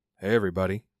Hey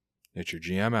everybody, it's your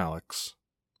GM Alex.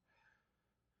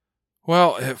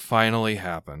 Well, it finally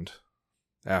happened.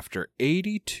 After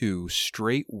 82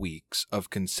 straight weeks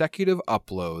of consecutive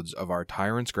uploads of our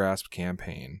Tyrant's Grasp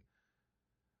campaign,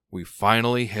 we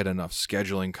finally hit enough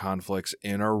scheduling conflicts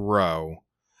in a row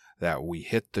that we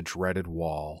hit the dreaded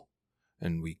wall,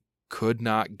 and we could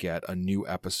not get a new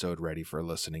episode ready for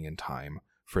listening in time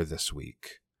for this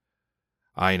week.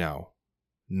 I know,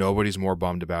 nobody's more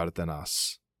bummed about it than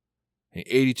us.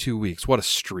 82 weeks, what a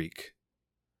streak.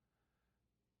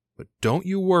 But don't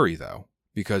you worry, though,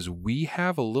 because we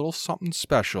have a little something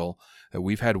special that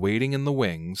we've had waiting in the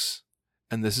wings,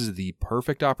 and this is the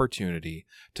perfect opportunity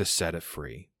to set it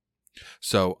free.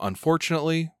 So,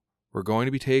 unfortunately, we're going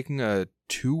to be taking a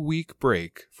 2-week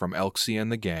break from Elksy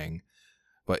and the gang,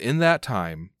 but in that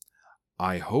time,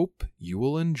 I hope you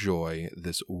will enjoy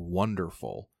this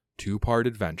wonderful 2-part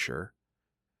adventure.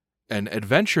 An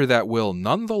adventure that will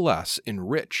nonetheless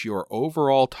enrich your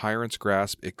overall Tyrant's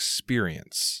Grasp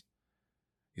experience.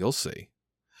 You'll see.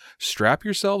 Strap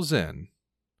yourselves in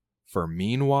for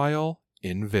Meanwhile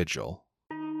in Vigil.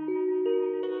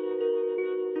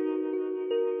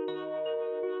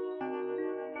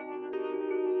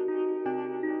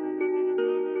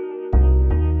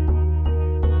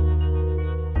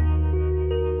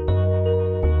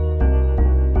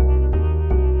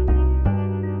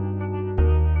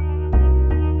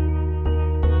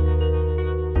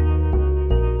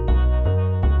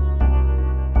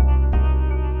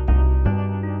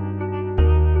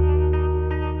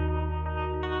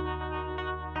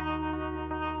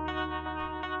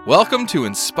 Welcome to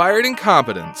Inspired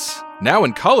Incompetence, now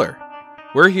in color.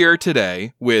 We're here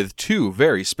today with 2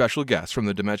 very special guests from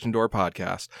the Dimension Door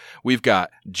podcast. We've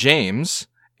got James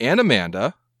and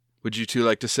Amanda. Would you 2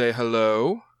 like to say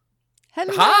hello?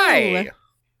 Hello. Hi.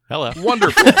 Hello.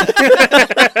 Wonderful.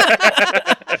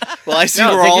 Well, I see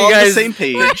we're all on the same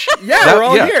page. We're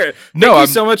all here. Thank you I'm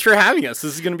so much for having us.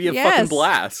 This is going to be a fucking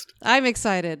blast. I'm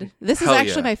excited. This is Hell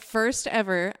actually yeah. my first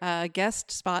ever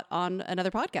guest spot on another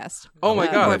podcast. Oh my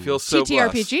God, Or I feel so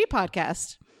blessed. TTRPG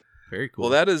podcast. Very cool.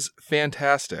 Well, that is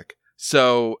fantastic.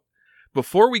 So,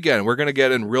 before we get in, we're going to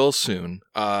get in real soon.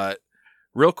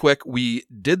 Real quick, we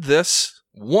did this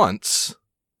once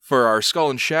for our Skull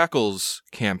and Shackles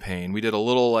campaign. We did a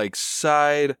little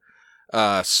side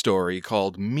story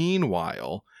called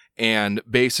Meanwhile, and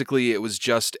basically it was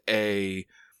just a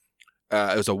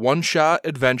one-shot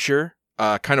adventure,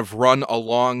 kind of run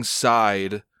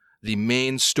alongside the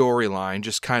main storyline,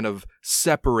 just kind of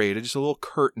separated, just a little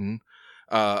curtain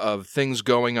of things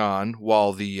going on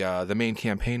while the main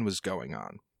campaign was going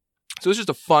on. So it's just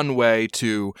a fun way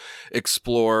to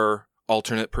explore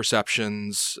alternate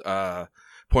perceptions,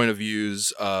 point of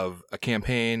views of a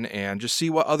campaign, and just see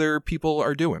what other people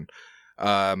are doing.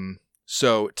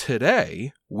 So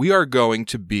today we are going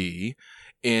to be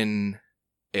in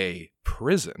a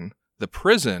prison. The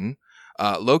prison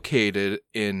located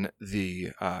in the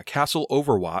Castle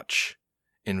Overwatch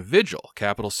in Vigil,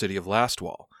 capital city of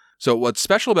Lastwall. So what's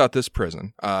special about this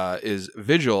prison is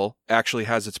Vigil actually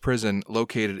has its prison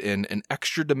located in an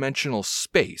extra-dimensional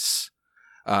space,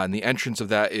 and the entrance of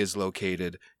that is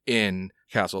located in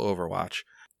Castle Overwatch.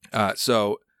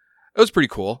 So it was pretty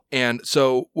cool. And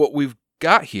so what we've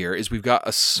got here is we've got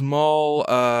a small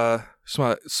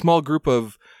group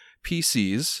of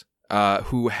PCs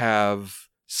who have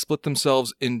split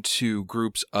themselves into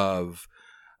groups of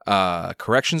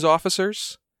corrections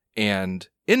officers and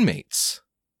inmates.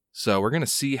 So we're going to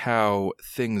see how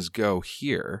things go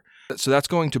here. So that's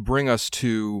going to bring us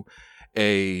to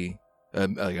a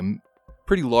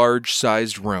pretty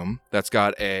large-sized room that's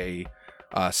got a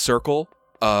circle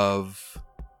of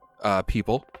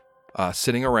people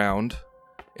sitting around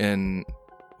in,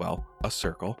 a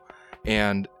circle.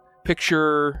 And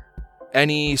picture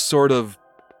any sort of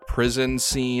prison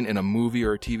scene in a movie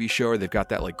or a TV show where they've got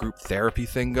that group therapy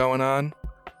thing going on.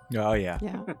 Oh, yeah.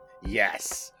 Yeah.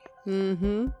 Yes.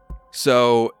 Mm-hmm.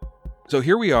 So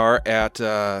here we are at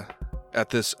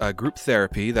this group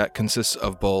therapy that consists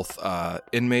of both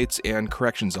inmates and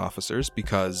corrections officers,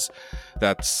 because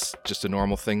that's just a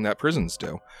normal thing that prisons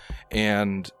do.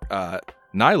 And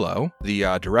Nilo,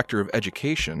 the director of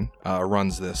education,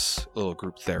 runs this little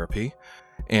group therapy.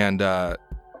 And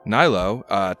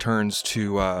Nilo turns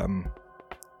to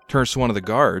one of the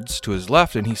guards to his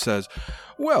left, and he says,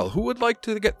 "Well, who would like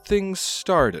to get things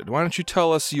started? Why don't you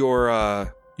tell us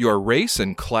your race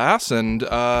and class and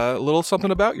a little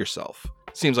something about yourself?"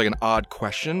 Seems like an odd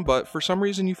question, but for some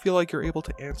reason you feel like you're able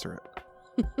to answer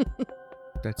it.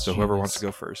 That's So whoever wants to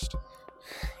go first.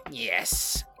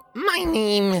 Yes. My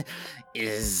name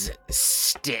is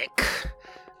Stick.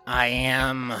 I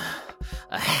am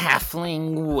a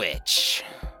halfling witch.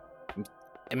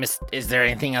 Is there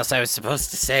anything else I was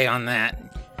supposed to say on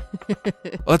that?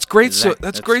 Well, that's great.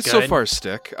 That's great good? so far,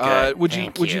 Stick. Would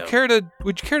you care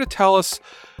to tell us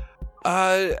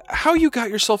how you got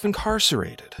yourself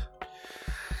incarcerated?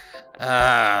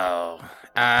 Oh,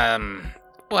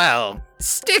 well,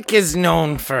 Stick is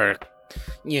known for,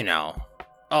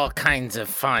 all kinds of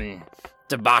fun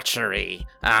debauchery.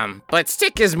 But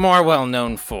Stick is more well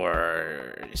known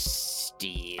for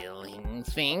stealing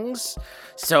things.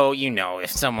 So, if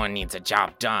someone needs a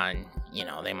job done,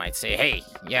 they might say, hey,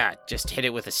 yeah, just hit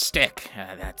it with a stick.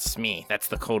 That's me. That's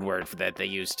the code word that they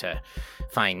use to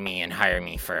find me and hire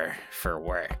me for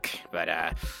work. But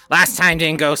last time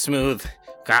didn't go smooth.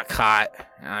 Got caught.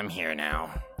 I'm here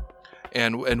now.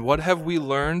 And what have we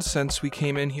learned since we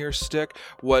came in here, Stick?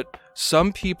 What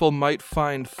some people might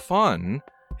find fun,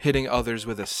 hitting others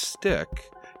with a stick,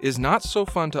 is not so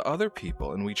fun to other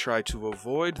people, and we try to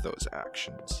avoid those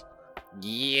actions.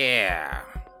 Yeah,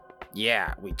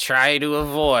 we try to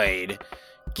avoid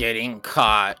getting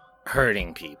caught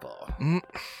hurting people.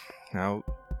 Now,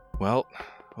 well,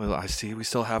 I see we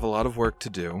still have a lot of work to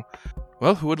do.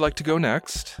 Well, who would like to go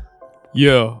next?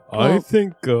 Yeah, I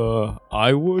think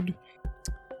I would.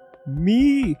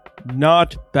 Me,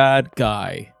 not bad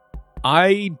guy.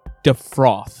 I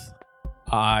defroth.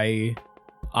 I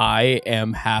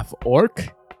am half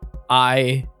orc.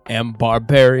 I am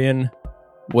barbarian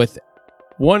with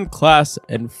one class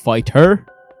and fighter.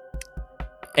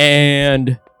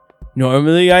 And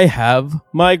normally I have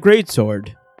my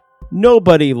greatsword.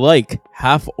 Nobody like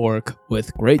half orc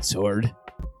with greatsword.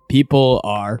 People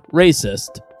are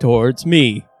racist towards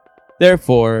me.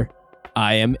 Therefore,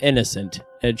 I am innocent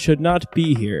and should not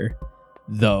be here.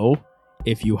 Though,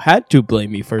 if you had to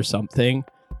blame me for something,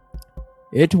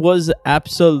 it was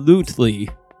absolutely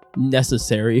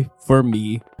necessary for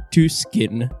me to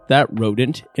skin that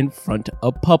rodent in front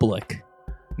of public.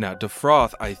 Now,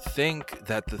 Defroth, I think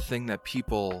that the thing that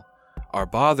people are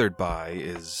bothered by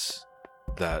is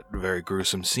that very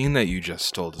gruesome scene that you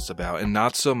just told us about, and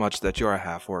not so much that you're a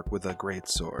half-orc with a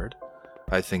greatsword.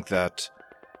 I think that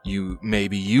you may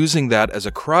be using that as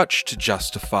a crutch to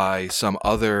justify some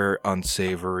other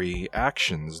unsavory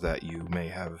actions that you may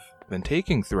have been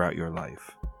taking throughout your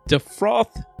life.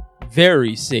 Defroth,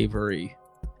 very savory.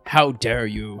 How dare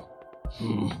you?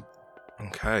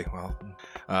 Okay, well,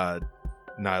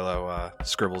 Nilo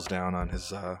scribbles down on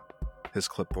his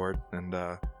clipboard and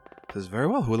says, very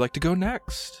well, who would like to go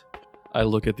next? I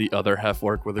look at the other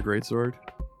half-orc with a greatsword.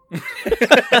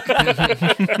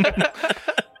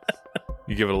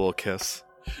 You give it a little kiss.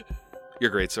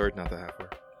 Your greatsword, not the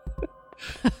half-orc.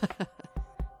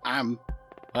 I'm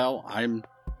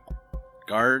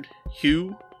Guard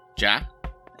Hugh Ja,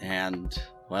 and,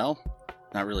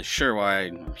 not really sure why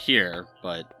I'm here,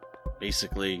 but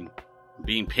basically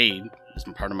being paid is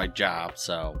part of my job,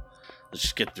 so let's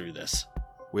just get through this.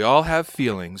 We all have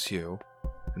feelings, Hugh,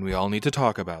 and we all need to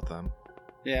talk about them.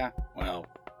 Yeah,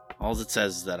 all it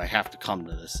says is that I have to come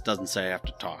to this. It doesn't say I have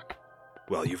to talk.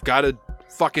 Well, you've got to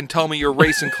fucking tell me your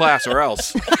race and class or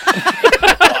else.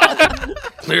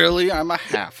 Clearly, I'm a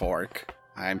half-orc.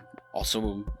 I'm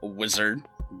also a wizard.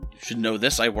 You should know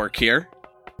this, I work here.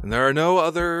 And there are no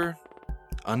other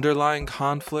underlying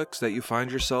conflicts that you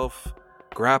find yourself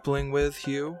grappling with,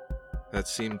 Hugh? That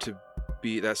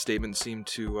statement seemed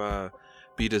to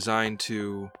be designed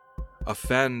to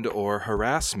offend or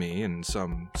harass me in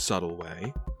some subtle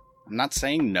way. I'm not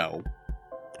saying no.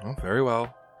 Oh, very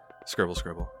well. Scribble,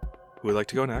 scribble. Who would like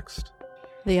to go next?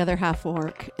 The other half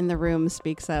orc in the room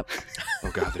speaks up.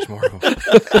 Oh God, there's more of them.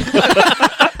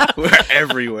 We're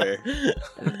everywhere.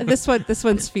 This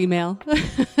one's female.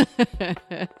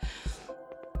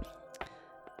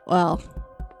 Well,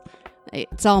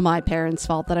 it's all my parents'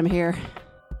 fault that I'm here.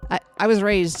 I was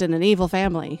raised in an evil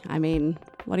family. I mean,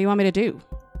 what do you want me to do?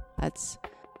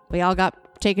 We all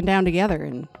got taken down together,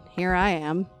 and here I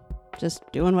am, just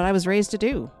doing what I was raised to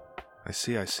do. I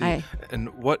see. And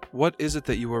what is it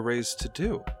that you were raised to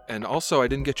do? And also, I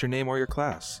didn't get your name or your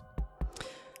class.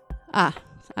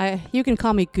 You can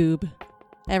call me Goob.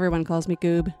 Everyone calls me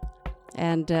Goob.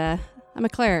 And I'm a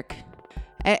cleric.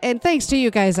 And thanks to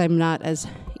you guys, I'm not as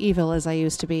evil as I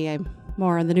used to be. I'm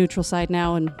more on the neutral side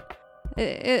now, and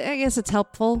I guess it's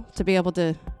helpful to be able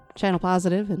to channel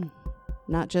positive and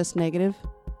not just negative.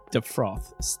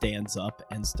 Defroth stands up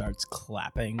and starts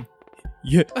clapping.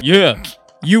 Yeah,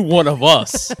 you one of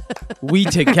us. We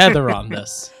together on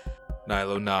this.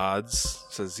 Nilo nods,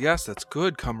 says, yes, that's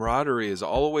good. Camaraderie is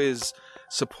always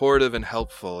supportive and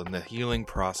helpful in the healing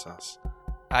process.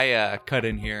 I cut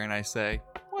in here and I say,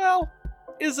 well,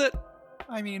 is it?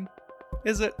 I mean,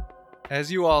 is it?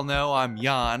 As you all know, I'm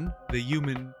Jan, the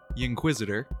human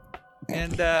Inquisitor,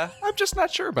 and I'm just not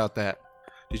sure about that.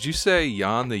 Did you say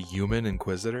Jan the Human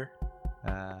Inquisitor?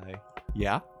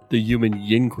 Yeah. The human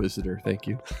Yinquisitor, thank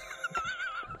you.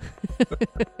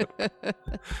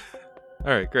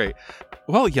 All right, great.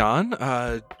 Well, Jan,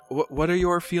 what are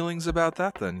your feelings about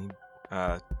that then?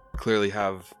 Clearly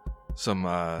have some.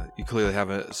 You clearly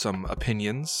have some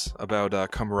opinions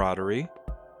about camaraderie.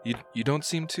 You don't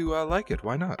seem to like it.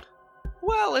 Why not?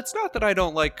 Well, it's not that I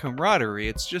don't like camaraderie.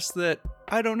 It's just that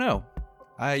I don't know.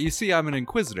 You see, I'm an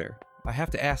Inquisitor. I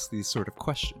have to ask these sort of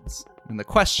questions, and the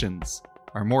questions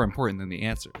are more important than the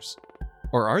answers.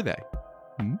 Or are they?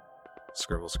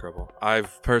 Scribble, scribble.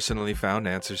 I've personally found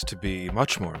answers to be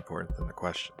much more important than the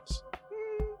questions.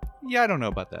 Yeah, I don't know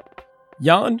about that.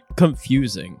 Jan,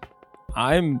 confusing.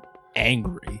 I'm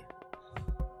angry.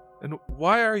 And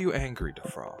why are you angry,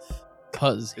 Defroth?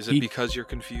 Cause Is it because you're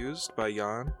confused by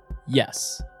Jan?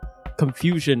 Yes.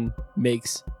 Confusion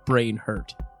makes brain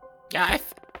hurt. Yeah,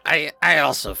 I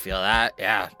also feel that.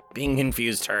 Yeah, being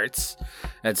confused hurts.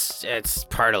 It's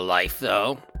part of life,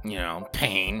 though. You know,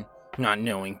 pain, not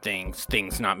knowing things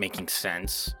not making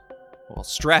sense. Well,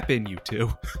 strap in, you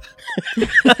two.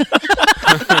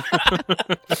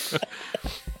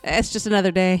 It's just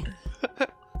another day.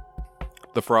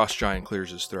 The frost giant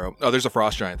clears his throat. Oh, there's a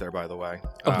frost giant there, by the way.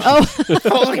 Oh,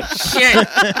 Holy shit!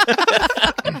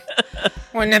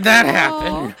 When did that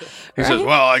happen? He says,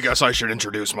 well, I guess I should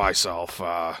introduce myself.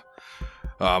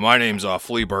 My name's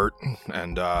Fleabert,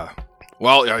 and,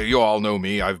 you all know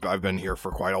me. I've been here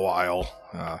for quite a while.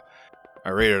 I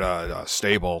raided a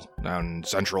stable down in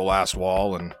Central Last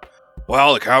Wall, and,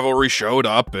 well, the cavalry showed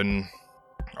up, and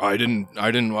I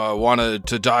didn't want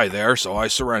to die there, so I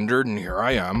surrendered, and here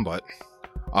I am, but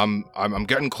I'm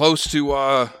getting close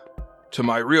to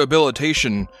my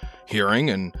rehabilitation hearing,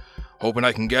 and hoping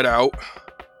I can get out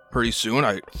pretty soon.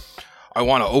 I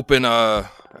want to open a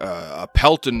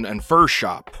pelt and fur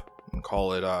shop and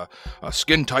call it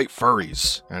Skin Tight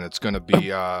Furries, and it's gonna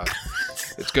be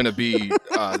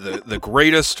the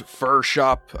greatest fur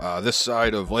shop this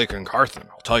side of Lake Carthen.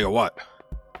 I'll tell you what.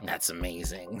 That's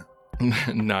amazing.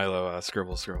 Nilo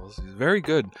scribbles. He's very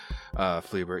good,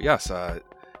 Fleabert. Yes,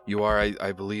 you are,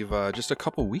 I believe, just a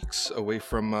couple weeks away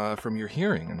from your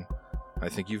hearing, and I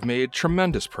think you've made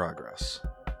tremendous progress.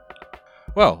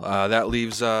 Well, that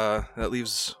leaves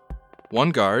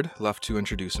one guard left to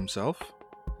introduce himself.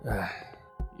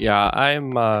 Yeah,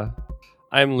 I'm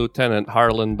Lieutenant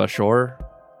Harlan Bashor.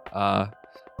 I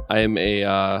am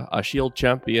a shield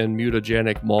champion,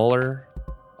 mutagenic mauler,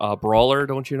 brawler.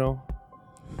 Don't you know?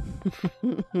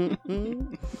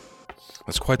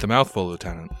 That's quite the mouthful,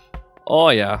 Lieutenant. Oh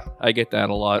yeah, I get that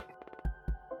a lot.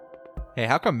 Hey,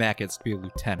 how come Matt gets to be a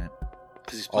lieutenant?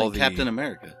 Because he's playing Captain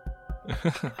America.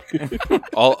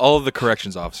 all of the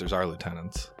corrections officers are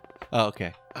lieutenants. Oh,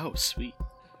 okay. Oh, sweet.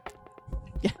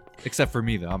 Except for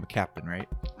me, though. I'm a captain, right?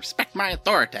 Respect my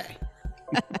authority.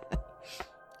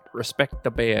 Respect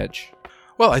the badge.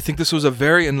 Well, I think this was a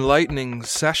very enlightening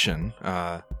session.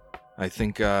 I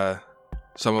think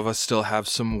some of us still have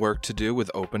some work to do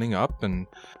with opening up, and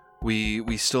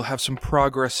we still have some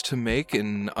progress to make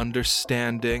in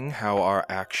understanding how our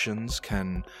actions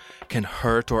can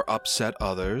hurt or upset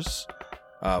others,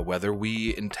 whether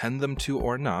we intend them to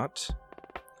or not.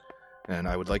 And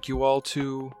I would like you all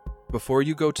to, before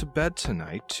you go to bed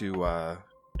tonight, to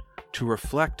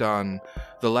reflect on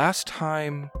the last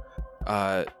time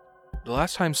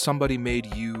somebody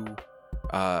made you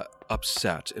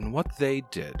upset and what they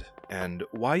did and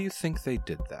why you think they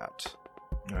did that.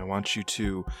 I want you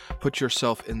to put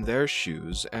yourself in their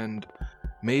shoes, and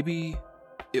maybe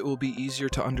it will be easier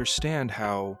to understand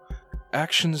how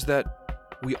actions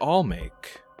that we all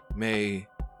make may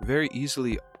very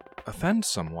easily offend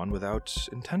someone without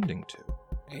intending to.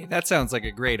 Hey, that sounds like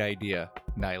a great idea,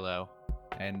 Nilo.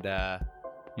 And,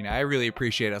 I really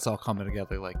appreciate us all coming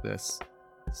together like this.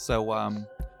 So,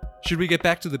 should we get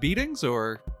back to the beatings,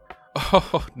 or?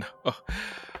 Oh, no.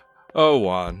 Oh,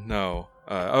 Juan, no.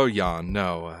 Jan,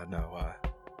 no.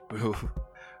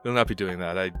 We'll not be doing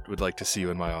that. I would like to see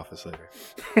you in my office later.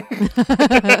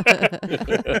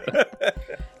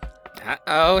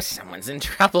 Uh-oh, someone's in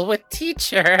trouble with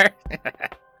teacher.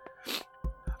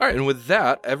 All right, and with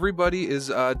that, everybody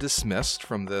is dismissed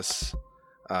from this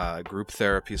group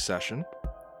therapy session.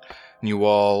 And you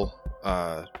all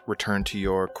return to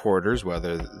your quarters,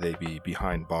 whether they be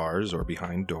behind bars or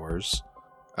behind doors.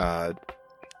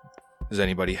 Does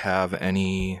anybody have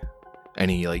any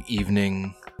like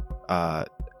evening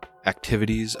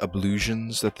activities,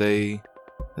 ablutions that they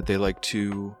like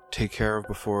to take care of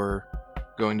before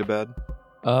going to bed?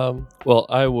 Well,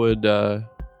 I would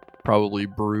probably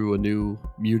brew a new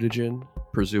mutagen,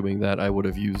 presuming that I would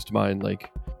have used mine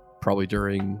like probably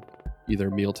during either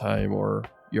mealtime or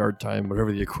yard time,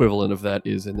 whatever the equivalent of that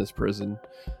is in this prison,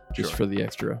 just Sure. for the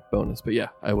extra bonus. But yeah,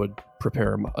 I would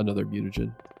prepare another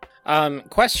mutagen.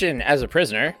 Question as a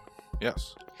prisoner.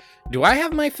 Yes. Do I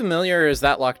have my familiar or is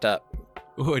that locked up?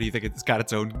 What do you think? It's got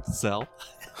its own cell?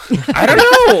 I don't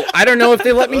know. I don't know if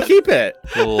they let me keep it.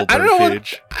 Little I don't know what-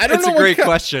 birdcage. I don't It's know a great what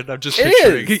question. I'm just It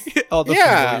picturing all the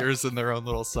Yeah. familiars in their own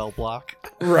little cell block.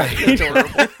 Right.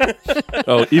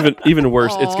 Oh, even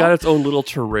worse, it's Aw. got its own little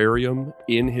terrarium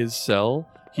in his cell.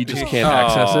 He just can't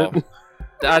access it.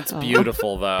 That's Oh.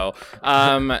 beautiful, though.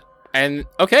 And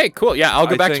okay, cool. Yeah, I'll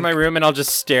go I back to think- my room and I'll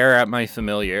just stare at my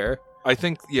familiar. I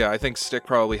think Stick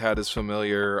probably had his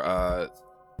familiar,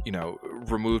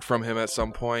 removed from him at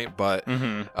some point, but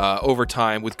Mm-hmm. over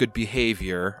time, with good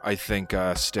behavior, I think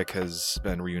Stick has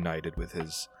been reunited with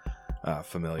his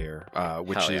familiar,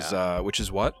 which Hell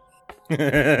is what?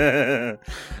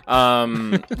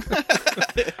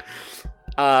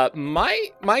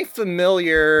 My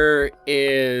familiar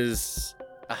is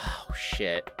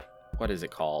shit. What is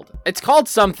it called? It's called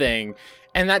something,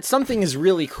 and that something is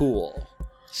really cool.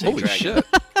 Holy shit!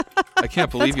 I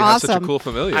can't believe That's you have such a awesome. cool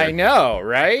familiar. I know,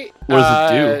 right? What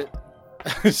does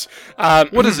it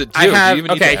What does it do? I Do you have, even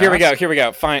need okay, to here we go. ask? Here we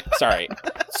go. Fine.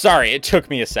 Sorry. It took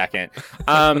me a second.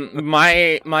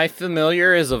 My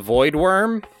familiar is a void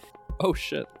worm. Oh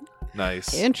shit!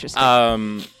 Nice.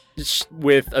 Interesting.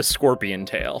 With a scorpion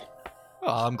tail.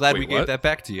 Oh, I'm glad Wait, we gave what? that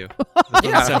back to you. That doesn't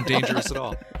Yeah. sound dangerous at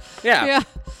all. Yeah. yeah.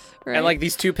 Right. And like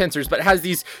these two pincers, but it has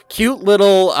these cute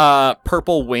little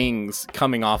purple wings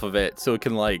coming off of it, so it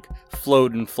can like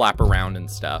float and flap around and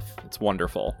stuff. It's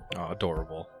wonderful. Oh,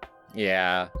 adorable.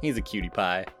 Yeah, he's a cutie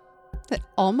pie. That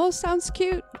almost sounds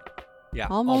cute. Yeah,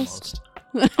 Almost.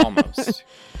 Almost.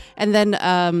 And then,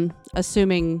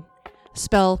 assuming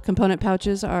spell component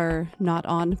pouches are not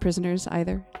on prisoners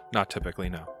either. Not typically,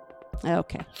 no.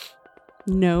 Okay.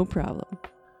 No problem.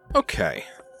 Okay.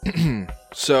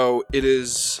 So it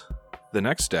is the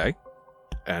next day,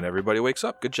 and everybody wakes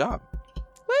up. Good job.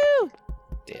 Woo!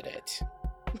 Did it.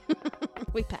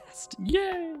 We passed.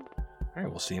 Yay! All right,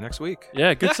 we'll see you next week.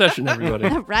 Yeah, good session, everybody.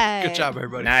 All right. Good job,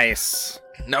 everybody. Nice.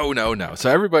 No. So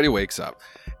everybody wakes up.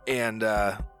 And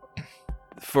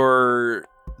for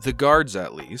the guards,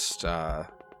 at least,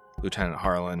 Lieutenant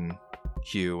Harlan,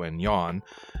 Hugh, and Yawn,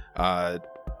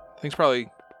 things probably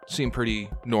seem pretty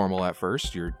normal at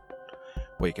first. You're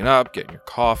waking up, getting your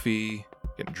coffee,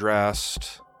 getting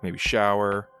dressed, maybe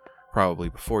shower, probably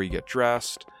before you get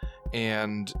dressed.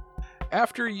 And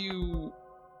after you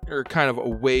are kind of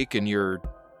awake and you're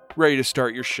ready to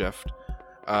start your shift,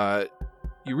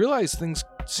 you realize things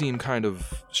seem kind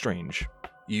of strange.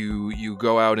 You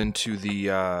go out into the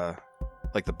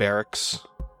the barracks,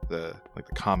 the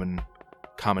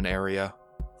common area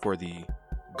for the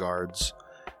guards,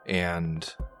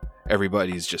 and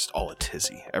everybody's just all a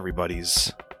tizzy.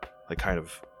 Everybody's like kind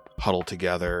of huddled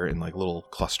together in like little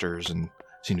clusters and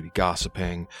seem to be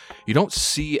gossiping. You don't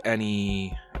see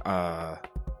any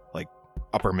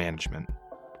upper management,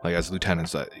 like as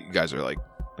lieutenants. That you guys are like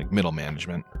middle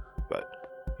management,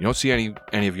 but you don't see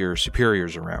any of your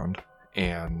superiors around,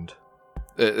 and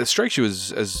it strikes you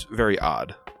as very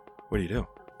odd. What do you do?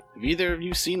 Have either of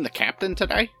you seen the captain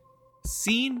today?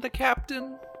 Seen the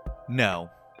captain? No,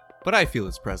 but I feel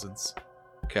his presence.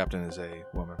 Captain is a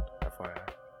woman, FYI.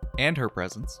 And her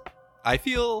presence. I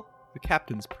feel the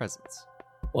captain's presence.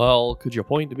 Well, could you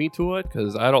point me to it?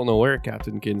 Because I don't know where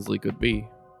Captain Kinsley could be.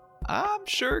 I'm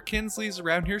sure Kinsley's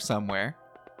around here somewhere.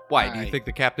 Why, do you I- think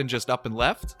the captain just up and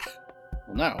left?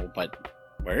 Well, no, but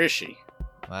where is she?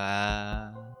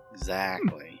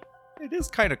 Exactly. It is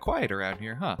kind of quiet around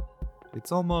here, huh?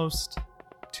 It's almost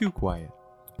too quiet.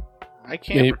 I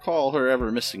can't Maybe- recall her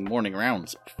ever missing morning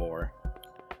rounds before.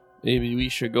 Maybe we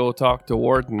should go talk to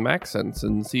Warden Maxence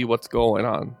and see what's going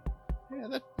on.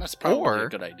 Yeah, that's probably Or- a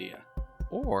good idea.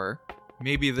 Or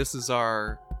maybe this is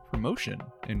our promotion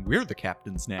and we're the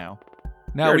captains now.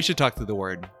 No, You're- we should talk to the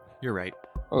warden. You're right.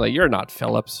 I'm like, you're not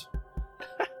Phillips.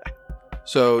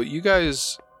 So you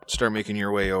guys start making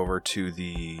your way over to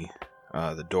the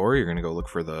door. You're gonna go look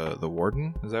for the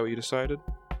warden. Is that what you decided?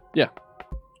 Yeah.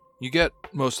 You get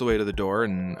most of the way to the door,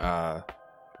 and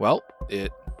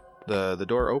the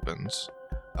door opens.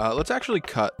 Let's actually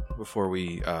cut before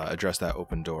we address that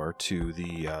open door to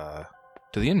the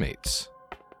inmates.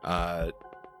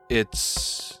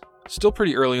 It's still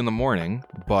pretty early in the morning,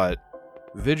 but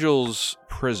Vigil's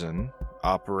prison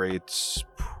operates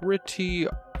pretty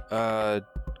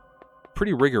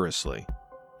rigorously,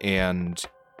 and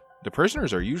the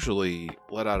prisoners are usually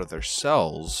let out of their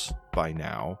cells by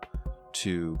now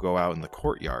to go out in the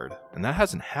courtyard, and that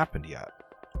hasn't happened yet.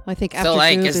 I think after So,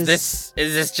 like, Goob is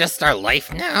this just our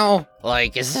life now?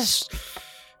 Like, is this...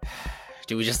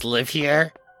 Do we just live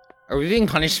here? Are we being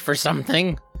punished for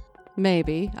something?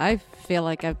 Maybe. I feel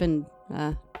like I've been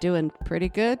doing pretty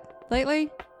good lately.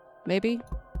 Maybe.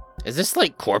 Is this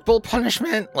like corporal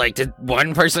punishment? Like, did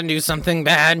one person do something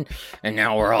bad, and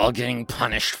now we're all getting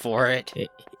punished for it?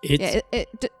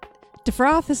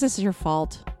 Defroth, this is your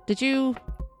fault. Did you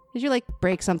like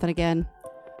break something again?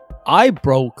 I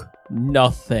broke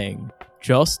nothing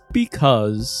just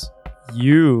because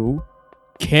you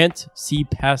can't see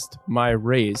past my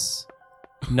race.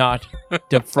 Not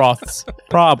Defroth's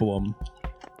problem.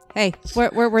 Hey,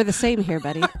 we're the same here,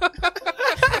 buddy.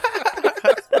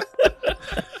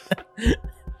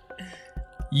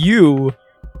 You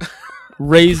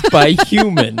raised by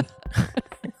human.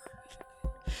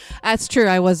 That's true.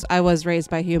 I was raised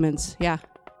by humans. Yeah.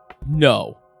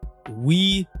 No.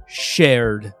 We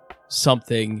shared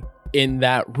something in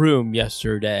that room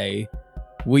yesterday.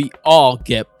 We all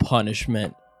get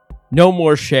punishment. No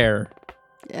more share.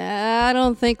 I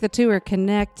don't think the two are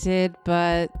connected,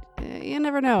 but you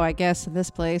never know, I guess, in this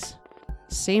place.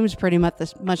 Seems pretty much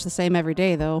the same every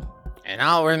day, though. And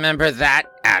I'll remember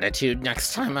that attitude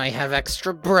next time I have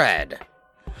extra bread.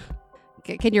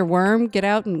 Can your worm get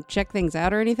out and check things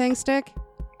out or anything, Stick?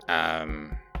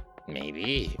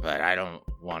 Maybe, but I don't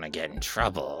want to get in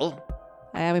trouble.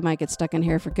 We might get stuck in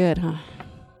here for good, huh?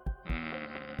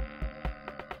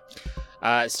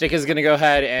 Stick is gonna go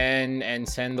ahead and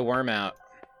send the worm out.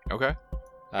 Okay.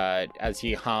 As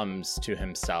he hums to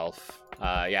himself.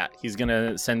 He's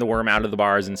gonna send the worm out of the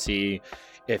bars and see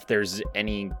if there's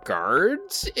any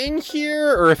guards in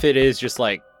here, or if it is just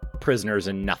like prisoners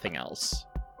and nothing else.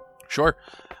 Sure.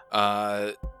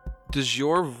 Does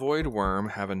your void worm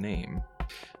have a name?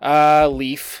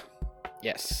 Leaf.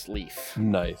 Yes, Leaf.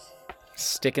 Nice.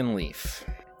 Stick and Leaf.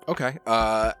 Okay.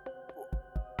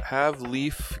 Have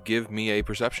Leaf give me a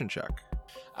perception check.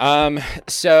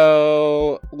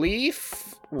 So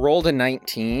Leaf rolled a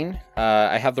 19.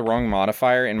 I have the wrong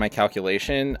modifier in my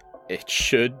calculation. It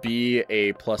should be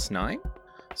a +9.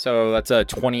 So that's a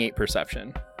 28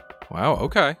 perception. Wow,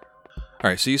 okay. All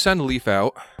right, so you send Leaf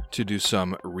out to do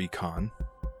some recon.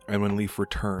 And when Leaf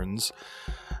returns,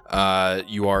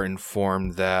 you are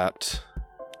informed that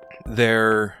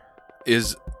there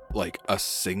is like a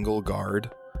single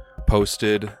guard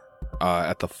posted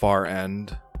at the far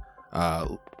end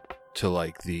to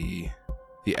like the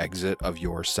exit of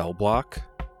your cell block.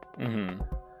 Mm-hmm.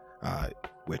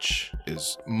 Which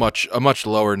is a much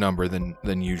lower number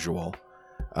than usual.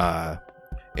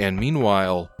 And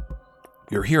meanwhile,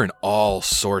 you're hearing all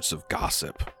sorts of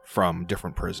gossip from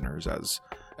different prisoners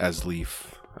as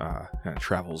Leaf kind of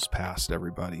travels past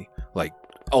everybody. Like,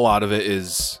 a lot of it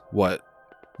is what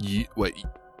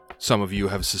some of you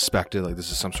have suspected, like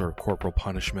this is some sort of corporal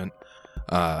punishment.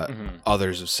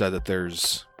 Others have said that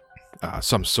there's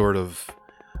some sort of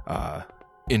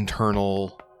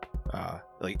internal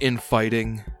like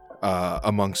infighting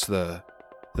amongst the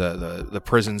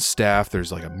prison staff.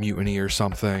 There's like a mutiny or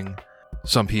something.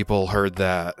 Some people heard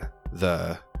that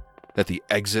the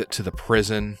exit to the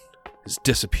prison has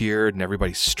disappeared and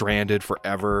everybody's stranded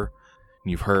forever. And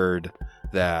you've heard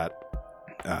that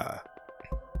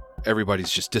everybody's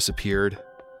just disappeared.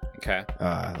 Okay.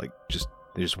 Like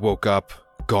they just woke up,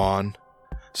 gone.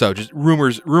 So just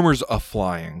rumors of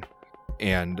flying,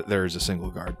 and there's a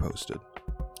single guard posted.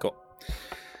 Cool.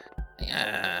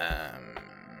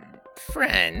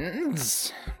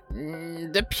 Friends,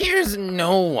 it appears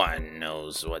no one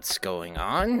knows what's going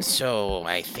on, so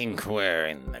I think we're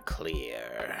in the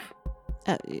clear.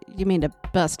 You mean to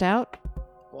bust out?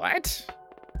 What?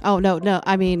 Oh, no.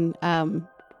 I mean,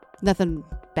 nothing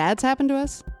bad's happened to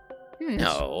us?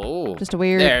 No. Just a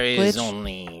weird There is glitch?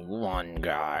 only one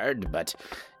guard, but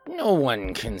no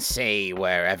one can say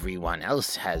where everyone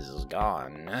else has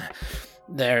gone.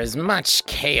 There is much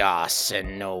chaos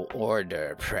and no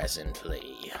order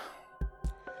presently.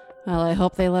 Well, I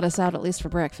hope they let us out at least for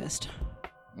breakfast.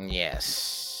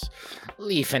 Yes.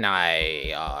 Leaf and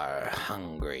I are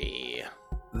hungry.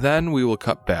 Then we will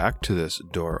cut back to this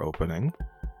door opening,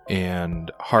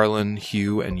 and Harlan,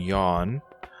 Hugh, and Jan,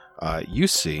 you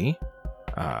see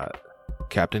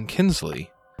Captain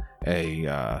Kinsley,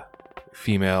 a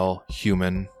female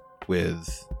human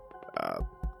with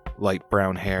light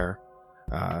brown hair,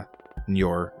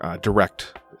 your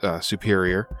direct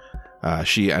superior.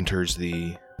 She enters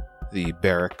the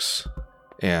barracks,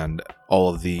 and all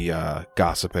of the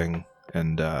gossiping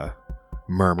and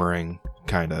murmuring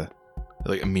kind of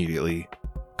like immediately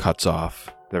cuts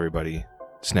off. Everybody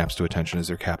snaps to attention as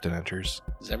their captain enters.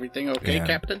 Is everything okay, Yeah.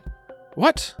 Captain?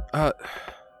 What?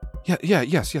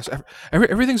 Yes.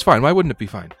 Everything's fine. Why wouldn't it be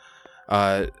fine?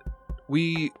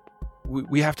 We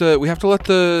have to let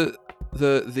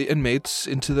the inmates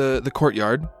into the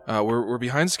courtyard. We're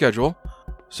behind schedule,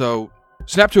 so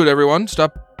snap to it, everyone.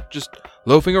 Stop just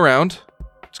loafing around.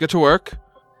 Let's get to work.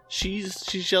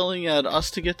 She's yelling at us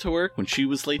to get to work when she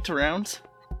was late to rounds.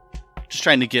 Just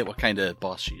trying to get what kind of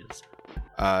boss she is.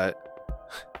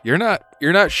 You're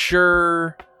not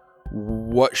sure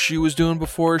what she was doing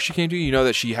before she came to you. You know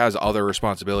that she has other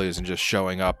responsibilities than just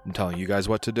showing up and telling you guys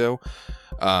what to do.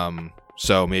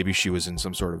 So maybe she was in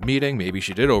some sort of meeting. Maybe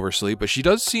she did oversleep, but she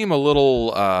does seem a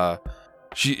little.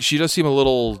 She does seem a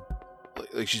little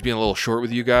like she's being a little short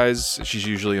with you guys. She's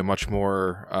usually a much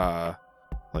more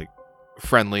like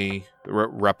friendly,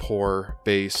 rapport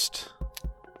based.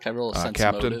 Can I roll a sense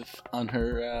Captain? motive on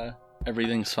her?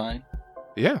 Everything's fine.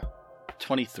 Yeah.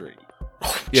 23.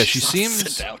 Yeah, she Jesus,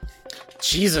 seems- sit down.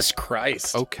 Jesus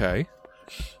Christ. Okay.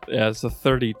 Yeah, it's a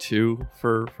 32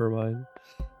 for mine.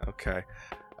 Okay.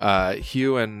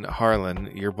 Hugh and Harlan,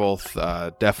 you're both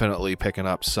definitely picking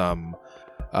up some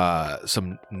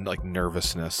like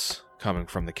nervousness coming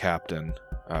from the captain.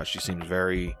 She seems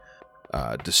very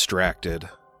distracted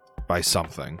by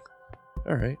something.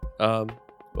 All right.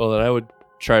 Well, then I would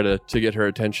try to get her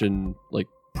attention, like,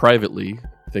 privately,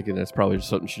 thinking that's probably just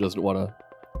something she doesn't want to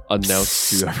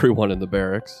announce to everyone in the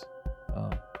barracks.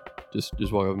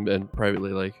 Just walk up and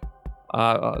privately, like,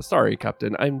 sorry,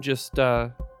 Captain, I'm just,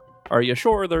 are you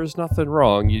sure there's nothing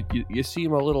wrong? You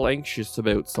seem a little anxious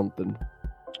about something.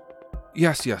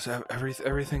 Yes.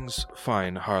 Everything's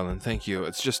fine, Harlan. Thank you.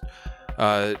 It's just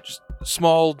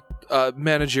small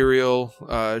managerial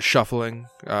shuffling.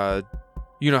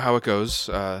 You know how it goes.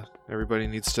 Everybody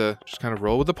needs to just kind of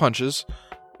roll with the punches.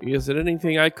 Is it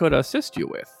anything I could assist you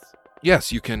with?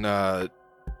 Yes, you can.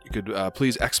 You could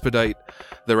please expedite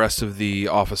the rest of the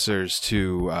officers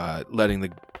to letting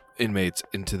the inmates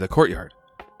into the courtyard.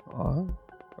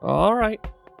 All right.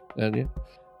 And yeah,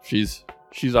 she's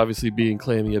obviously being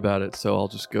clammy about it, so I'll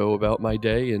just go about my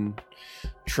day and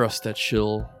trust that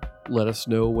she'll let us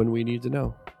know when we need to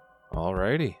know.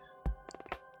 Alrighty.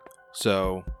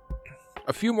 So,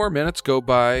 a few more minutes go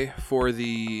by for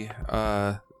the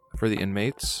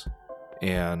inmates,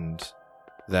 and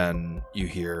then you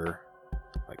hear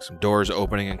like some doors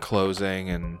opening and closing,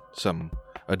 and some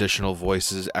additional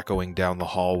voices echoing down the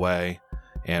hallway.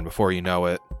 And before you know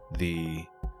it, the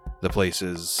place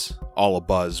is all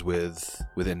abuzz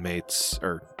with inmates,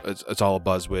 or it's all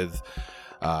abuzz with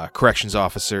corrections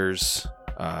officers,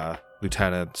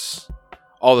 lieutenants,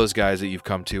 all those guys that you've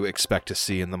come to expect to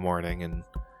see in the morning, and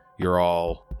you're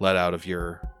all let out of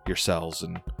your cells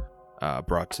and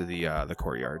brought to the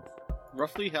courtyard.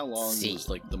 Roughly how long See. was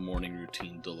like the morning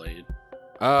routine delayed?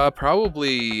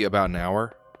 Probably about an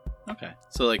hour. Okay,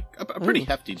 so like a pretty Ooh.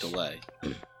 hefty delay.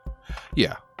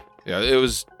 Yeah, it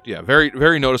was very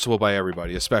very noticeable by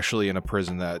everybody, especially in a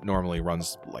prison that normally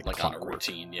runs like Like on a clockwork.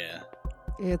 routine, yeah.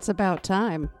 It's about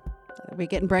time. Are we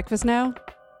getting breakfast now?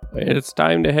 It's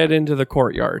time to head into the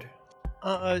courtyard.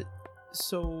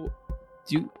 So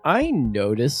do I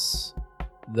notice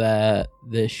that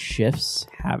the shifts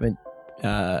haven't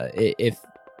if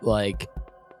like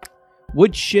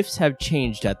would shifts have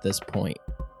changed at this point?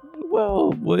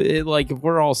 Well, like if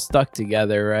we're all stuck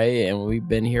together, right, and we've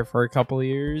been here for a couple of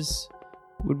years,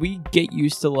 would we get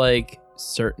used to like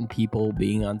certain people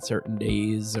being on certain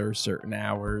days or certain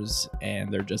hours and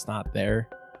they're just not there?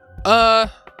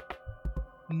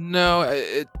 No,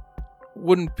 it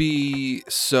wouldn't be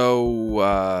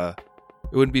so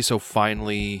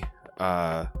finely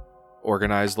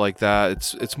organized like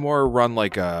that. It's more run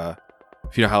like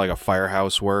if you know how like a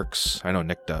firehouse works. I know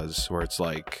Nick does, where it's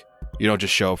like you don't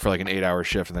just show up for like an 8-hour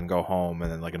shift and then go home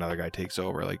and then like another guy takes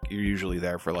over. Like you're usually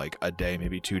there for like a day,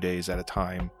 maybe 2 days at a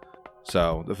time.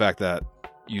 So the fact that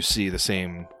you see the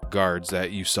same guards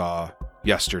that you saw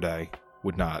yesterday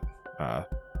would not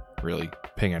really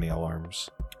ping any alarms.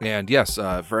 And yes,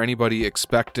 for anybody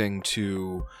expecting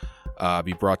to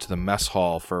be brought to the mess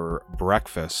hall for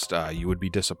breakfast, you would be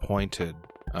disappointed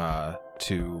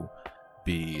to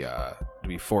be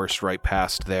forced right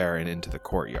past there and into the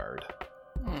courtyard.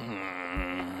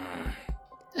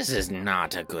 This is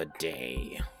not a good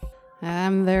day.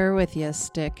 I'm there with you,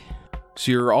 Stick.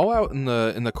 So you're all out in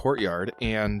the courtyard,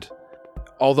 and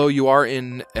although you are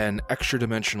in an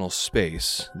extra-dimensional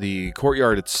space, the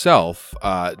courtyard itself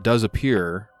does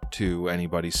appear to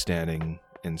anybody standing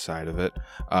inside of it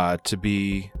to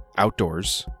be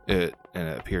outdoors. And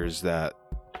it appears that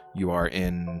you are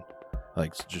in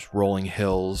like just rolling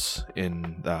hills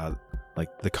in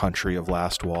like the country of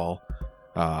Lastwall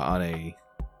on a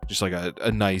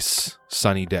nice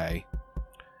sunny day,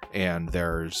 and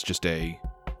there's just a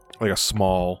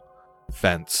small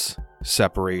fence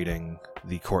separating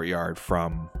the courtyard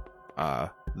from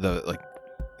the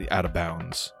out of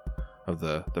bounds of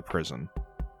the prison.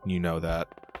 You know that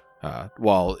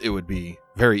while it would be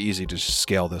very easy to just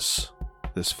scale this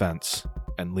fence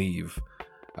and leave,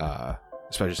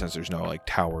 especially since there's no like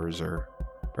towers or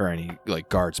any like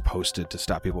guards posted to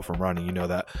stop people from running, you know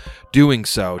that doing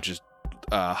so, just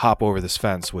hop over this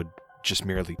fence would just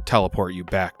merely teleport you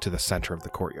back to the center of the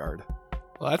courtyard.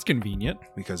 Well, that's convenient.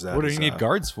 Because that what do is, you need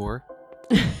guards for?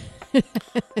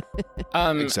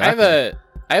 Exactly.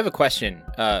 I have a question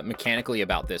mechanically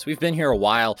about this. We've been here a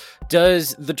while.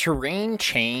 Does the terrain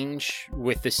change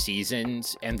with the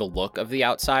seasons and the look of the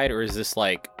outside, or is this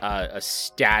like a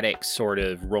static sort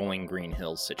of rolling green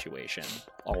hills situation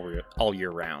all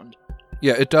year round?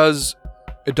 Yeah, it does.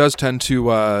 It does tend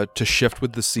to shift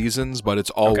with the seasons, but it's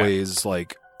always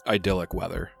like idyllic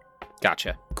weather.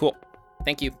 Gotcha. Cool.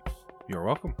 Thank you. You're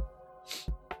welcome.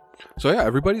 So yeah,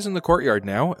 everybody's in the courtyard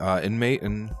now, inmate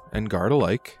and guard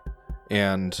alike.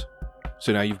 And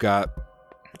so now you've got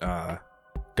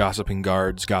gossiping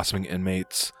guards, gossiping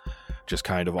inmates, just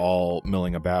kind of all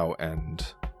milling about,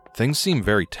 and things seem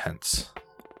very tense.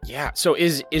 Yeah. So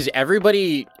is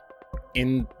everybody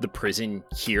in the prison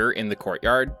here in the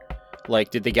courtyard?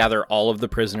 Like, did they gather all of the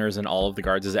prisoners and all of the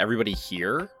guards? Is everybody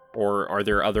here? Or are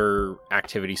there other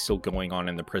activities still going on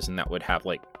in the prison that would have,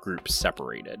 like, groups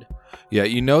separated? Yeah,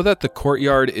 you know that the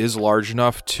courtyard is large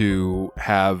enough to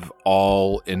have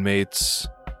all inmates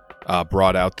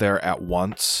brought out there at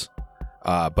once,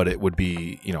 but it would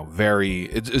be,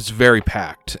 it's very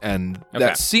packed, and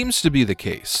that seems to be the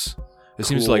case. It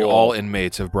seems like all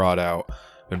inmates have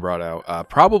been brought out.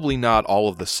 Probably not all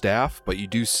of the staff, but you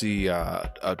do see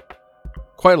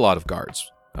quite a lot of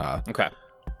guards. Okay.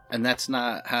 And that's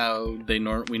not how we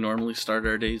normally start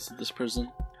our days at this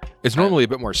prison? It's normally a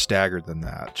bit more staggered than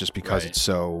that, just because Right. it's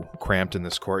so cramped in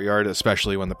this courtyard,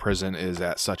 especially when the prison is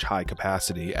at such high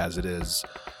capacity as it is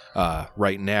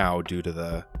right now due to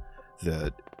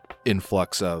the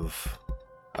influx of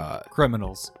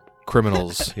Criminals.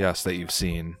 criminals, yes, that you've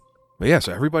seen. But yeah,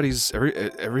 so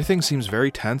everything seems very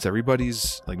tense.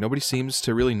 Everybody's like, nobody seems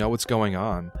to really know what's going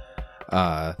on.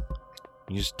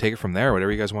 You just take it from there,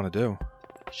 whatever you guys want to do.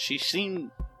 She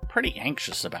seemed pretty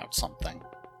anxious about something.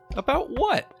 About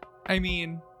what? I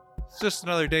mean, it's just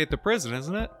another day at the prison,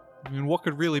 isn't it? I mean, what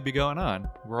could really be going on?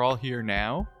 We're all here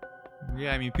now.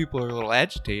 Yeah, I mean, people are a little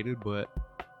agitated, but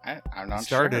I'm not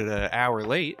started sure. an hour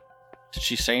late. Did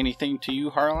she say anything to you,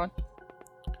 Harlan?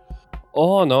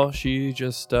 Oh no, she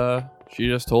just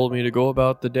told me to go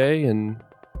about the day, and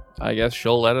I guess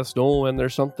she'll let us know when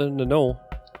there's something to know.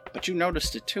 But you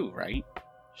noticed it too, right?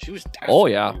 She was definitely Oh,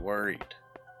 yeah. worried.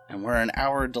 And we're an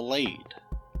hour delayed.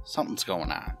 Something's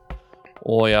going on.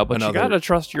 Oh yeah, but Another- you gotta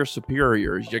trust your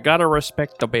superiors. You gotta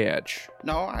respect the badge.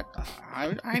 No,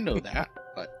 I know that,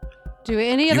 but Do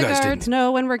any of You the guys guards didn't.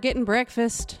 know when we're getting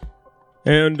breakfast?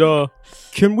 And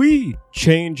can we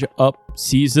change up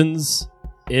seasons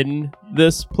in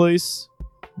this place?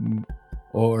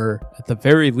 Or at the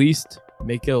very least,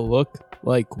 make it look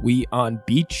like we on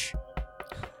beach?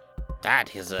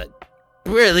 That is a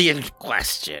brilliant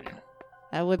question.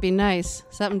 That would be nice.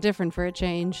 Something different for a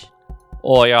change.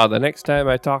 Oh yeah, the next time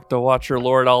I talk to Watcher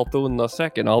Lord Althun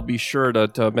II, I'll be sure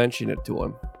to mention it to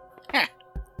him.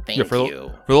 Thank Yeah, for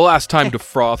you. the last time,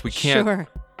 Defroth, Sure.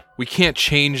 we can't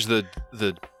change the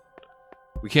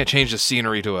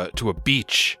scenery to a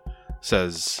beach,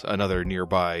 says another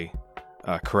nearby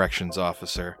corrections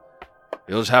officer.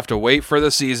 You'll just have to wait for the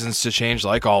seasons to change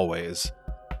like always.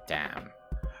 Damn.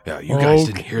 Yeah, you guys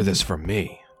Okay. didn't hear this from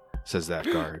me, says that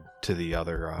guard to the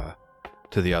other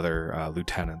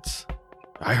lieutenants.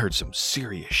 I heard some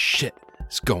serious shit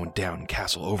is going down in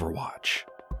Castle Overwatch.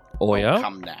 Oh yeah?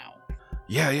 come now.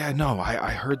 Yeah, no,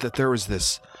 I heard that there was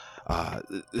this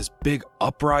big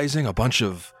uprising, a bunch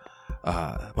of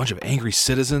angry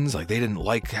citizens. Like, they didn't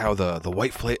like how the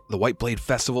White Blade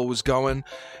Festival was going,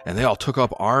 and they all took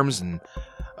up arms, and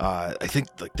I think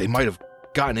like they might have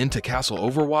gotten into Castle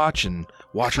Overwatch, and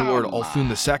Watcher Lord Come Althun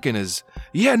II is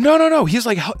no. He's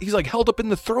like held up in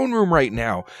the throne room right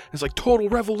now. It's like total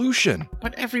revolution.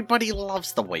 But everybody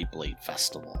loves the White Blade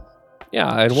Festival.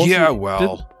 Yeah,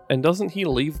 and doesn't he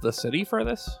leave the city for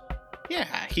this? Yeah,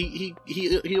 he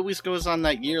always goes on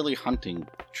that yearly hunting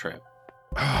trip.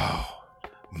 Oh,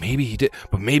 maybe he did,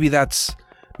 but maybe that's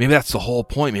maybe that's the whole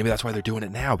point. Maybe that's why they're doing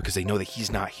it now, because they know that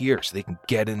he's not here, so they can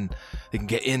get in. They can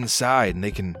get inside, and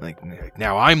they can like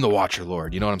now I'm the Watcher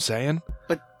Lord. You know what I'm saying?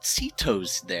 But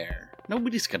Sito's there.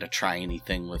 Nobody's gonna try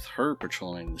anything with her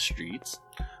patrolling the streets.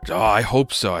 Oh, I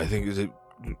hope so. I think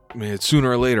it's sooner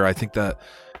or later. I think that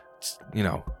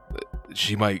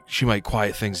she might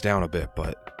quiet things down a bit,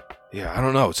 but yeah, I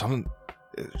don't know.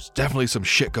 There's definitely some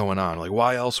shit going on. Like,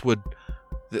 why else would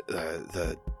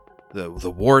the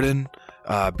warden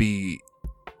be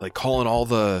like calling all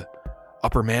the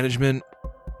upper management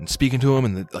and speaking to him,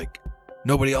 and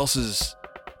nobody else is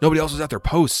at their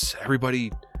posts.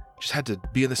 Everybody just had to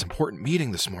be in this important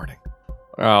meeting this morning.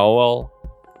 Oh, well,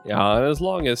 yeah, as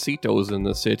long as Sito's in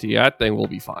the city, that thing will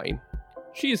be fine.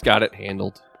 She's got it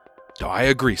handled. Oh, I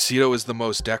agree. Sito is the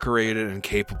most decorated and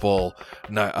capable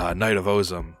Knight of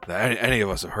Ozum that any of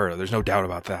us have heard of. There's no doubt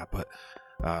about that, but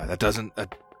that doesn't...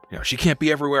 she can't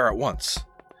be everywhere at once.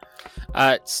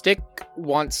 Stick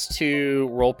wants to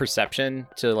roll perception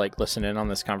to listen in on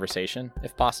this conversation,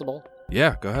 if possible.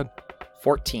 Yeah, go ahead.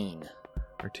 14.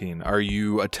 Are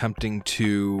you attempting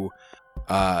to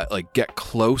get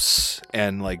close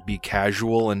and be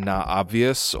casual and not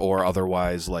obvious, or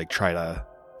otherwise try to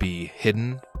be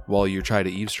hidden while you try to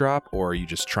eavesdrop, or are you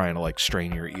just trying to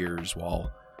strain your ears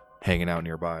while hanging out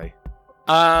nearby?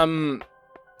 I'm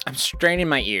straining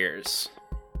my ears.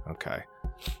 Okay.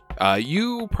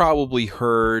 You probably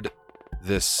heard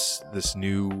this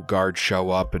new guard show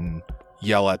up and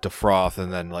yell at Defroth,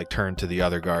 and then turn to the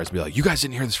other guards and be like, "You guys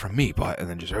didn't hear this from me," and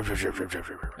then just...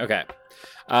 Okay.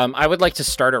 I would like to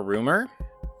start a rumor.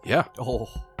 Yeah. Oh.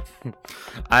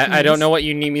 I don't know what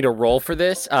you need me to roll for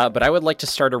this, but I would like to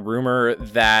start a rumor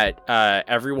that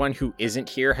everyone who isn't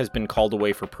here has been called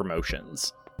away for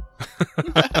promotions.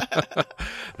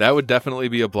 That would definitely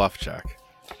be a bluff check.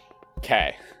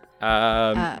 Okay.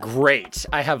 Great.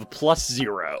 I have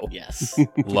 +0. Yes.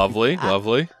 Lovely.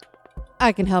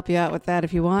 I can help you out with that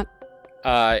if you want.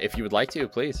 If you would like to,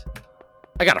 please.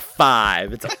 I got a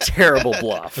 5. It's a terrible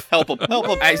bluff. Help him.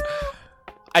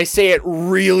 I say it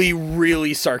really,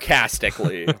 really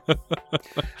sarcastically.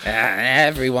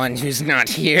 Everyone who's not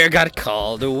here got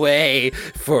called away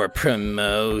for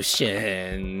promotions.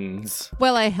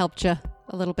 Well, I helped you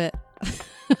a little bit.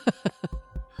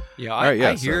 Yeah,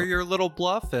 I hear your little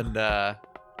bluff, and I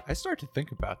start to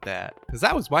think about that, because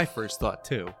that was my first thought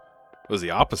too. It was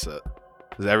the opposite.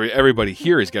 Because everybody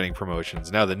here is getting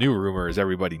promotions. Now the new rumor is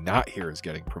everybody not here is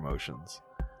getting promotions.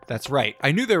 That's right.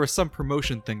 I knew there was some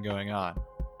promotion thing going on.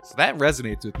 So that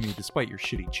resonates with me despite your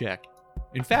shitty check.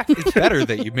 In fact, it's better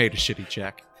that you made a shitty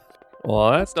check.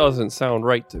 Well, that doesn't sound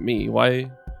right to me.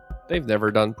 Why? They've never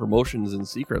done promotions in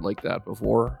secret like that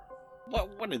before.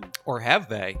 What did... Or have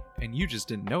they? And you just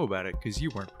didn't know about it because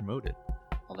you weren't promoted.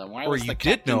 Well, then why Or was you the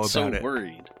did captain know so about it.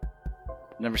 worried?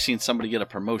 Never seen somebody get a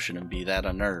promotion and be that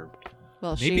unnerved.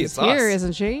 Well, Maybe she's it's here, us.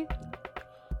 isn't she?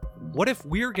 What if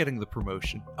we're getting the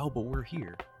promotion? Oh, but we're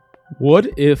here.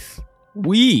 What if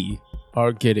we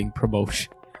are getting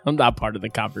promotion? I'm not part of the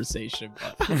conversation,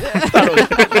 but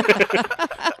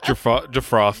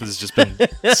Defroth has just been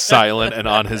silent and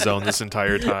on his own this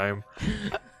entire time.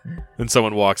 And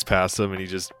someone walks past him and he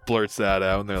just blurts that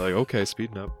out, and they're like, "Okay,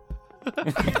 speeding up."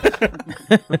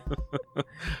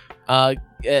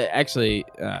 Actually,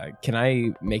 can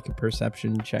I make a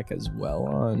perception check as well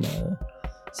on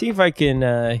see if I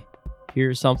can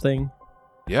hear something?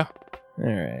 Yeah. All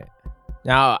right.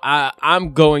 Now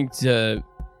I'm going to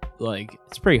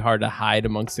it's pretty hard to hide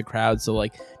amongst the crowd, so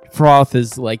Froth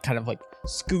is kind of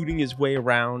scooting his way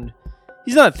around.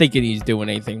 He's not thinking he's doing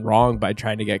anything wrong by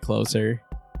trying to get closer.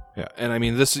 Yeah, and I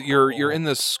mean, you're in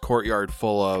this courtyard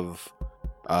full of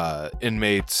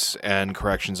inmates and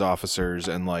corrections officers,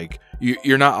 and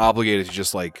you're not obligated to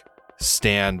just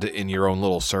stand in your own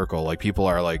little circle. People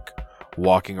are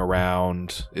walking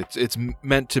around. It's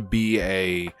meant to be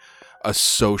a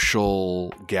social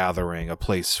gathering, a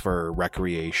place for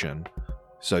recreation.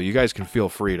 So you guys can feel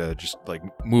free to just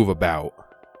move about.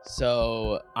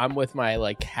 So I'm with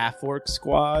my half orc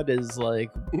squad is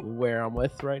where I'm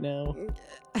with right now.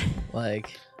 You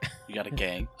got a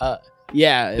gang.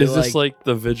 Yeah. Is this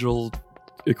the Vigil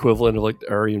equivalent of the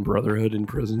Aryan Brotherhood in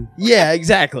prison? Yeah,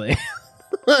 exactly.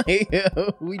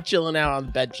 We chilling out on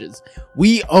the benches.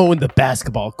 We own the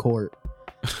basketball court.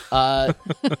 Well,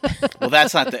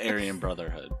 that's not the Aryan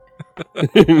Brotherhood.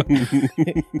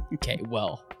 Okay,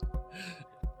 well.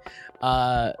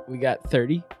 We got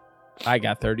 30. I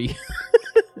got 30.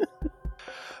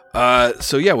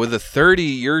 So yeah, with the 30,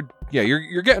 you're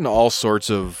getting all sorts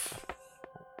of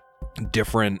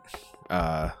different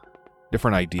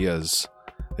ideas.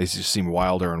 They just seem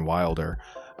wilder and wilder.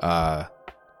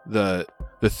 The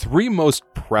the three most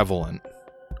prevalent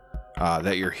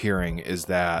that you're hearing is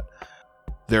that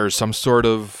there's some sort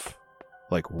of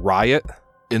like riot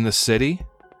in the city,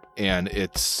 and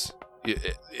it's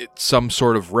some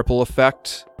sort of ripple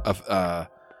effect of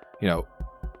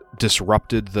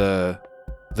disrupted the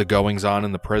goings on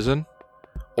in the prison.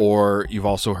 Or you've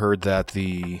also heard that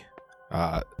the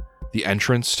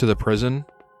entrance to the prison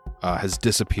has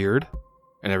disappeared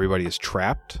and everybody is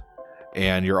trapped.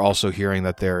 And you're also hearing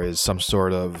that there is some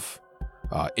sort of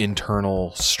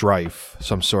internal strife,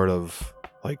 some sort of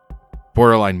like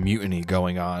borderline mutiny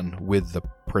going on with the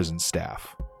prison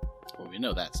staff. Well, we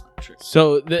know that's not true.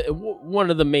 So one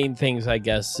of the main things I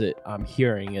guess that I'm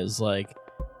hearing is like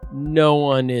no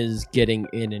one is getting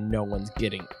in and no one's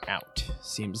getting out.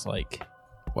 Seems like.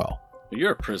 Well,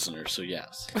 You're a prisoner, so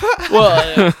yes.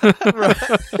 Well,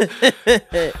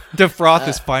 Defroth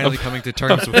is finally coming to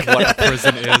terms with what a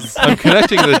prison is. I'm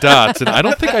connecting the dots, and I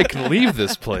don't think I can leave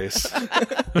this place.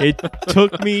 it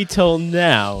took me till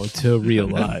now to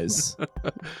realize.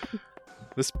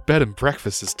 This bed and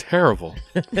breakfast is terrible.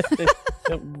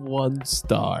 1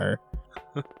 star.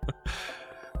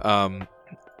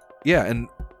 Yeah, and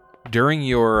during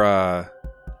your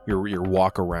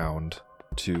walk around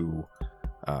to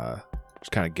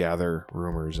just kind of gather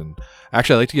rumors, and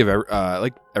actually, I'd like to give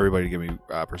everybody to give me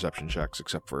perception checks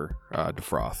except for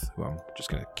Defroth, who I'm just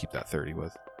gonna keep that 30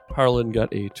 with. Harlan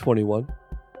got a 21.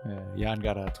 Jan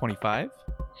got a 25.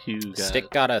 Hugh got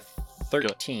Stick got a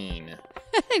 13.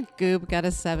 Goob got a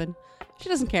 7. She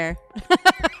doesn't care.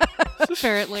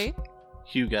 Apparently.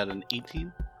 Hugh got an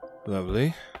 18.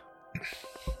 Lovely.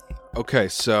 Okay,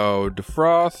 so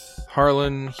Defroth,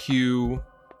 Harlan, Hugh,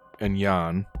 and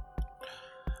Jan.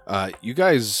 You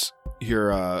guys hear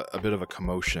a bit of a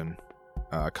commotion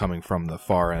coming from the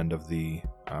far end of the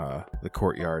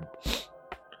courtyard.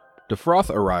 Defroth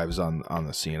arrives on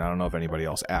the scene. I don't know if anybody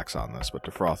else acts on this, but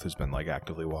Defroth, who's been like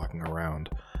actively walking around,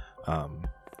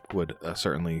 would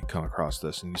certainly come across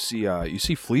this. And you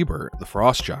see Fleabert, the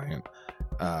frost giant,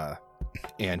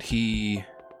 and he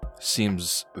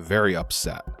seems very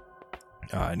upset.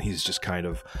 And he's just kind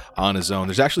of on his own.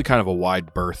 There's actually kind of a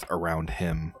wide berth around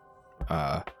him.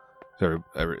 So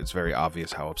it's very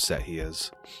obvious how upset he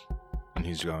is. And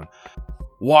he's going,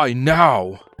 Why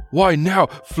now? Why now?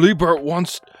 Fleabert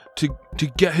wants to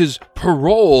get his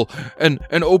parole and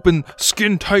open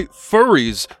skin-tight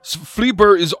furries.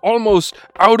 Fleabert is almost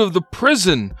out of the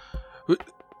prison.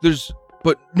 There's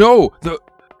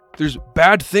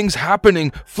bad things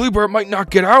happening. Fleabert might not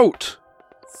get out.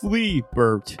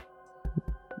 Fleabert,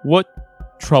 what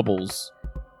troubles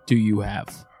do you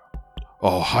have?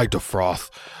 Oh, hi, Defroth.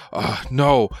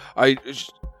 No, I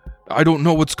don't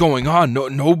know what's going on. No,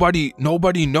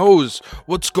 nobody knows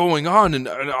what's going on, and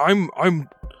I'm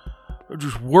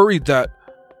just worried that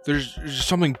there's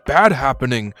something bad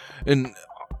happening, and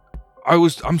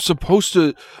I'm supposed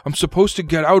to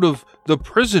get out of the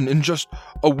prison in just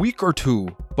a week or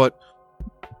two. But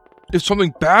if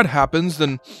something bad happens,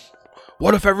 then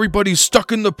what if everybody's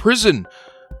stuck in the prison?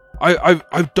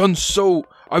 I've done so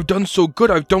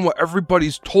good. I've done what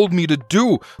everybody's told me to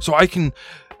do, so I can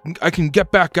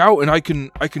get back out and I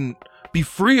can be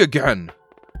free again.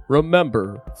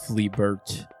 Remember,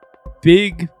 Fleabert,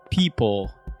 big people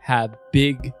have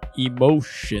big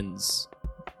emotions.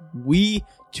 We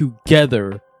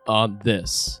together on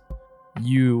this.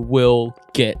 You will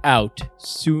get out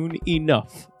soon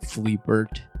enough,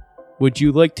 Fleabert. Would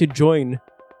you like to join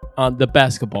on the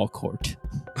basketball court?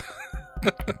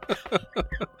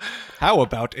 How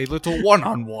about a little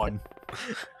one-on-one?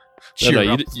 No,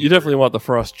 you definitely want the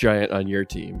frost giant on your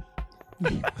team.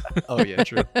 Oh, yeah,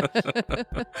 true.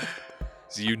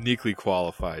 He's uniquely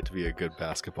qualified to be a good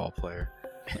basketball player.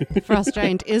 Frost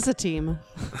Giant is a team.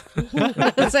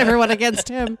 It's everyone against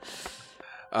him.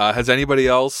 Has anybody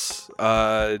else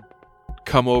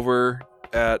come over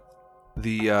at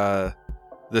the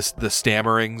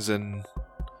stammerings and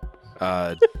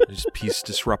just peace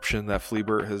disruption that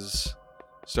Fleabert has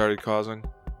started causing?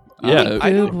 Yeah,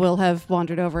 Goob will have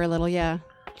wandered over a little, yeah.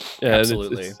 Yeah,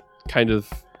 Absolutely. It's kind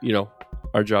of,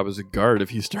 our job as a guard. If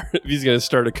he's going to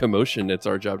start a commotion, it's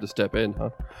our job to step in, huh?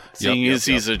 Seeing Yep, as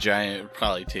he's a giant, it'd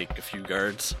probably take a few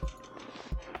guards.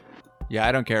 Yeah,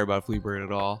 I don't care about Fleabert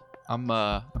at all. I'm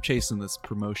chasing this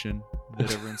promotion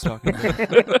that everyone's talking about.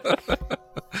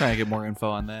 Trying to get more info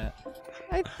on that.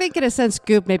 I think in a sense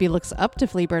Goob maybe looks up to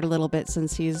Fleabert a little bit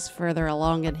since he's further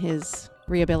along in his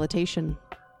rehabilitation.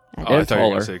 Oh, I thought you were taller.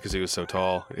 going to say because he was so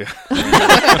tall. Yeah.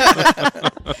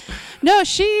 No,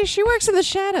 she works in the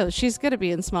shadows. She's good at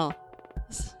being small.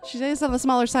 She is on the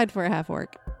smaller side for a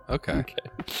half-orc. Okay.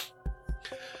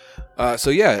 So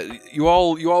yeah, you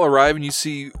all arrive and you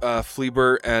see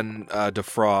Fleabert and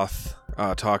Defroth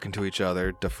talking to each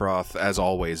other. Defroth, as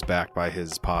always, backed by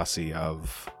his posse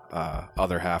of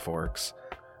other half-orcs.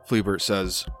 Fleabert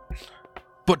says,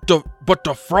 But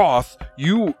Defroth,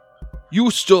 you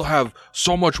still have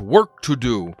so much work to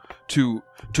do to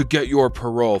get your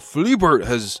parole. Fleabert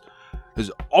has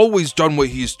always done what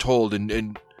he's told,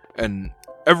 and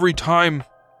every time.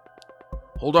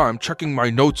 Hold on, I'm checking my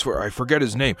notes where I forget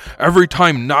his name. Every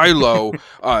time Nilo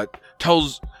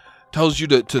tells you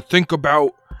to think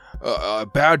about a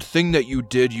bad thing that you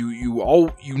did,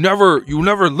 you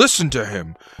never listen to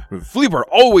him. Fleabert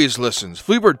always listens.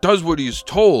 Fleabert does what he's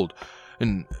told.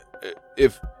 And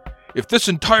if this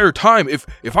entire time, if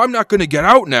I'm not going to get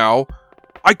out now,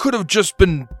 I could have just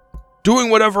been doing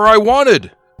whatever I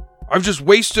wanted. I've just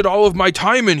wasted all of my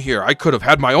time in here. I could have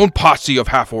had my own posse of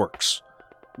half-orcs.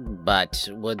 But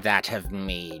would that have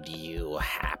made you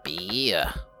happy?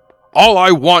 All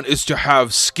I want is to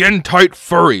have skin-tight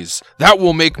furries. That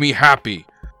will make me happy.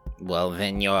 Well,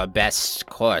 then your best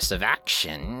course of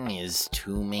action is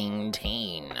to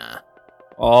maintain.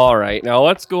 All right, now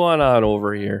what's going on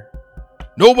over here?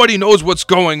 Nobody knows what's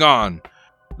going on,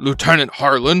 Lieutenant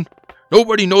Harlan.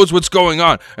 Nobody knows what's going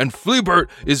on, and Fleabert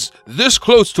is this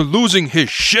close to losing his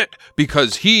shit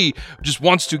because he just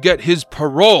wants to get his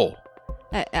parole.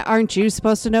 Aren't you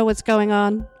supposed to know what's going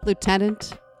on,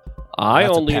 Lieutenant? I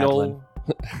That's a only paddling.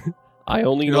 know. I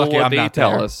only You're know lucky what I'm they not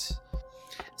tell there. us.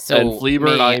 So, And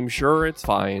Fleabert, may- I'm sure it's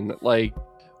fine. Like,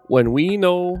 when we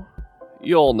know,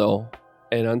 you'll know.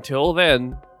 And until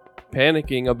then,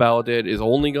 panicking about it is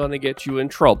only going to get you in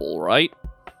trouble, right?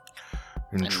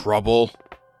 In trouble?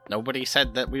 Nobody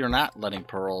said that we are not letting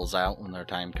paroles out when their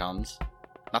time comes.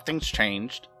 Nothing's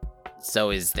changed.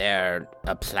 So is there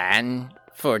a plan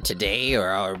for today, or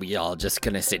are we all just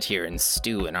gonna sit here and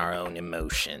stew in our own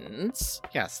emotions?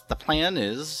 Yes, the plan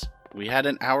is we had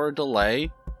an hour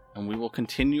delay, and we will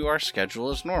continue our schedule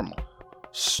as normal.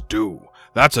 Stew.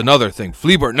 That's another thing.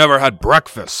 Fleabert never had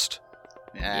breakfast.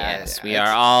 Yes, we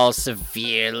are all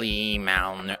severely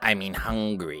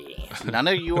hungry. None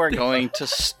of you are going to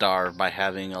starve by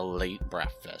having a late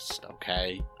breakfast,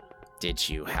 okay? Did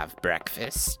you have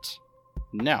breakfast?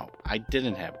 No, I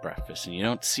didn't have breakfast, and you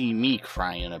don't see me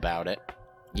crying about it.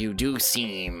 You do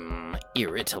seem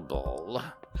irritable.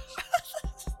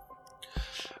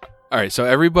 All right, so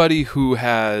everybody who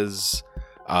has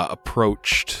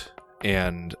approached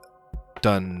and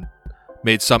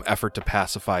made some effort to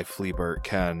pacify Fleabert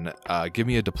can give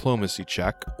me a diplomacy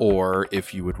check, or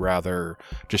if you would rather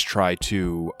just try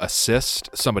to assist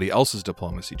somebody else's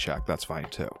diplomacy check, that's fine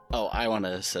too. Oh, I want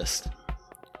to assist.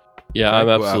 Yeah, I'm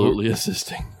Well, absolutely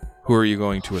assisting. Who are you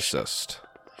going to assist?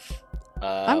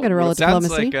 I'm going to roll a It sounds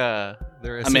diplomacy. like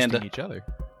they're assisting Amanda. each other.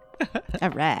 All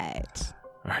right.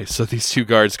 All right, so these two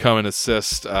guards come and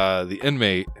assist the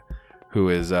inmate who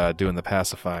is doing the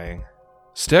pacifying.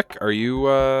 Stick, are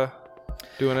you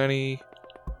doing any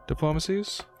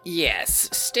diplomacies? Yes,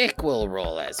 Stick will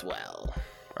roll as well.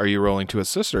 Are you rolling to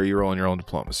assist, or are you rolling your own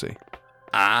diplomacy?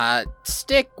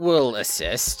 Stick will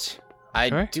assist. I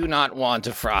Okay. do not want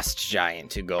a frost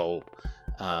giant to go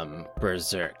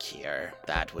berserk here.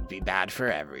 That would be bad for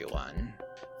everyone.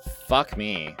 Fuck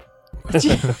me. You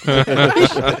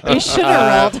should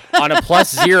have rolled. On a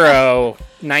 +0,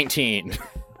 19.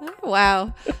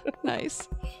 Wow. Nice.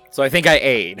 So I think I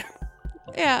aid.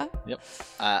 Yeah.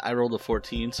 I rolled a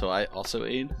 14, so I also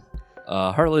aid.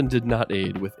 Harlan did not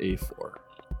aid with a 4.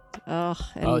 Oh,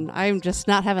 and I'm just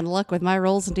not having luck with my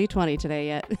rolls in D20 today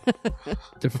yet.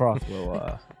 Defroth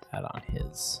will add on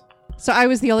his. So I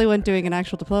was the only one doing an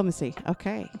actual diplomacy.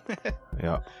 Okay.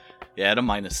 Yeah. Yeah, I had a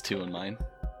 -2 in mine.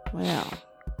 Well,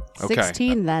 Okay.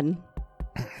 16 then.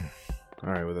 All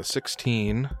right, with a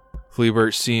 16,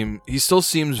 Fleabert he still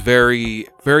seems very,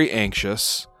 very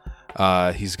anxious.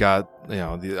 He's got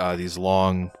these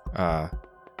long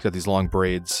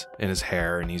braids in his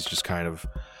hair, and he's just kind of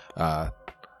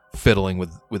fiddling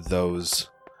with those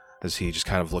as he just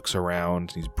kind of looks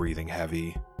around. He's breathing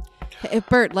heavy. Hey,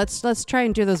 Bert, let's try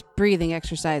and do those breathing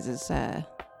exercises.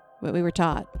 What we were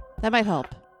taught. That might help.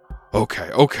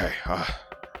 Okay.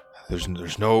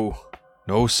 There's no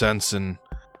sense in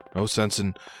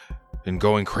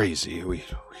going crazy. We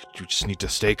just need to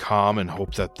stay calm and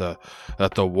hope that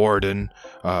the warden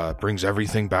brings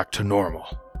everything back to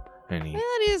normal. And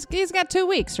He's got 2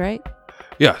 weeks, right?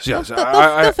 yes.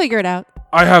 They'll figure it out.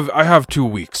 I have 2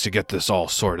 weeks to get this all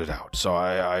sorted out. So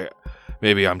I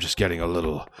maybe I'm just getting a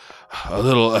little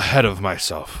ahead of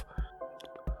myself.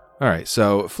 All right.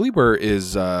 So Fleabert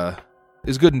is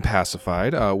good and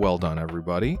pacified. Well done,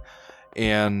 everybody.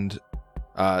 And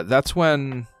that's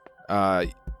when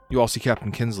you all see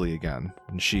Captain Kinsley again,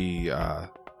 and she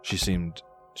seems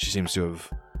to have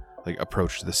like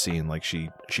approached the scene, like she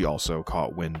also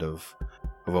caught wind of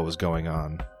what was going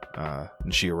on,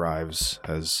 and she arrives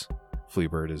as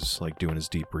Fleabird is like doing his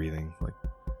deep breathing, like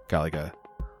got like a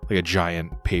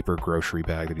giant paper grocery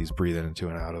bag that he's breathing into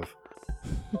and out of.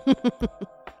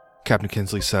 Captain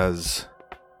Kinsley says,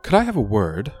 "Could I have a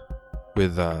word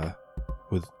with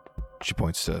she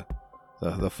points to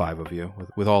the five of you,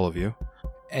 with all of you."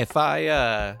 If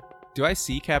I do I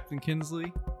see Captain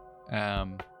Kinsley?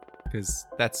 Because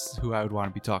that's who I would want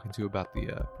to be talking to about the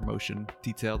promotion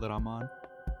detail that I'm on.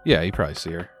 Yeah, you probably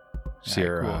see her. See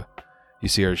her. Cool. You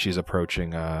see her. She's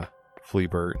approaching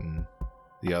Fleabert and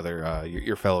the other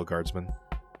your fellow guardsman.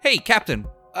 Hey, Captain.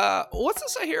 What's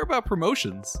this I hear about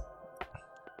promotions?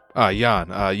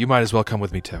 Jan, you might as well come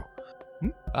with me too.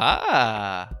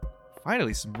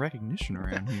 Finally some recognition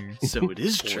around here. So it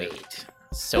is true. Wait,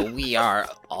 so we are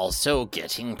also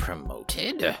getting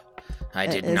promoted? I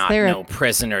did Is not there a- know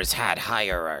prisoners had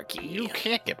hierarchy. You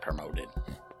can't get promoted.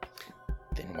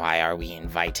 Then why are we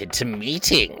invited to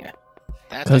meeting?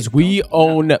 That Because I we don't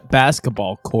own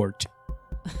basketball court.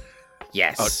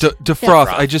 Yes. Defroth,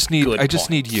 Yeah, I just need good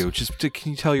need point. you.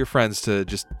 Can you tell your friends to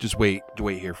just wait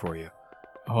here for you?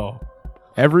 Oh,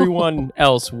 everyone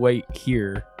else wait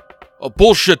here. Oh,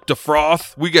 bullshit,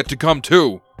 Defroth. We get to come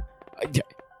too.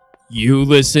 You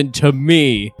listen to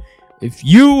me. If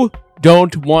you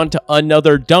don't want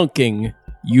another dunking,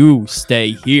 you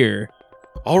stay here.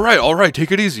 All right.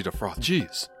 Take it easy, Defroth.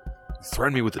 Jeez. You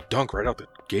threatened me with a dunk right out the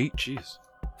gate. Jeez.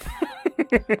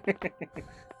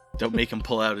 Don't make him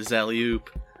pull out his alley-oop.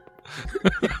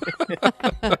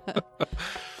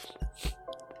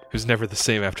 It was never the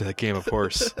same after that game of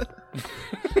horse.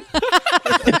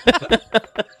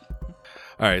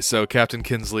 All right, so Captain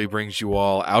Kinsley brings you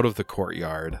all out of the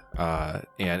courtyard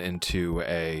and into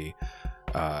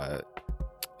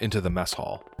the mess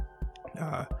hall,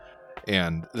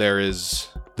 and there is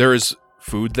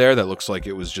food there that looks like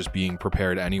it was just being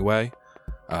prepared anyway.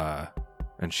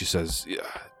 And she says, "Yeah,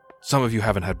 some of you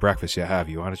haven't had breakfast yet, have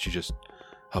you? Why don't you just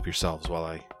help yourselves while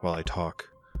I talk?"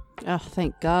 Oh,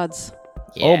 thank gods.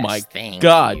 Oh Yes, my thank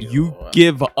God, you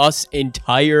give us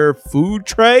entire food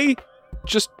tray?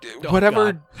 Just Oh,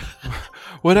 whatever, God.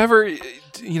 whatever,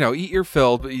 eat your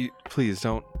fill, but please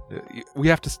don't. We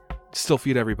have to still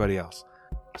feed everybody else.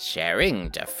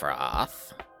 Sharing,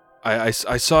 Defroth. I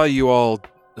saw you all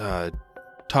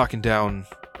talking down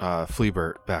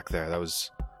Fleabert back there. That was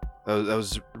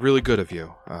really good of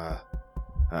you.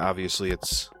 Obviously,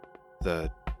 it's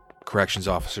the corrections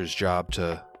officer's job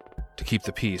to keep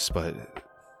the peace, but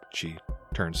she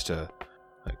turns to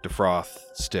like Defroth,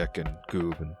 Stick, and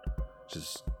Goob, and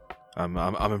just I'm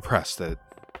impressed that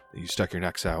you stuck your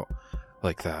necks out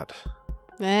like that.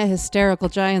 Hysterical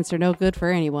giants are no good for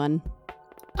anyone.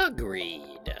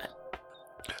 Agreed.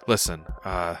 Listen,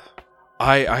 I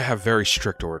have very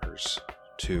strict orders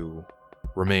to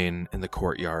remain in the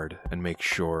courtyard and make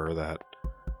sure that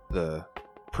the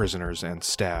prisoners and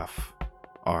staff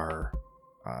are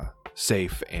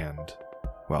safe and,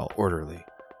 well, orderly.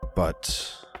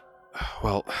 But,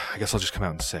 well, I guess I'll just come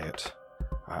out and say it.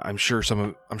 I'm sure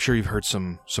you've heard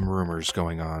some rumors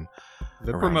going on.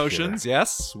 The around promotions,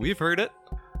 yes, we've heard it.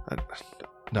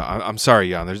 No, I'm sorry,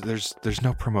 Jan. There's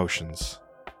no promotions,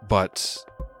 but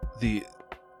the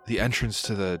entrance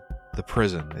to the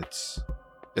prison,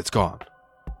 it's gone.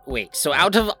 Wait, so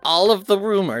out of all of the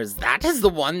rumors, that is the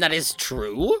one that is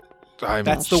true?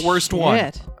 That's the worst one.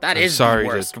 Shit. That I'm is sorry the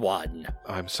to- worst one.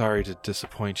 I'm sorry to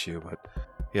disappoint you, but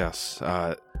yes,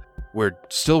 we're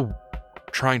still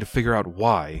trying to figure out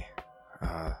why,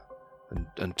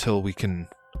 until we can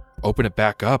open it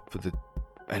back up.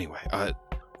 Anyway,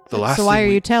 the last. So why thing are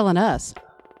we- you telling us?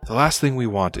 The last thing we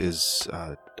want is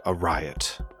a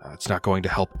riot. It's not going to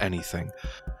help anything.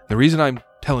 The reason I'm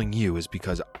telling you is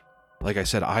because, like I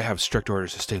said, I have strict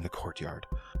orders to stay in the courtyard.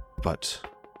 But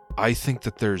I think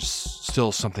that there's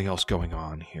still something else going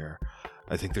on here.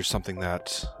 I think there's something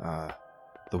that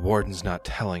the warden's not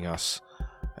telling us.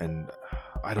 And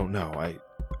I don't know.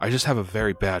 I just have a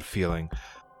very bad feeling.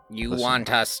 You Listen. want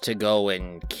us to go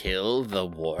and kill the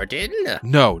warden?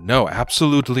 No,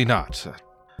 absolutely not.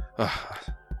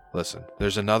 Listen,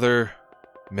 there's another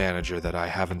manager that I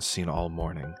haven't seen all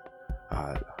morning.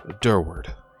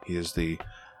 Durward. He is the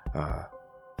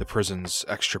prison's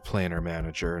extraplanar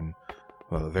manager and,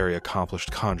 well, a very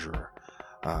accomplished conjurer.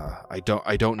 I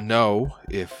don't know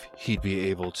if he'd be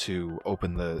able to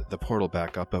open the portal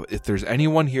back up, but if there's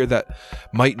anyone here that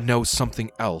might know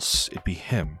something else, it'd be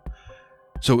him.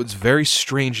 So it's very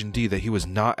strange indeed that he was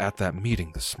not at that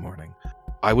meeting this morning.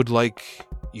 I would like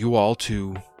you all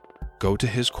to go to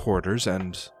his quarters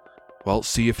and, well,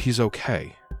 see if he's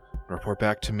okay. Report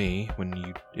back to me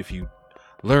if you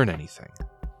learn anything.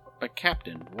 But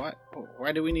Captain,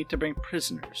 why do we need to bring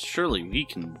prisoners? Surely we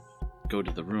can go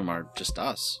to the room, or just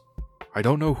us. I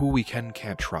don't know who we can't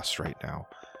trust right now.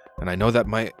 And I know that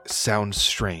might sound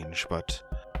strange, but,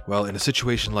 well, in a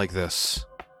situation like this,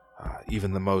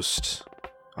 even the most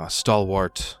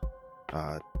stalwart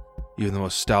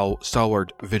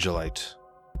vigilite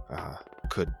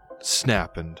could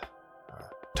snap and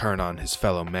turn on his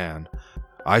fellow man.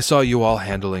 I saw you all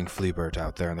handling Fleabert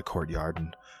out there in the courtyard,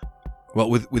 and, well,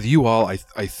 with you all, I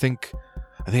think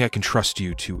I can trust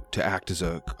you to act as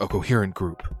a coherent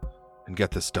group and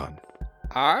get this done.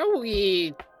 Are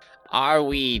we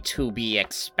to be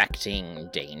expecting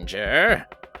danger?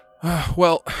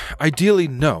 Well, ideally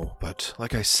no, but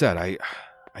like I said, I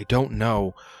don't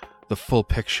know the full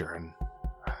picture, and,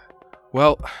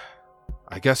 well,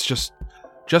 I guess just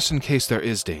in case there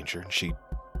is danger. And she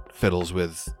fiddles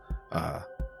with a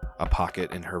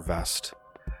pocket in her vest,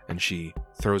 and she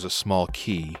throws a small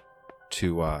key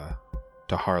to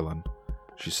Harlan.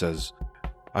 She says,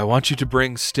 I want you to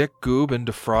bring Stick, Goob, and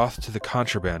Defroth to the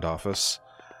contraband office,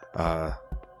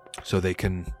 so they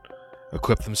can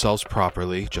equip themselves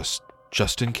properly,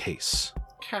 just in case.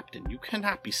 Captain, you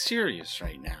cannot be serious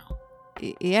right now.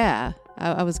 Yeah,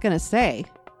 I was gonna say.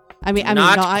 I Do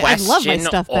not I love my question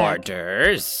stuff back.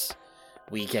 orders.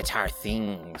 We get our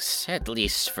things, at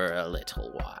least for a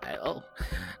little while.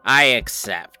 I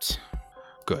accept.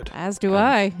 Good. As do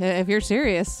I, if you're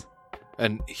serious.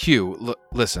 And Hugh,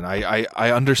 listen,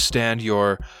 I understand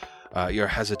your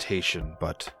hesitation,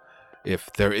 but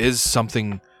if there is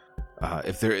something,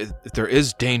 if there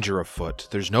is danger afoot,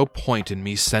 there's no point in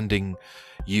me sending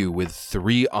you with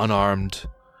 3 unarmed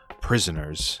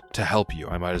prisoners to help you.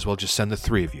 I might as well just send the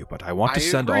 3 of you, but I want to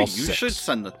send agree. all You 6. should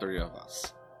send the 3 of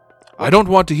us. I don't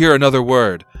want to hear another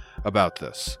word about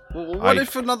this. Well, what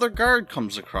if another guard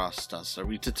comes across us? Are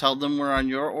we to tell them we're on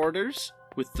your orders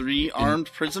with 3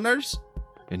 armed prisoners?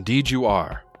 Indeed you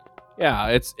are.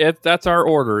 Yeah, that's our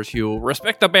orders, Hugh.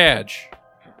 Respect the badge.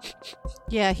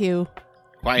 Yeah, Hugh.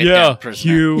 Quiet down,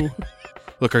 prisoner. Hugh.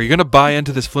 Look, are you going to buy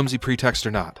into this flimsy pretext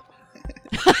or not?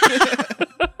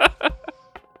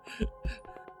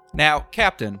 Now,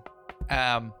 Captain,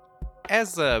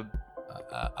 as a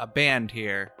band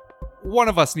here, one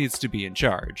of us needs to be in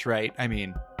charge, right? I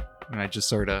mean, and I just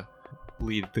sort of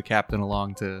lead the captain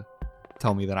along to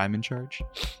tell me that I'm in charge.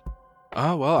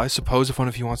 Well, I suppose if one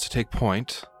of you wants to take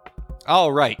point.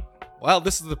 All right. Well,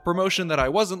 this is the promotion that I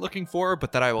wasn't looking for,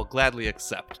 but that I will gladly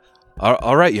accept.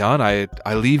 All right, Jan, I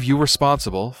leave you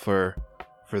responsible for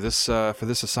this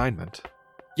assignment.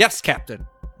 Yes, Captain.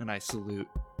 And I salute.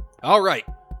 All right.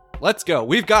 Let's go.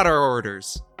 We've got our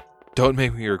orders. Don't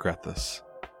make me regret this.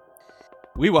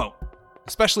 We won't.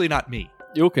 Especially not me.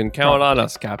 You can count on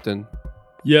us, Captain.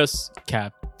 Yes,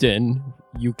 Captain.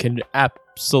 You can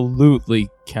absolutely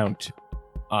count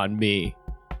on me.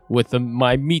 With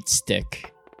my meat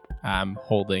stick. I'm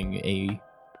holding a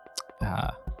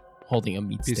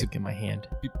meat stick in my hand.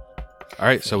 All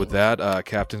right, so with that,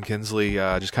 Captain Kinsley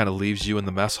just kind of leaves you in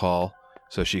the mess hall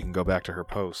so she can go back to her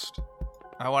post.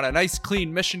 I want a nice,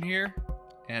 clean mission here,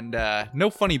 and no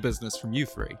funny business from you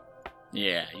 3.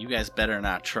 Yeah, you guys better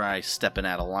not try stepping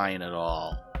out of line at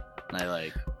all. And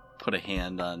I, put a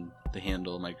hand on the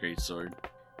handle of my greatsword.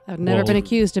 I've never been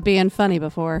accused of being funny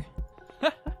before.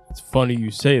 It's funny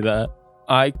you say that.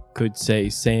 I could say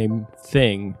same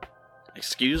thing.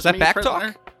 Excuse Is that me, back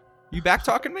prisoner? talk? You back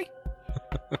talking me?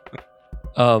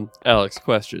 Alex,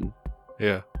 question.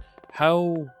 Yeah.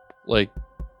 How,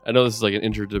 I know this is an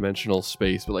interdimensional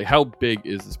space, but how big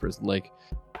is this prison?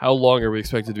 How long are we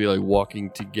expected to be walking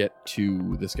to get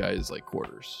to this guy's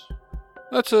quarters?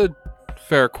 That's a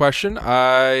fair question.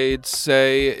 I'd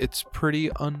say it's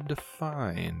pretty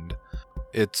undefined.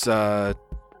 It's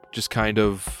just kind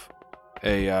of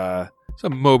it's a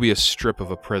Mobius strip of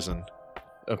a prison.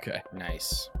 Okay.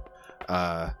 Nice.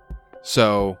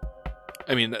 So,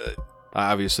 I mean,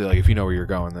 obviously, if you know where you're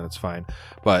going, then it's fine.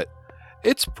 But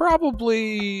it's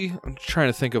probably, I'm trying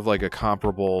to think of a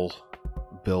comparable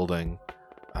building.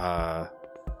 I'd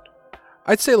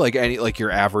say any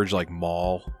your average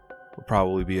mall would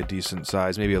probably be a decent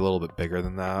size, maybe a little bit bigger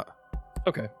than that.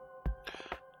 Okay.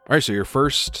 All right, so your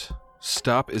first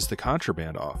stop is the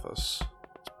contraband office.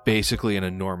 It's basically an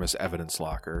enormous evidence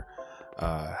locker.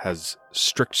 Has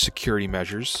strict security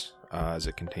measures, as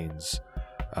it contains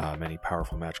many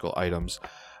powerful magical items.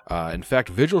 In fact,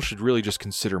 Vigil should really just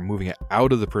consider moving it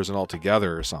out of the prison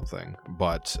altogether or something,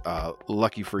 but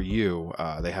lucky for you,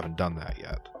 they haven't done that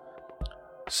yet.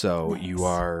 So Nice. you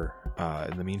are,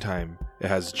 in the meantime, it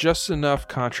has just enough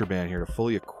contraband here to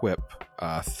fully equip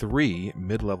 3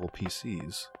 mid-level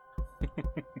PCs.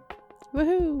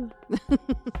 Woohoo!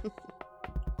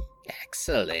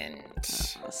 Excellent.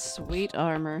 Sweet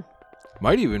armor.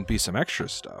 Might even be some extra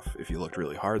stuff if you looked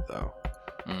really hard, though.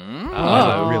 Mm.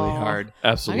 Oh. Really hard. I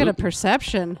Absolutely. got a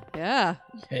perception. Yeah.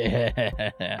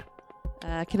 Yeah.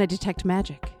 Can I detect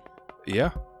magic?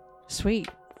 Yeah. Sweet.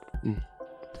 Mm.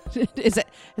 Is it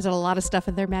a lot of stuff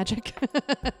in there magic?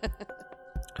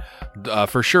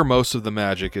 For sure, most of the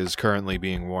magic is currently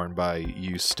being worn by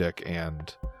you, Stick,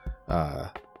 and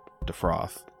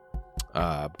Defroth.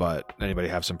 But anybody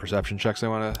have some perception checks they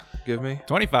want to give me?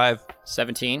 25.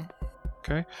 17.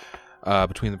 Okay.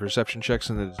 Between the perception checks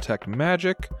and the detect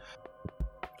magic,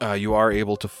 you are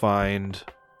able to find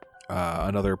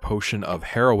another potion of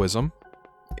heroism.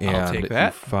 And I'll take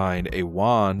that. you find a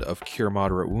wand of cure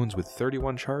moderate wounds with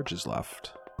 31 charges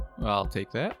left. I'll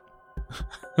take that.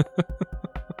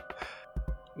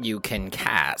 You can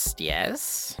cast,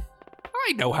 yes?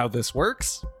 I know how this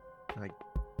works. Okay.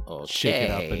 Shake it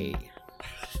up and-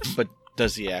 But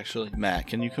does he actually? Matt,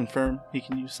 can you confirm he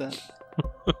can use that?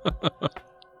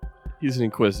 He's an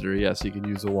inquisitor. Yes, he can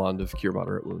use a wand of cure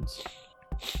moderate wounds.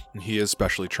 He is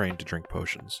specially trained to drink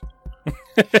potions.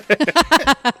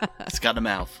 It's got a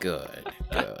mouth. Good,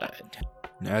 good.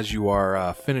 As you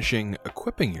are finishing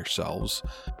equipping yourselves,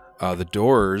 the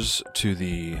doors to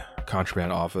the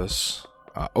contraband office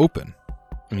open,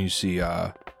 and you see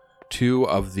 2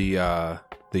 of the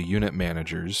unit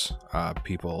managers,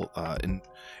 people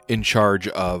in charge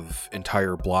of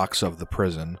entire blocks of the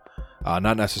prison,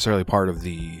 not necessarily part of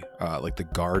the like the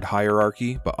guard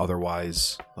hierarchy, but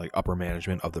otherwise like upper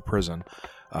management of the prison.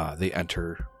 They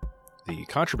enter the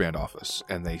contraband office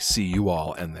and they see you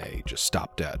all and they just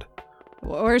stop dead.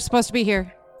 We're supposed to be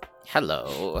here.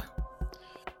 Hello.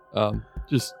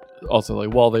 Just also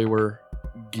like while they were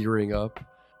gearing up,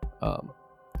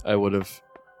 I would have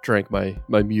drank my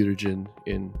mutagen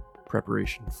in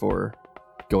preparation for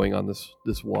going on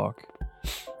this walk.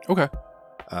 Okay.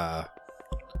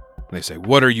 They say,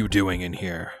 "What are you doing in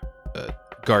here?"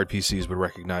 Guard PCs would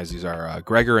recognize these are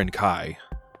Gregor and Kai.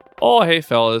 Oh, hey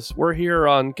fellas, we're here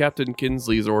on Captain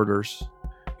Kinsley's orders.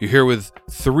 You're here with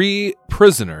 3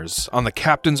 prisoners on the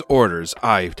captain's orders.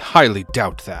 I highly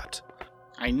doubt that.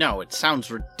 I know, it sounds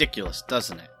ridiculous,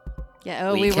 doesn't it?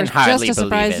 Yeah, we we can were just hardly as believe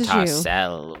surprised it as you.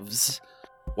 ourselves.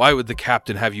 Why would the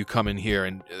captain have you come in here?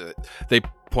 And they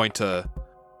point to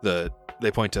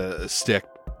Stick,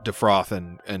 Defroth,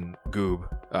 and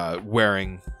Goob,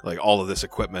 wearing like all of this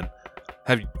equipment.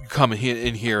 Have you come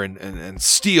in here and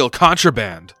steal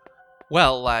contraband?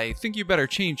 Well, I think you better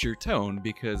change your tone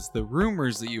because the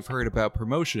rumors that you've heard about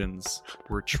promotions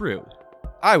were true.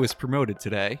 I was promoted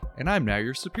today, and I'm now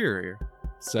your superior.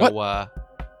 So,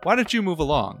 why don't you move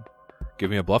along? Give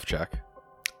me a bluff check.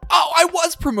 Oh, I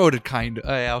was promoted, kind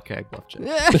of. Okay, bluff check.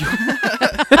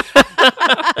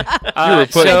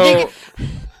 So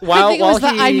I think it was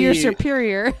while I'm your he-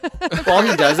 superior. while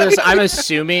he does this, I'm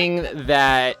assuming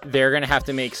that they're gonna have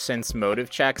to make sense motive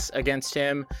checks against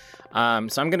him. So I'm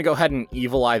gonna go ahead and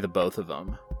evil eye the both of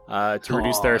them to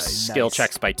reduce their skill nice.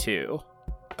 checks by 2.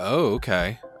 Oh,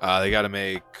 okay. They got to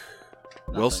make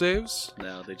will Nothing. saves.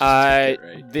 No, they just take it,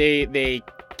 right? They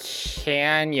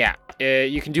can, yeah.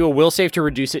 You can do a will save to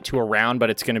reduce it to a round, but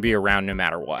it's going to be a round no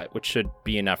matter what, which should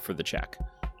be enough for the check.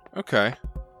 Okay.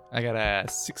 I got a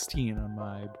 16 on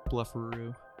my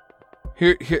blufferoo.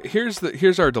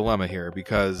 Here's our dilemma here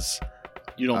because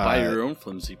You don't buy Uh, your own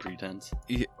flimsy pretense.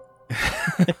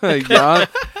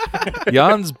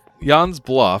 Jan's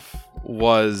bluff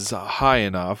was high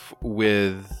enough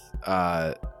with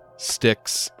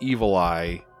Stick's evil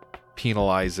eye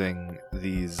penalizing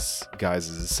these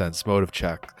guys' sense motive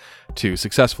check to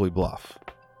successfully bluff.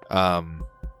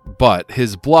 But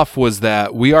his bluff was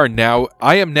that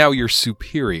I am now your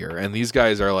superior, and these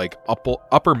guys are like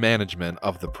upper management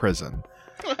of the prison.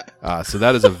 So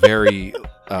that is a very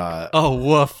Oh,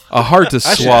 woof. a hard to I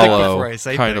should think swallow before I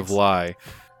say kind things. of lie.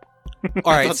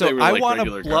 All right, thought so they were I like want to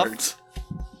regular bluff. guards.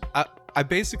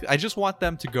 I just want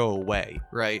them to go away,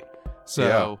 right?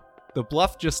 So the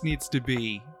bluff just needs to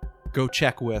be go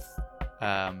check with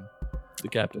The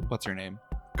captain. what's her name?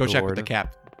 Go The check Lord. with the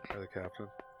captain. The captain.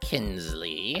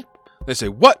 Kinsley. They say,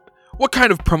 What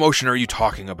kind of promotion are you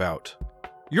talking about?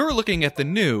 You're looking at the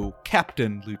new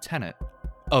captain lieutenant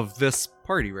of this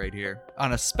party right here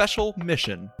on a special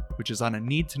mission, which is on a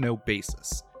need-to-know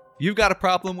basis. If you've got a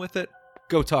problem with it,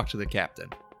 go talk to the captain.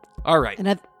 All right,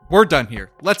 And we're done here.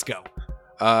 Let's go.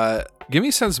 Give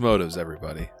me sense motives,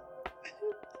 everybody.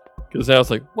 Because I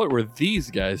was like, what were these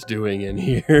guys doing in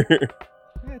here?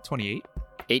 28.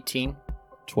 18.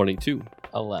 22.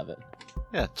 11.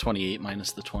 Yeah, 28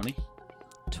 minus the 20.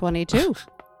 22.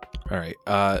 All right.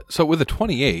 So with a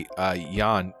 28,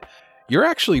 Jan, you're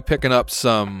actually picking up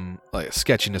some like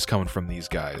sketchiness coming from these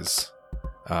guys.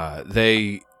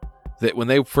 When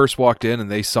they first walked in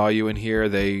and they saw you in here,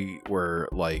 they were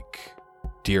like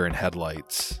deer in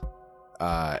headlights,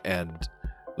 and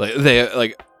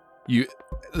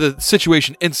the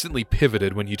situation instantly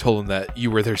pivoted when you told them that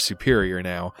you were their superior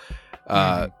now.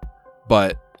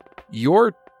 But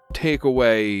your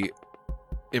takeaway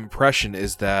impression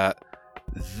is that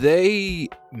they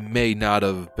may not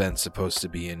have been supposed to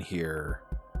be in here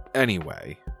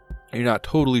anyway. You're not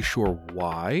totally sure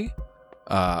why,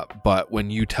 but when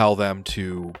you tell them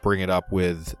to bring it up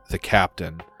with the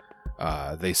captain,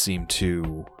 they seem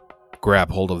to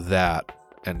grab hold of that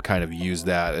and kind of use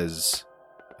that as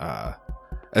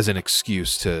an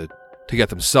excuse to get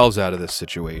themselves out of this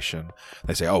situation.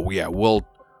 They say, "Oh yeah, we'll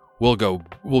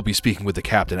be speaking with the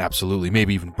captain, absolutely.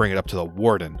 Maybe even bring it up to the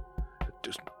warden.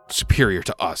 Just superior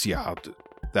to us, yeah.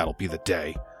 That'll be the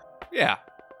day." Yeah.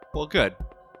 Well, good.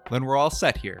 Then we're all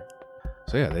set here.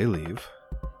 So yeah, they leave.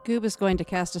 Goob is going to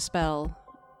cast a spell,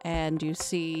 and you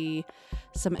see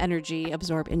some energy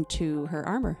absorb into her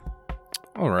armor.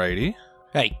 Alrighty.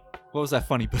 Hey, what was that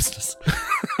funny business?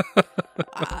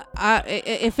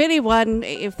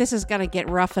 If this is going to get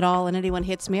rough at all and anyone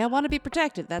hits me, I want to be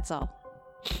protected, that's all.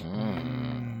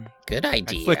 Good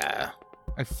idea.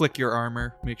 I flick your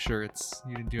armor, make sure you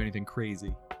didn't do anything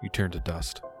crazy. You turn to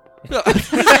dust.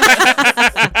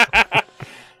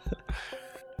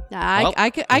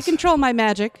 I control my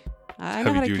magic. I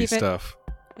know how to Heavy-duty keep stuff.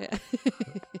 it.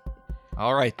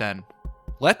 All right, then.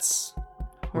 Let's...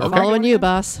 We're following you,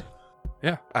 boss.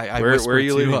 Yeah. I Where whispered are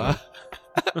you to, leading?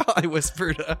 I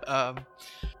whispered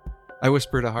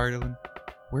to Harlan,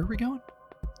 where are we going?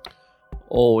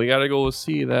 Oh, we gotta go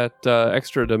see that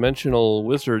extra dimensional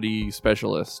wizardy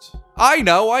specialist. I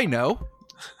know.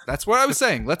 That's what I was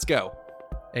saying. Let's go.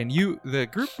 And the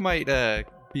group might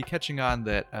be catching on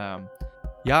that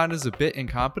Jan is a bit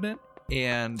incompetent,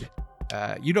 and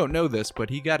you don't know this, but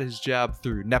he got his job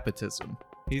through nepotism.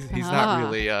 He's not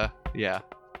really yeah.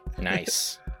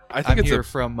 Nice. I think I'm it's here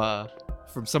from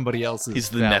somebody else's. He's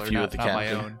the valor, nephew of the not my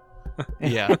captain. own.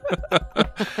 Yeah.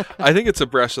 I think it's a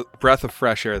breath of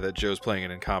fresh air that Joe's playing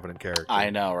an incompetent character. I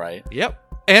know, right?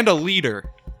 Yep. And a leader.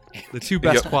 The two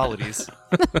best qualities.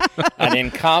 An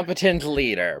incompetent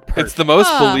leader. It's the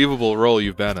most believable role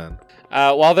you've been in.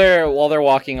 While they're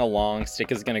walking along,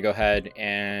 Stick is gonna go ahead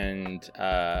and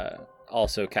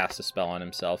also cast a spell on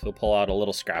himself. He'll pull out a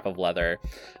little scrap of leather,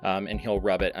 and he'll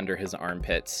rub it under his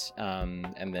armpits,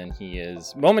 and then he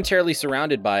is momentarily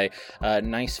surrounded by a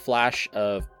nice flash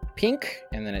of pink,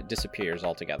 and then it disappears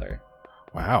altogether.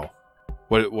 Wow.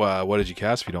 What did you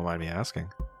cast, if you don't mind me asking?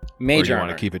 Mage or do you armor.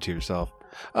 want to keep it to yourself?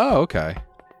 Oh, okay.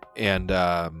 And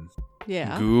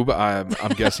Yeah. Goob, I'm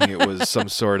guessing it was some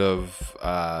sort of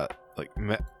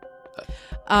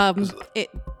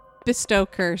Bestow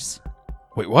curse.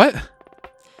 Wait, what?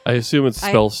 I assume it's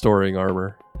spell storing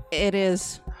armor. It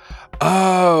is.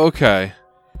 Oh, okay.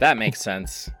 That makes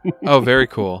sense. Oh, very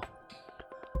cool.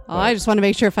 Oh, I just want to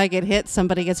make sure if I get hit,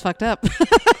 somebody gets fucked up.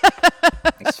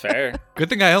 That's fair. Good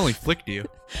thing I only flicked you.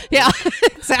 Yeah,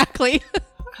 exactly.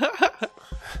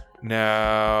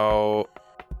 Now,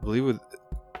 I believe with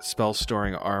spell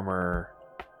storing armor,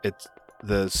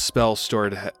 the spell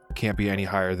stored can't be any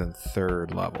higher than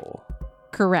 3rd level.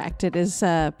 Correct. It is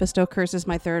Bestow curse is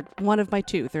one of my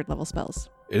 2 3rd-level spells.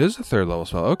 It is a 3rd level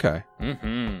spell. Okay.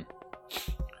 Mm-hmm.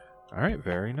 All right.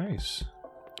 Very nice.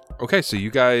 Okay, so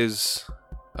you guys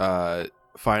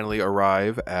finally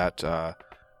arrive at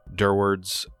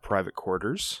Durward's private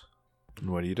quarters. And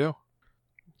what do you do?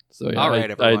 So yeah, All right,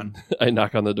 everyone. I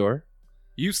knock on the door.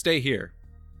 You stay here.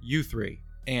 You 3.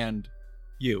 And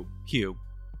you, Hugh.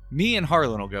 Me and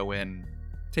Harlan will go in,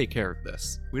 take care of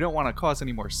this. We don't want to cause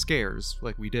any more scares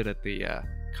like we did at the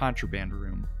contraband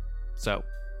room. So,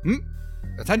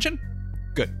 attention?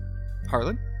 Good.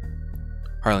 Harlan?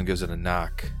 Harlan gives it a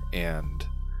knock, and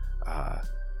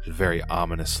very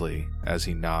ominously, as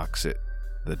he knocks it,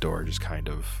 the door just kind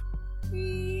of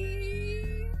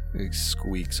it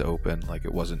squeaks open like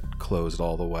it wasn't closed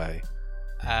all the way.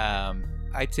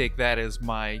 I take that as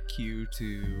my cue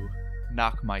to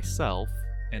knock myself,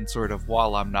 and sort of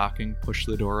while I'm knocking, push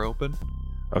the door open.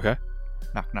 Okay.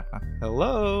 Knock, knock, knock.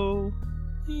 Hello?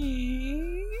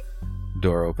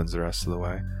 Door opens the rest of the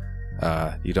way.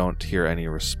 You don't hear any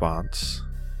response.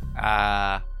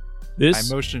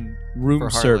 This I motion room for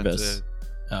Harlan service.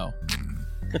 Oh.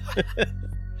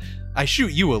 I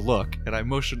shoot you a look, and I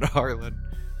motion to Harlan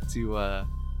to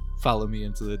follow me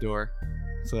into the door.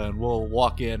 So then we'll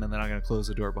walk in, and then I'm gonna close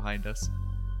the door behind us.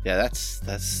 Yeah,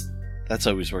 that's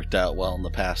always worked out well in the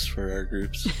past for our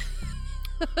groups.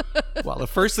 Well, the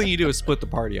first thing you do is split the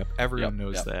party up. Everyone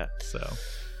knows yep. that. So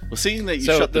Well, seeing that you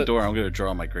So shut the the- door, I'm going to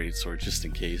draw my greatsword just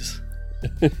in case.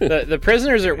 The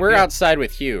prisoners we're outside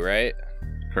with Hugh, right?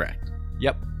 Correct.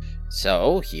 yep.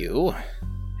 So, Hugh,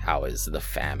 how is the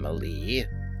family?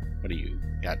 What do you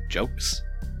got? Jokes?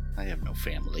 I have no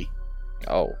family.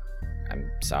 Oh, I'm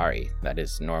sorry. That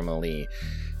is normally...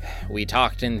 We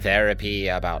talked in therapy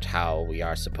about how we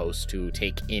are supposed to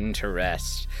take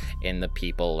interest in the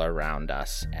people around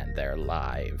us and their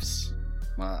lives.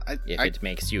 Well, If it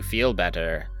makes you feel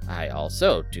better, I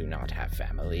also do not have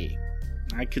family.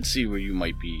 I could see where you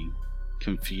might be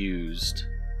confused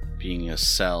being in a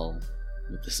cell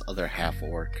with this other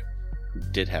half-orc who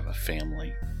did have a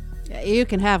family. Yeah, you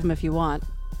can have him if you want.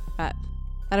 I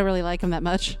don't really like him that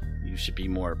much. You should be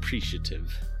more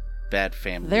appreciative. Bad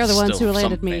family. They're the ones who still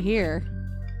landed some me family. here.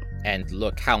 And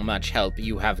look how much help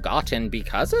you have gotten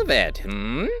because of it,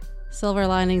 Silver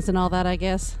linings and all that, I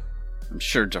guess. I'm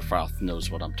sure Jafroth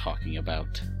knows what I'm talking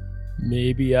about.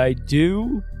 Maybe I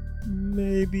do.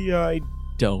 Maybe I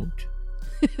don't.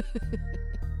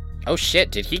 Oh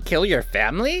shit, did he kill your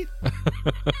family?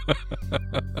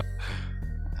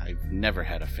 I've never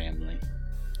had a family.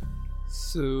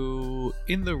 So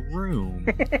in the room,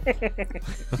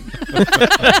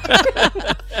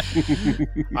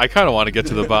 I kind of want to get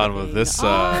to the bottom of this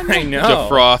I know.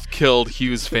 Jafroth killed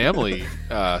Hugh's family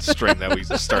string that we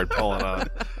just started pulling on.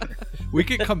 we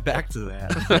could come back to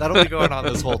that. That'll be going on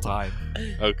this whole time.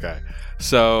 Okay.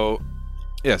 So,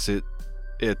 yes,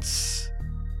 it's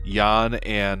Jan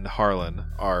and Harlan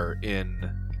are in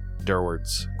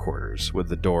Durward's quarters with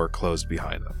the door closed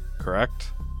behind them,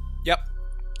 correct? Yep.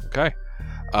 Okay.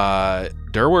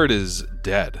 Durward is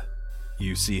dead.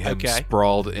 You see him Okay.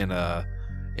 sprawled in a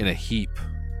heap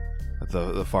at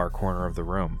the far corner of the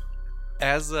room.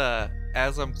 As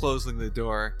I'm closing the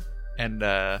door, and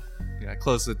I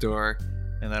close the door,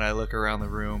 and then I look around the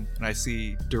room, and I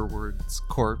see Durward's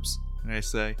corpse, and I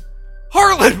say,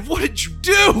 "Harlan, what did you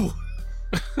do?"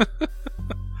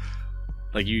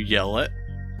 Like you yell it?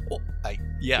 Well,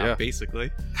 yeah, Yeah.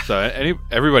 basically. So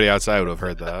everybody outside would have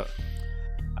heard that.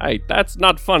 Hey, that's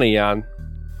not funny, Jan.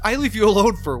 I leave you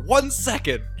alone for 1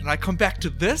 second, and I come back to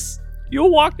this. You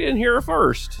walked in here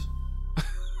first.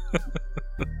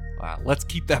 Wow, let's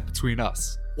keep that between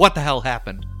us. What the hell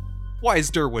happened? Why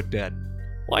is Durwood dead?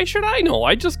 Why should I know?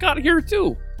 I just got here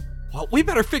too. Well, we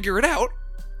better figure it out.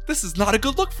 This is not a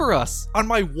good look for us. On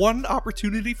my one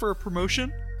opportunity for a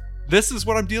promotion, this is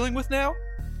what I'm dealing with now?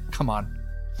 Come on.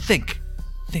 Think.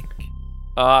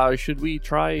 Should we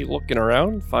try looking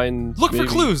around? Find Look for maybe-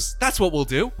 clues. That's what we'll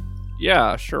do.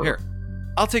 Yeah, sure. Here.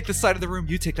 I'll take this side of the room,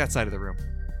 you take that side of the room.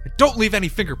 And don't leave any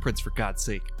fingerprints, for God's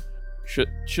sake.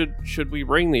 Should we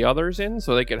bring the others in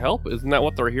so they can help? Isn't that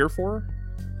what they're here for?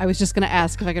 I was just going to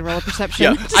ask if I could roll a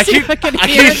perception Yeah, to I see if I can- could I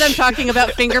hear can- them talking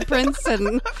about fingerprints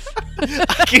and...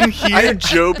 I can hear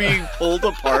Joe being pulled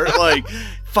apart. Like,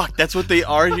 fuck, that's what they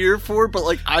are here for, but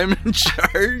like I'm in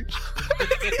charge.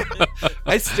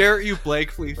 I stare at you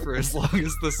blankly for as long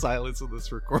as the silence of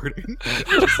this recording.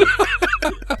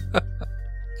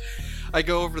 I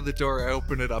go over to the door, I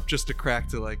open it up just a crack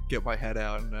to like get my head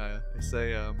out, and I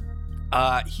say,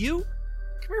 Hugh,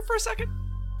 come here for a second.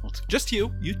 Just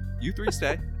Hugh. You three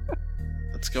stay.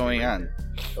 What's going on?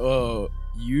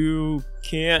 You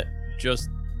can't just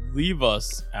leave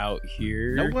us out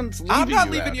here. No one's leaving I'm not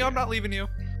you leaving out you. I'm here. not leaving you.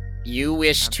 You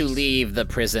wish to leave the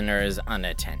prisoners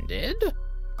unattended? Oh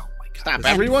my God. Stop,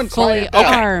 this- everyone fully quiet down.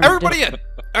 armed. Everybody in.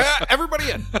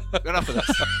 Everybody in. Enough of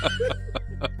this.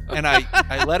 And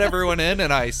I let everyone in,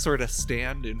 and I sort of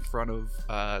stand in front of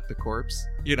the corpse.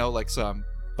 You know, like some,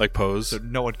 Like pose. so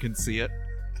no one can see it.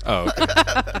 Oh,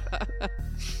 okay.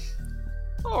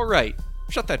 All right.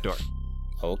 Shut that door.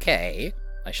 Okay.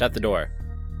 I shut the door.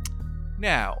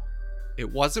 Now, it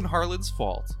wasn't Harlan's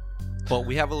fault, but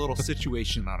we have a little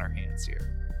situation on our hands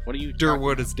here. What are you?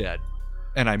 Durwood is dead,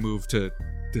 and I move to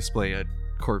display a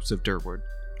corpse of Durwood.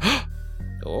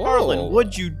 Oh. Harlan,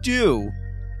 what'd you do?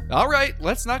 All right,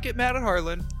 let's not get mad at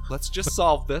Harlan. Let's just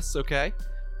solve this, okay?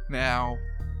 Now,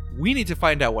 we need to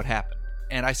find out what happened.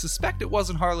 And I suspect it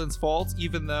wasn't Harlan's fault,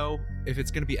 even though if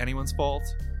it's going to be anyone's fault,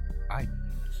 I mean...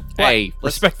 Hey,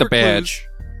 let's respect the look for badge.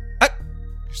 clues.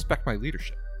 Respect my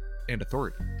leadership and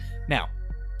authority. Now,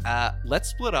 let's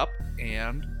split up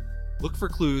and look for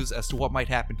clues as to what might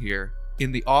happen here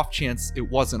in the off chance it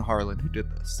wasn't Harlan who did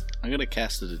this. I'm gonna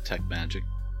cast a detect magic.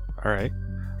 All right.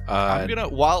 I'm gonna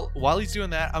while he's doing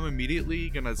that, I'm immediately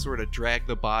gonna sort of drag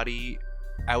the body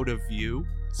out of view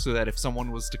so that if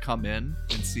someone was to come in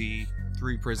and see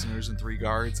 3 prisoners and 3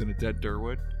 guards and a dead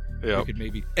Durwood, we could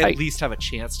maybe at least have a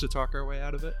chance to talk our way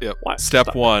out of it. Yep. What?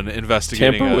 Step 1,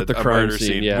 investigating Tamper with the a crime murder scene,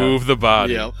 scene. yeah. Move the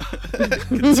body. Yep.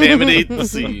 Contaminate the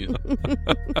scene.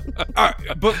 All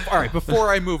right,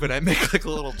 before I move it, I make like a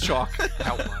little chalk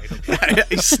outline. Okay?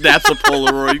 He snaps a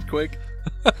Polaroid quick.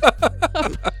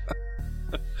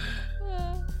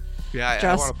 Yeah, I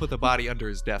Just- want to put the body under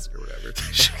his desk or whatever.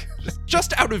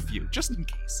 just out of view, just in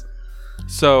case.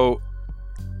 So,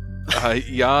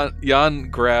 Jan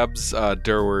grabs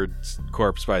Durward's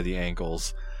corpse by the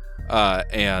ankles,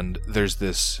 and there's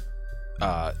this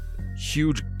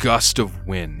huge gust of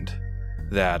wind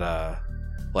that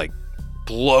like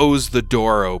blows the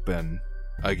door open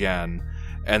again,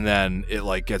 and then it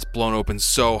like gets blown open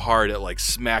so hard it like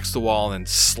smacks the wall and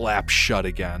slaps shut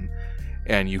again,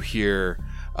 and you hear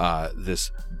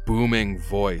this booming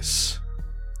voice.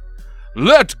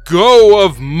 "Let go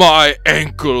of my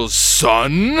ankles,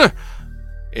 son!"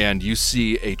 And you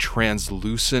see a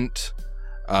translucent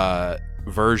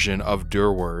version of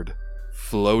Durward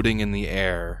floating in the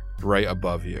air right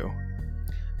above you.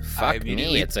 Fuck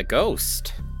me, it's a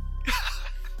ghost.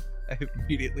 I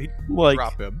immediately Like,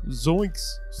 drop him. zoinks,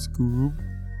 Scoob.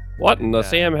 What in the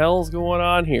Sam hell's going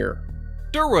on here?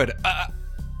 Durwood,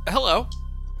 hello.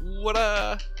 What,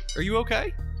 are you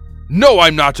okay? No,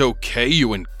 I'm not okay,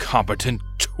 you incompetent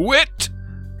twit!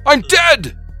 I'm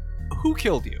dead! Who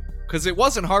killed you? Because it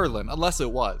wasn't Harlan, unless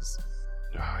it was.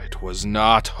 It was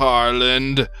not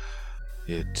Harland.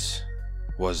 It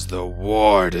was the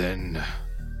warden.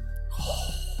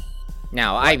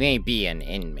 Now, I may be an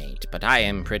inmate, but I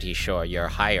am pretty sure your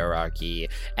hierarchy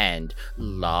and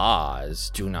laws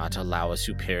do not allow a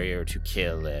superior to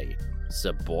kill a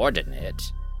subordinate.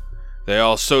 They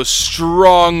also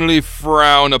strongly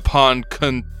frown upon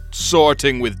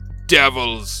consorting with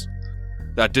devils.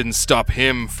 That didn't stop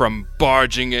him from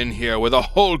barging in here with a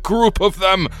whole group of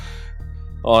them.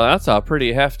 Oh, that's a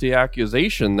pretty hefty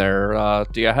accusation there.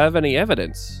 Do you have any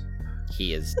evidence?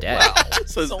 He is dead.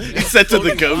 So it's sent to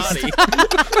the ghost.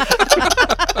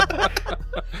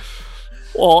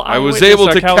 Well, I was eyewitness able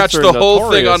to accounts catch are the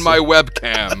whole thing on notorious- my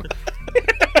webcam.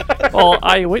 Well,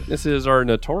 eyewitnesses are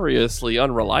notoriously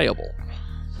unreliable.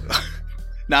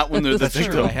 Not when they're the That's true,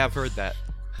 victim. I have heard that.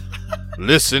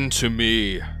 Listen to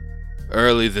me.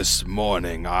 Early this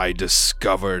morning, I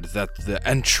discovered that the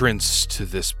entrance to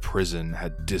this prison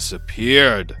had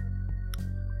disappeared.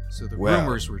 So the Well.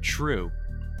 rumors were true.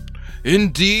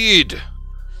 Indeed!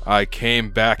 I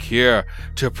came back here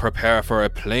to prepare for a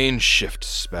plane shift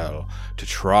spell to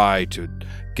try to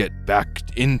get back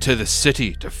into the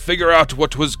city to figure out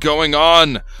what was going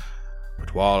on.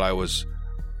 But while I was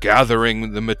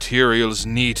gathering the materials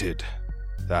needed,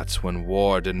 that's when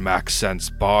Warden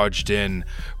Maxence barged in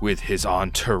with his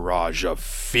entourage of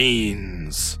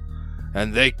fiends.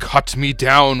 And they cut me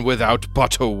down without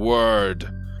but a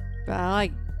word. Well,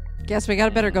 I guess we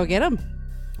gotta better go get him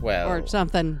Well, or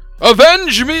something.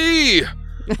 Avenge me!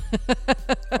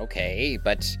 okay,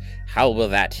 but how will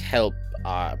that help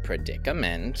our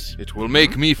predicament? It will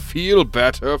make me feel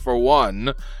better, for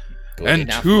one. Good And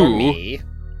enough two- for me.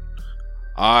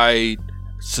 I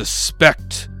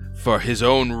suspect, for his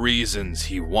own reasons,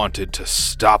 he wanted to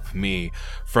stop me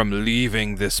from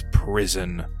leaving this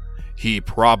prison. He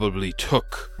probably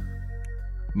took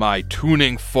my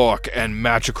tuning fork and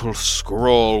magical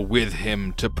scroll with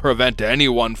him to prevent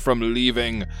anyone from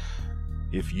leaving.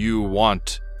 If you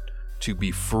want to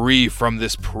be free from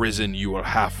this prison, you will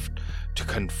have to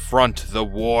confront the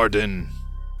warden.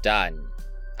 Done.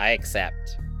 I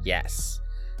accept. Yes.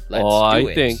 Let's Well, do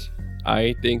it.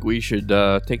 I think we should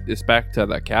take this back to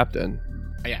the captain.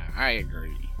 Yeah, I agree.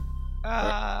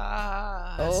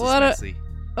 This is What messy.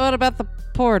 What about the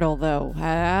portal, though?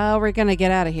 How are we gonna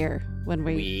get out of here when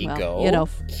We well, go, you know,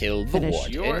 kill the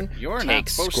finish. warden, You're not take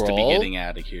supposed to be scroll, getting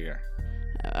out of here.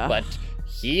 but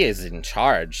he is in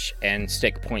charge, and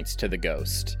Stick points to the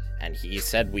ghost. And he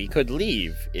said we could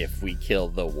leave if we kill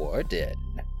the warden.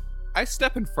 I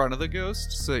step in front of the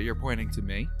ghost so that you're pointing to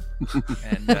me.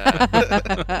 And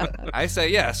I say,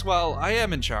 yes, well, I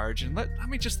am in charge, and let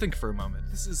me just think for a moment.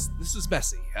 This is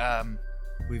messy.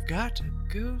 We've got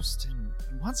a ghost, and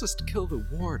he wants us to kill the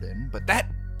warden, but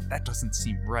that doesn't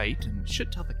seem right, and we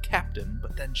should tell the captain,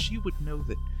 but then she would know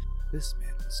that this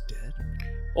man was dead.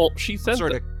 Well, she sent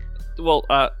Sort the- of. Well,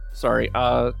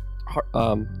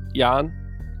 Jan,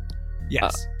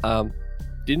 Yes.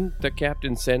 didn't the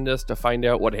captain send us to find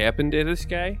out what happened to this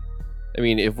guy? I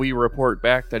mean, if we report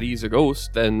back that he's a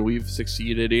ghost, then we've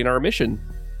succeeded in our mission.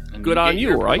 And Good on get you,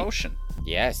 your right? promotion.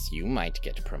 Yes, you might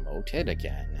get promoted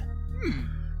again.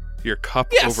 Your cup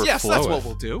Yes, overfloweth. yes, that's what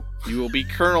we'll do. You will be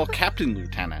Colonel Captain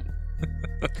Lieutenant.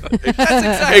 That's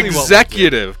exactly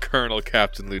Executive Colonel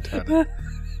Captain Lieutenant. what we'll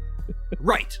do.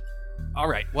 Right. All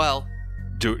right. Well,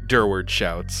 Durward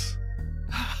shouts.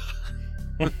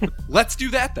 let's do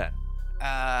that then.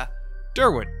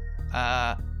 Durwood,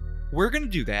 we're gonna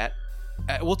do that.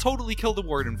 We'll totally kill the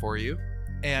warden for you,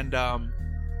 and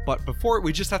but before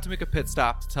we just have to make a pit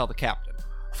stop to tell the captain.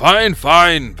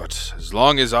 Fine, but as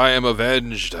long as I am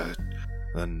avenged,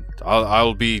 then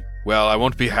I'll be, well, I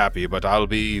won't be happy, but I'll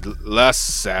be less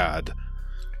sad.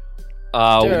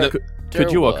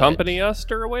 Could you Durwood. accompany us,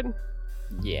 Derwin?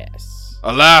 Yes.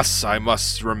 Alas, I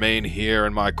must remain here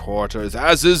in my quarters,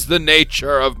 as is the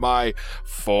nature of my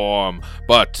form,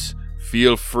 but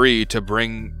feel free to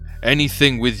bring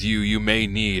anything with you you may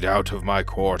need out of my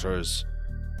quarters.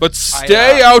 But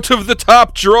stay out of the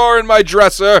top drawer in my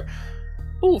dresser!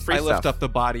 Ooh, free I stuff. lift up the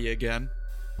body again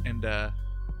and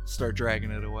start dragging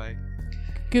it away.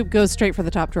 Goob goes straight for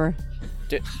the top drawer.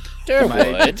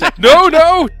 Durwood.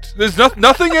 No! There's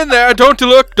nothing in there! Don't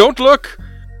look!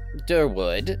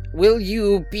 Durwood, will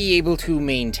you be able to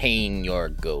maintain your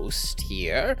ghost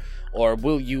here, or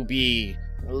will you be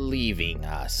leaving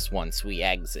us once we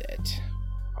exit?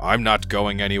 I'm not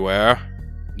going anywhere.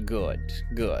 Good.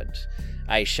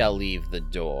 I shall leave the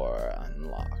door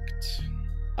unlocked.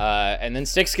 And then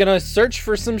Stick's gonna search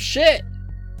for some shit.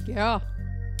 Yeah,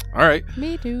 Alright.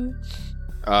 me too.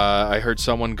 I heard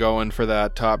someone going for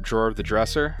that top drawer of the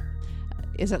dresser.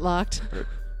 Is it locked?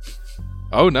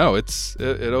 Oh no, it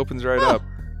opens right up.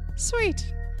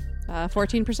 Sweet.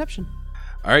 14 perception.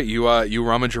 Alright, you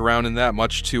rummage around in that,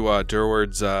 much to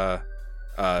Durward's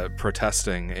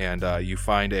protesting, and you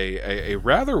find a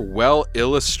rather well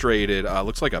illustrated,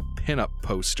 looks like a pinup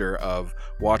poster of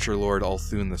Watcher Lord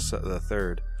Ulthun the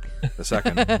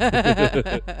second.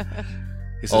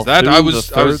 He says that I was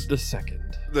the second.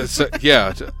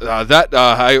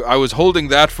 I was holding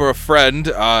that for a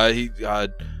friend. I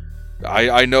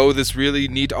know this really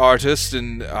neat artist,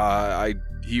 and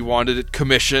he wanted it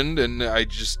commissioned, and I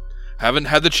just haven't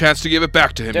had the chance to give it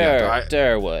back to him yet.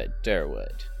 Durwood.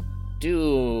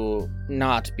 Do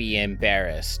not be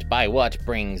embarrassed by what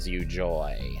brings you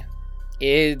joy.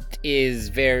 It is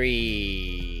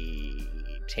very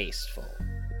tasteful.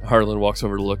 Harlan walks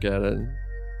over to look at it.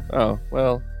 Oh,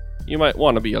 well, you might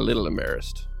want to be a little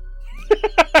embarrassed.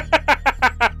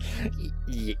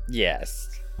 Yes,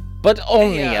 but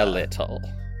only Hey, a little.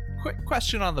 Quick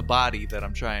question on the body that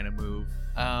I'm trying to move.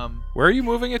 Where are you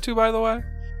moving it to, by the way?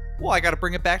 Well, I got to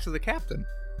bring it back to the captain.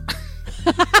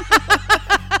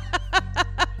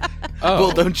 Oh,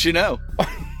 Well, don't you know?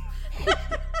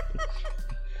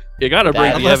 You gotta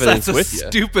bring the Unless evidence that's a with you.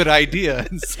 stupid idea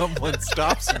and someone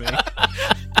stops me.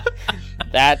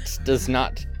 That does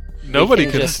not. nobody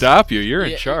can can just- stop you. You're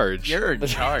in Yeah, charge. You're in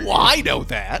charge. Well, I know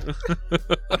that.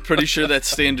 I'm pretty sure that's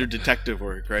standard detective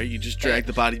work, right? You just drag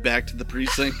the body back to the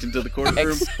precinct into the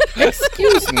courtroom.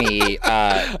 Excuse me,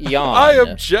 Jan. I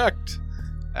object.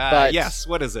 But- Yes,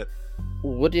 what is it?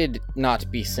 Would it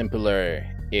not be simpler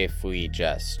if we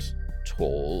just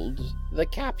told the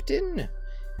captain,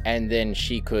 and then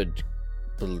she could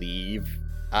believe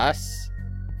us?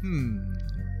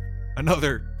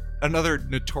 Another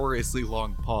notoriously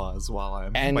long pause while my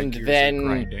And gears are then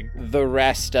grinding. the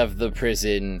rest of the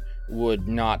prison would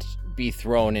not be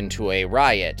thrown into a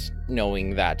riot,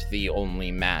 knowing that the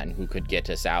only man who could get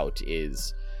us out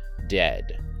is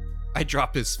dead. I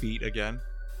drop his feet again.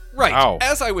 Right, Ow.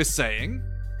 as I was saying,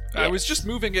 I was Yes. just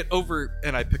moving it over,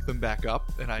 and I pick them back up,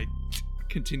 and I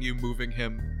continue moving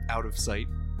him out of sight,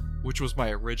 which was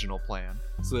my original plan,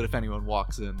 so that if anyone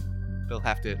walks in, they'll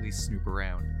have to at least snoop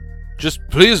around. Just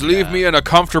please leave Yeah. me in a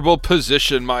comfortable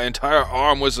position. My entire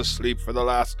arm was asleep for the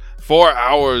last 4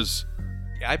 hours.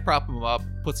 Yeah, I prop him up,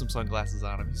 put some sunglasses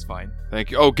on him, he's fine. Thank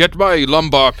you. Oh, get my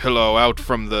lumbar pillow out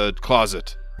from the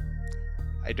closet.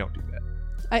 I don't do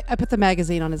that. I put the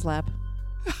magazine on his lap.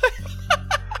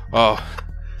 Oh,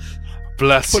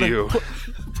 bless Put, you.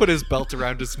 put his belt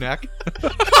around his neck.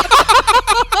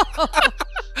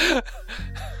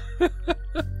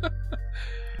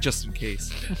 Just in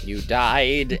case. You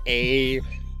died a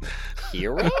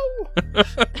hero?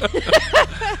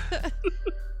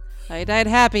 I died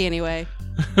happy anyway.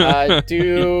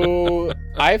 Do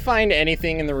I find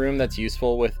anything in the room that's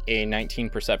useful with a 19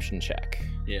 perception check?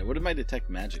 Yeah, what did my detect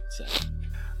magic say?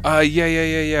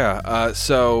 Yeah.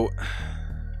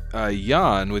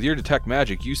 Jan, with your detect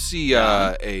magic, you see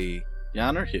a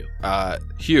Jan or Hugh?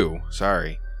 Hugh.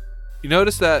 Sorry. You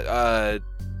notice that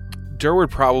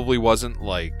Durward probably wasn't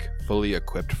like fully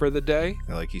equipped for the day.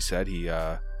 Like he said, he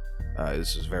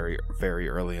This is very, very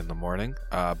early in the morning,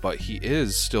 but he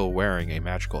is still wearing a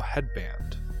magical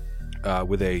headband.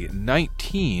 With a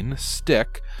 19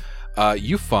 stick,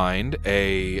 you find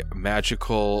a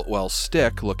magical,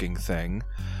 stick-looking thing,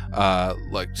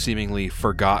 like seemingly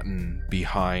forgotten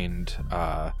behind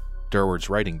Durward's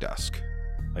writing desk.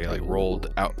 Like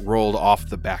rolled off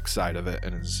the backside of it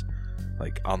and is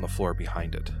like on the floor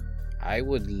behind it. I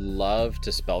would love to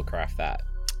spellcraft that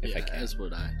if I can. As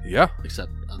would I. Yeah.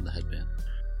 Except on the headband.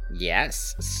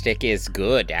 Yes, Stick is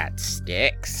good at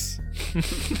sticks. So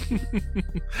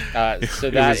It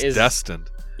that was is destined.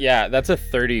 Yeah, that's a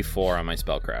 34 on my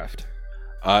spellcraft.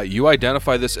 You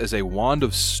identify this as a wand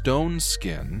of stone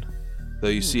skin, though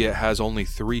you see it has only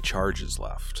 3 charges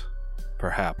left.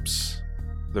 Perhaps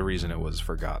the reason it was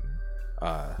forgotten.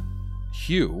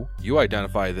 Hugh, you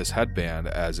identify this headband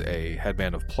as a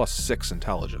headband of +6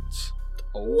 intelligence.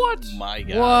 Oh, what? My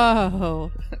God.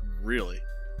 Whoa. Really?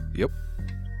 Yep.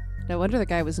 No wonder the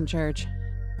guy was in charge.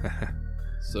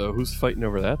 So who's fighting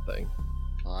over that thing?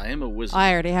 Well, I am a wizard.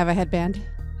 I already have a headband.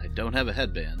 I don't have a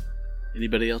headband.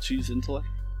 Anybody else use intellect?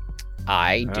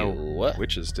 I do. Oh,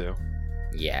 witches do.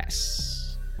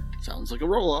 Yes. Sounds like a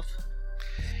roll-off.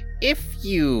 If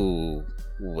you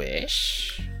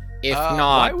wish. If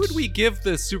not, Why would we give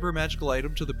the super magical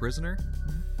item to the prisoner?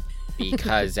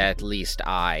 because at least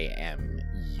I am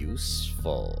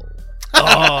useful.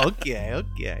 Oh, okay.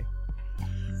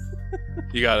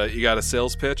 You got a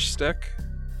sales pitch, Stick?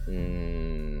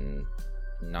 Not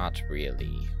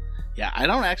really. Yeah, I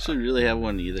don't actually really have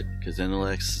one either, because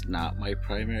intellect's not my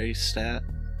primary stat.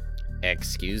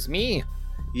 Excuse me?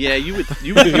 Yeah, you would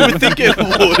think it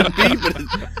would be, but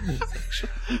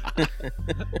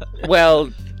it's Well,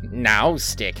 now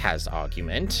Stick has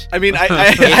argument. I mean,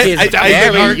 It is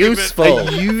very useful I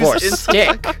use for intellect,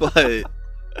 Stick. but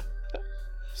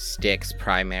Stick's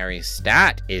primary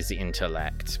stat is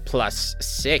intellect.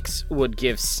 +6 would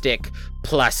give Stick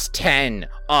 +10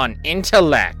 on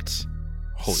intellect.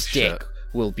 Holy Stick shit.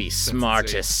 will be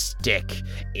smartest stick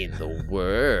in the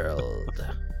world.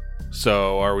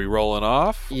 So, are we rolling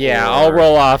off? Yeah, or- I'll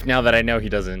roll off now that I know he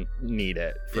doesn't need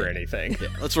it for anything.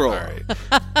 let's roll. All right.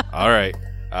 All right.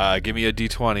 Give me a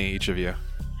d20, each of you.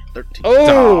 13.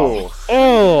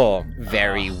 Oh!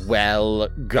 Very well,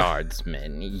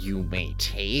 guardsman. You may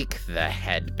take the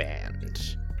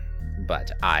headband.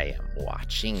 But I am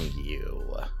watching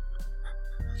you.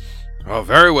 Oh,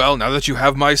 very well. Now that you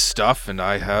have my stuff and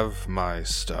I have my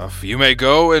stuff, you may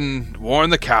go and warn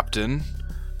the captain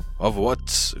of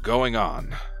what's going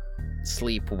on.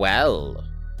 Sleep well.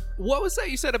 What was that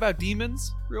you said about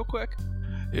demons, real quick?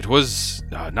 It was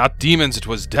not demons, it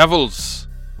was devils.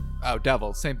 Oh,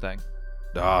 devils, same thing.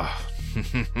 Ah,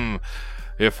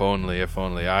 if only.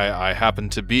 I happen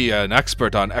to be an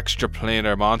expert on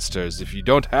extraplanar monsters. If you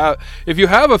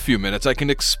have a few minutes, I can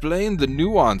explain the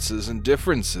nuances and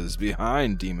differences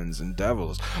behind demons and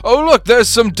devils. Oh, look, there's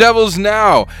some devils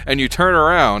now! And you turn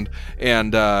around,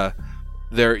 and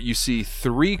there you see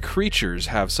 3 creatures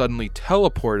have suddenly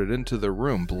teleported into the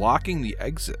room, blocking the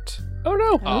exit. Oh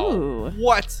no! Ooh.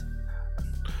 What?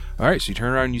 All right, so you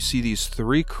turn around and you see these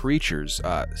 3 creatures,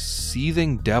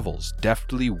 seething devils,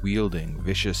 deftly wielding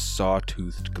vicious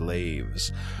saw-toothed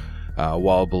glaives,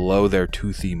 while below their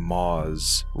toothy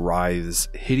maws writhes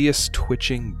hideous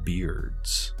twitching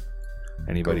beards.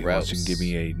 Anybody who wants to Gross. give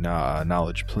me a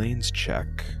knowledge planes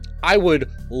check? I would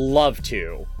love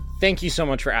to. Thank you so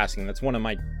much for asking. That's one of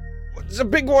my... It's a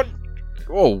big one!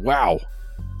 Oh, wow.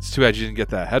 It's too bad you didn't get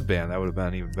that headband. That would have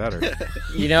been even better.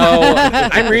 You know,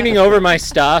 I'm reading over my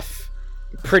stuff.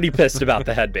 Pretty pissed about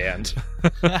the headband.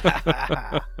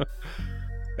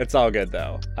 It's all good,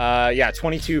 though.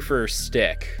 22 for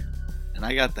Stick. And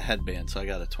I got the headband, so I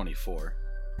got a 24.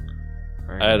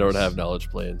 Very I don't nice. have knowledge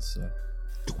planes. So.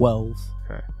 12.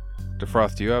 Okay.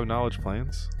 Defrost, do you have knowledge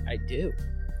planes? I do.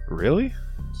 Really?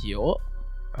 Yup.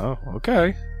 Oh,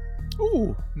 okay.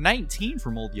 Ooh, 19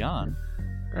 from old Jan.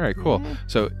 All right, cool.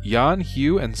 So Jan,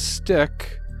 Hugh, and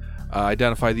Stick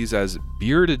identify these as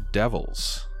bearded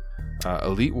devils.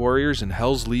 Elite warriors in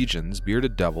Hell's Legions,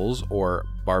 bearded devils, or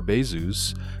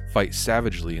Barbezus, fight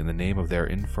savagely in the name of their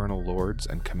infernal lords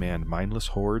and command mindless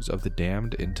hordes of the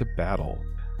damned into battle.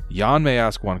 Jan may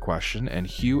ask 1 question, and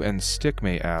Hugh and Stick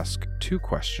may ask 2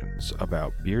 questions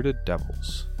about bearded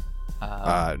devils.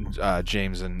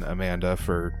 James and Amanda,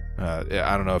 for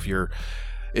I don't know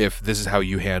if this is how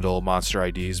you handle monster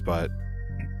IDs, but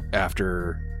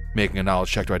after making a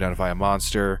knowledge check to identify a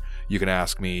monster, you can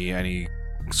ask me any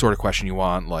sort of question you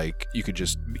want. Like, you could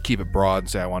just keep it broad and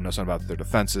say, I want to know something about their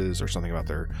defenses or something about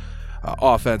their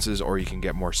offenses, or you can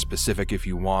get more specific if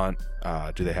you want.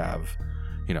 Do they have,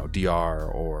 DR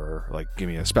or like give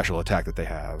me a special attack that they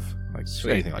have, like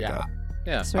Sweet, anything like yeah. that.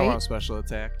 Yeah. I Sweet. want a special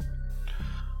attack.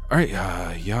 All right,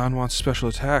 Jan wants special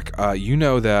attack. You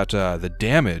know that the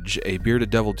damage a bearded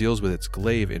devil deals with its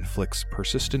glaive inflicts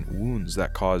persistent wounds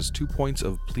that cause 2 points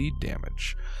of bleed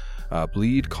damage.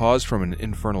 Bleed caused from an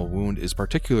infernal wound is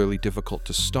particularly difficult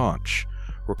to staunch,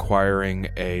 requiring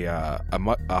a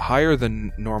higher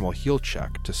than normal heal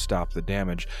check to stop the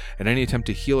damage, and any attempt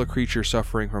to heal a creature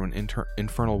suffering from an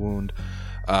infernal wound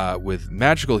with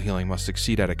magical healing must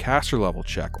succeed at a caster level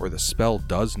check or the spell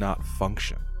does not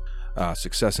function.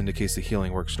 Success indicates the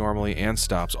healing works normally and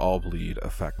stops all bleed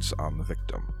effects on the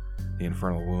victim. The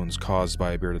infernal wounds caused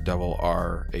by a bearded devil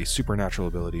are a supernatural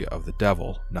ability of the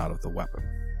devil, not of the weapon.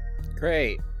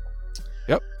 Great.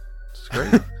 Yep, it's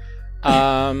great.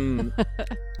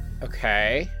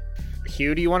 Okay.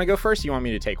 Hugh, do you want to go first? Or you want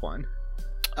me to take one?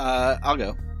 I'll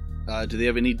go. Do they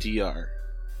have any DR?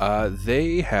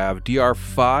 They have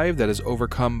DR5 that is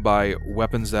overcome by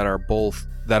weapons that are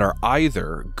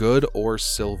either good or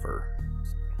silver.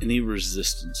 Any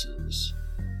resistances?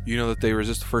 You know that they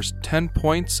resist the first 10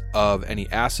 points of any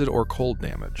acid or cold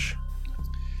damage.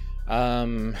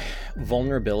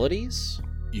 Vulnerabilities?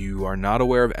 You are not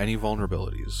aware of any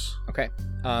vulnerabilities. Okay.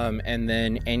 And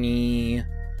then any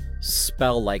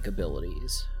spell-like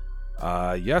abilities?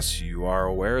 Yes, you are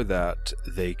aware that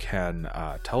they can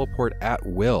teleport at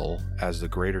will as the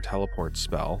greater teleport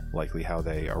spell, likely how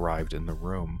they arrived in the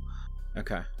room.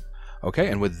 Okay. Okay,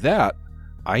 and with that,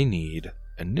 I need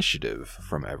initiative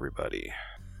from everybody.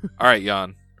 All right,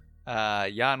 Jan.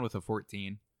 Jan with a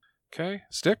 14. Okay,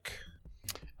 Stick.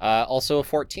 Also a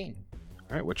 14.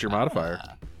 All right, what's your modifier?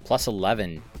 Plus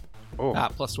 11. Oh,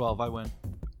 Plus 12, I win.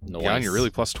 Nice. Jan, you're really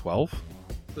plus 12?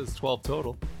 This is 12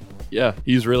 total. Yeah,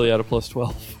 he's really at a plus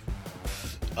 12.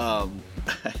 I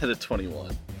had a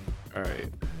 21. All right.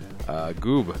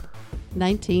 Goob.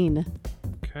 19.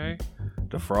 Okay.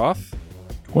 Defroth.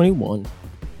 21.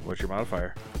 What's your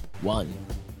modifier? 1.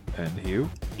 And Hugh.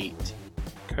 8.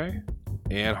 Okay.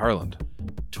 And Harland.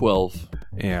 12.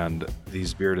 And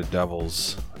these bearded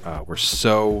devils were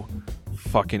so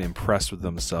fucking impressed with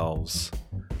themselves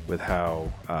with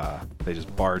how they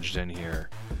just barged in here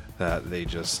that they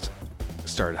just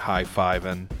started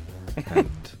high-fiving and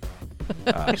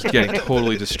just getting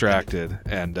totally distracted.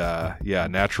 And yeah,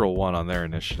 natural 1 on their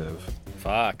initiative.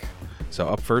 Fuck. So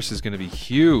up first is going to be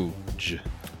Huge.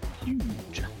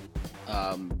 Huge.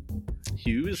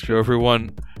 Hughes. Show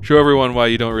everyone why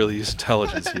you don't really use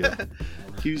intelligence, Hugh.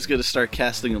 Hughes gonna start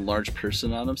casting a large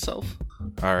person on himself.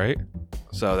 All right.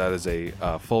 So that is a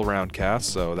full round cast,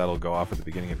 so that'll go off at the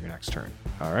beginning of your next turn.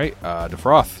 All right.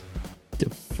 Defroth.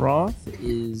 Defroth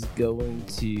is going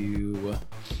to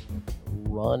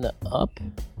run up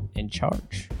and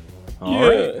charge. All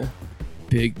right.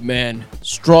 Big man,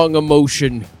 strong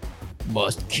emotion,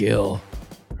 must kill.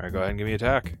 All right, go ahead and give me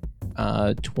attack.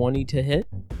 20 to hit.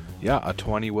 Yeah, a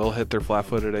 20 will hit their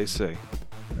flat-footed AC.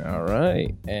 All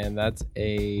right, and that's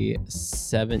a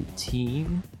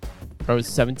 17. Probably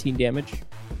 17 damage.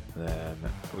 Then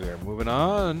we are moving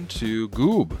on to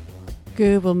Goob.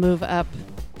 Goob will move up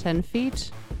 10 feet,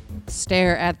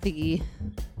 stare at the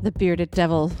bearded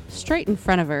devil straight in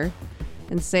front of her,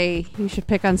 and say, "You should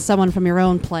pick on someone from your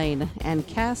own plane," and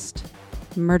cast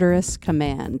Murderous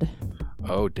Command.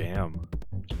 Oh, damn.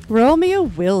 Roll me a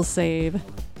will save.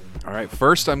 All right,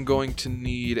 first I'm going to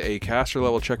need a caster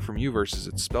level check from you versus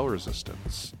its spell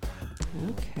resistance.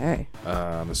 Okay.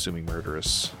 I'm assuming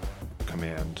Murderous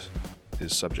Command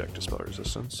is subject to spell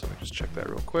resistance. Let me just check that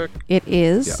real quick. It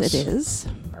is. Yes. It is.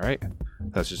 All right.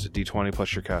 That's just a d20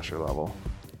 plus your caster level.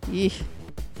 Yeesh.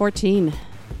 14.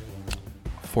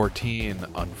 14,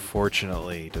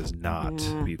 unfortunately, does not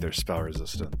Yeah. beat their spell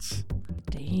resistance.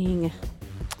 Dang.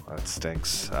 That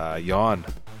stinks. Yawn.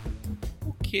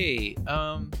 Okay,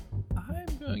 I'm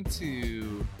going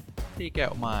to take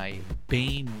out my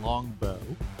Bane longbow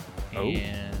Oh.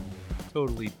 and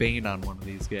totally Bane on one of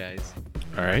these guys.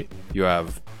 All right. You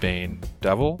have Bane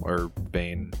Devil or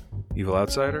Bane Evil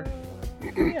Outsider?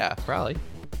 Yeah, probably.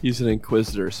 He's an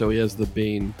Inquisitor, so he has the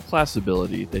Bane class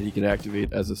ability that he can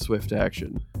activate as a swift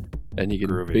action. And he can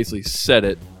Groovy. basically set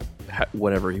it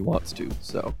whenever he wants to.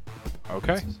 So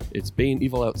Okay. it's Bane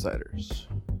Evil Outsiders.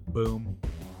 Boom.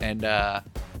 And I'm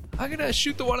gonna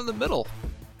shoot the one in the middle.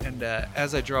 And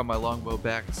as I draw my longbow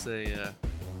back, say,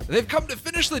 "They've come to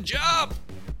finish the job."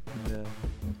 And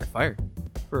I fire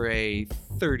for a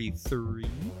 33.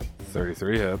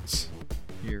 33 hits.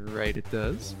 You're right, it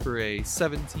does. For a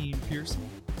 17 piercing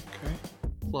Okay.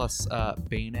 plus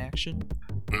Bane action.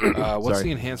 What's Sorry.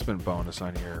 the enhancement bonus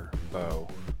on your bow?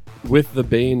 With the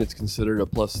Bane, it's considered a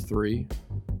 +3.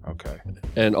 Okay.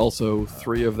 And also,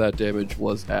 3 of that damage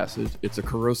was acid. It's a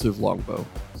corrosive longbow.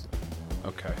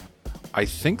 Okay. I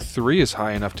think 3 is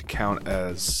high enough to count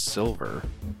as silver.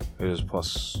 It is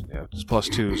it's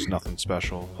 +2 is nothing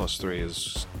special. +3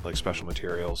 is like special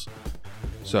materials.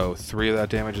 So 3 of that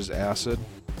damage is acid.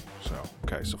 So,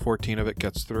 okay, so 14 of it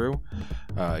gets through,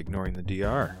 ignoring the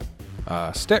DR.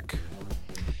 Stick.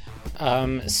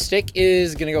 Stick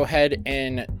is going to go ahead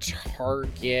and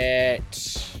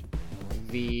target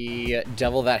the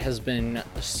devil that has been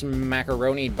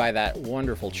smackaronied by that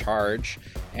wonderful charge,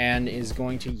 and is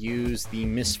going to use the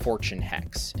Misfortune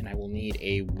Hex, and I will need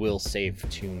a will save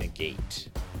to negate.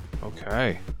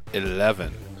 Okay.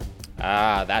 11.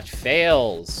 That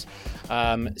fails.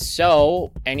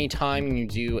 So anytime you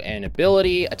do an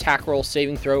ability, attack roll,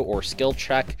 saving throw, or skill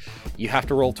check, you have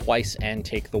to roll twice and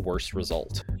take the worst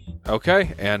result.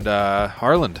 Okay, and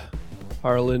Harland.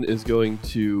 Harlan is going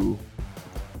to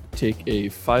take a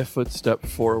 5-foot step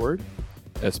forward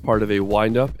as part of a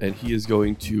wind-up, and he is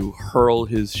going to hurl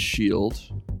his shield,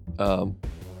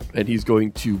 and he's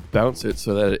going to bounce it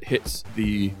so that it hits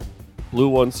the blue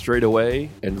one straight away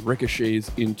and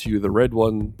ricochets into the red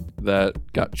one that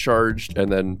got charged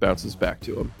and then bounces back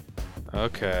to him.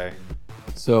 Okay.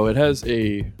 So it has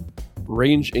a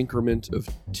range increment of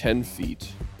 10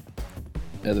 feet,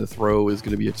 and the throw is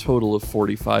going to be a total of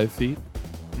 45 feet.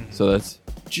 So that's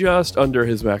just under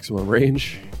his maximum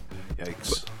range.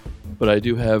 Yikes. But I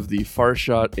do have the far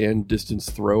shot and distance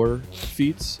thrower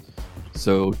feats.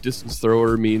 So distance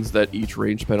thrower means that each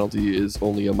range penalty is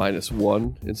only a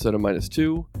 -1 instead of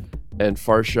 -2, and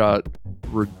far shot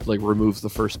removes the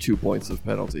first 2 points of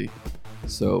penalty.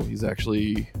 So he's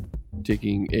actually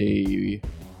taking a...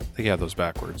 I think you have those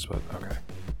backwards, but okay.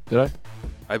 Did I?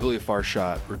 I believe far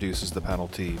shot reduces the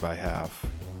penalty by half.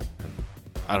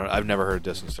 I've never heard of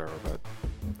distance thrower, but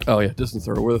Oh yeah, distance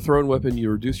thrower. With a thrown weapon, you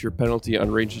reduce your penalty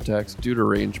on ranged attacks due to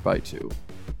range by 2.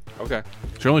 okay.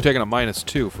 So you're only taking a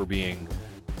 -2 for being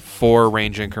 4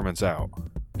 range increments out.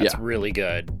 That's Yeah. really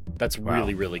good. That's Wow.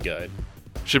 really, really good.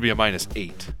 Should be a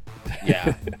 -8.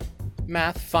 Yeah.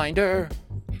 Math finder.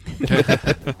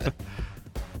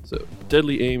 So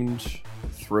deadly aimed,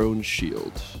 thrown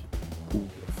shield.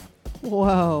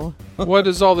 Whoa. What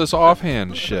is all this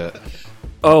offhand shit?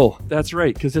 Oh, that's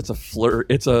right, because it's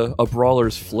it's a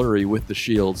brawler's flurry with the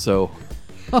shield. So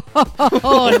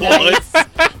Oh, nice.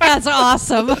 That's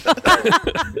awesome.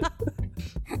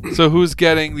 So who's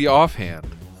getting the offhand?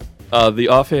 the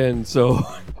offhand, so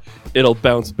it'll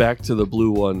bounce back to the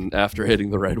blue one after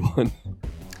hitting the red one.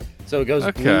 So it goes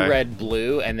Okay. blue, red,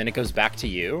 blue, and then it goes back to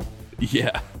you.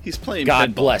 Yeah. He's playing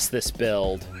God pinball. bless this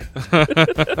build.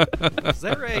 Is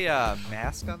there a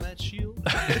mask on that shield?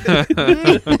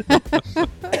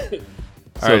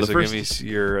 All right, the so first, give me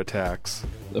your attacks.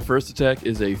 the first attack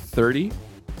is a 30.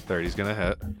 30's gonna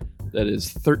hit. That is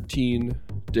 13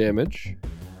 damage.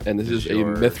 And this is a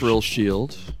Yours. mithril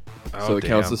shield. Oh, So it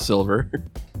counts damn. as silver.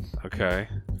 Okay.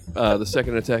 The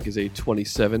second attack is a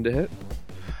 27 to hit.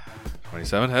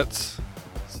 27 hits.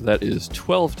 So that is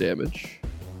 12 damage.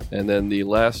 And then the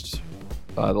last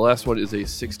one is a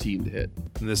 16 to hit.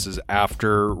 And this is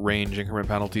after range increment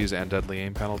penalties and deadly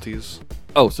aim penalties.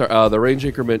 Oh, sorry. The range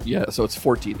increment, yeah, so it's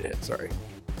 14 to hit, sorry.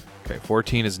 Okay,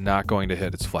 14 is not going to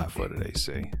hit. It's flat-footed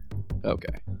AC.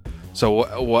 Okay.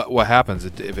 So what happens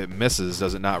if it misses?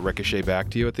 Does it not ricochet back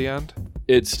to you at the end?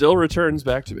 It still returns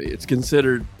back to me. It's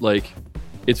considered, like,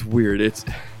 it's weird. It's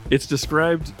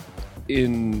described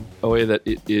in a way that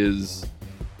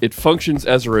it functions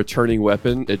as a returning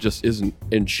weapon. It just isn't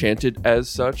enchanted as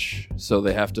such, so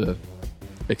they have to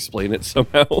explain it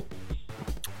somehow. All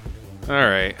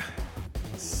right.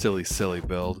 Silly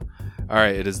build. All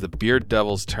right, it is the Beard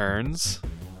Devil's turns.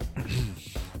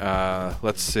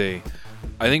 Let's see.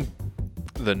 I think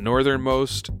the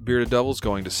northernmost Bearded Devil's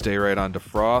going to stay right on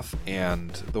Defroth,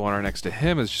 and the one right next to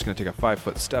him is just going to take a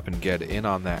 5-foot step and get in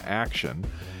on that action.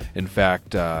 In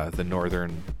fact, the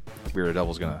northern Bearded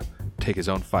Devil's going to take his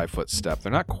own 5-foot step.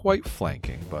 They're not quite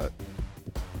flanking, but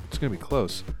it's going to be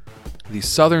close. The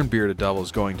southern Bearded Devil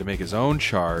is going to make his own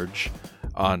charge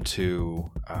onto,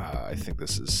 I think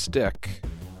this is Stick.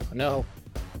 No,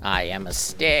 I am a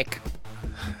stick.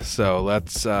 So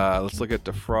let's look at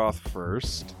Defroth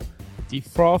first.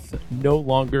 Defroth no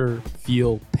longer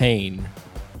feel pain.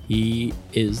 He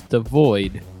is the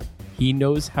void. He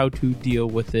knows how to deal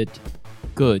with it.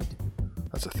 Good.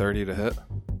 That's a 30 to hit.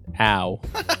 Ow.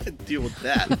 Deal with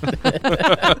that.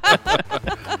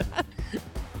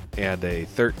 And a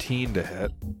 13 to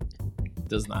hit.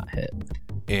 Does not hit.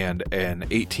 And an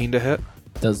 18 to hit.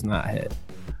 Does not hit.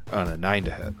 And a 9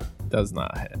 to hit. Does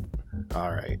not hit.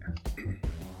 All right.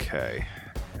 Okay.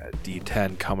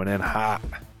 D10 coming in hot.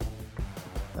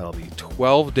 That'll be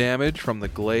 12 damage from the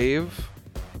glaive,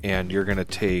 and you're going to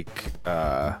take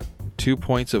 2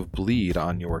 points of bleed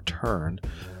on your turn.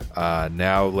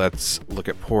 Now let's look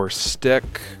at poor Stick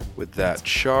with that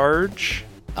charge.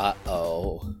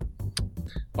 Uh-oh.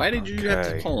 Why did you have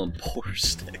to Okay. call him Poor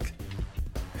Stick?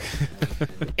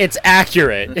 It's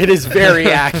accurate. It is very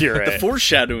The accurate.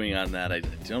 foreshadowing on that I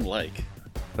don't like.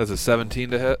 That's a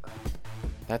 17 to hit.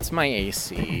 That's my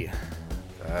AC.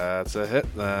 That's a hit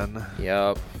then.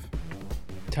 Yep.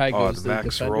 Ty Oh, goes the to the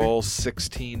max defender. roll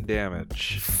 16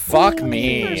 damage. Fuck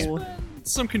me.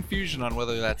 Some confusion on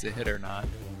whether that's a hit or not.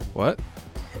 What?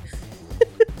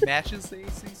 Matches the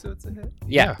AC, so it's a hit.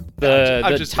 Yeah. I'm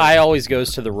The just tie always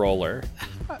goes to the roller.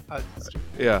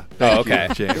 Yeah. Oh,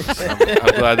 Thank you, okay. James.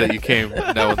 I'm glad that you came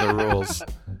knowing the rules.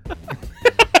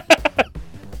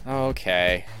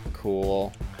 Okay.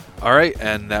 Cool. All right,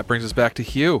 and that brings us back to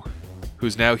Hugh,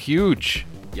 who's now huge.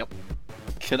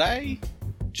 Could I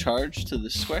charge to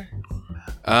this square?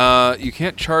 You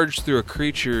can't charge through a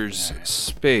creature's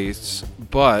space,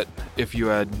 but if you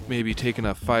had maybe taken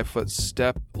a 5-foot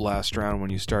step last round when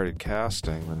you started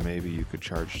casting, then maybe you could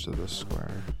charge to this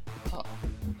square. Oh,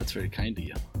 that's very kind of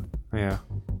you. Yeah.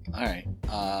 Alright.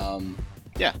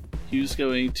 Yeah. Hugh's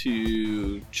going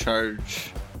to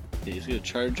charge. Yeah, he's going to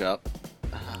charge up.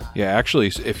 Yeah, actually,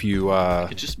 if you I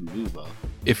could just move up.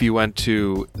 if you went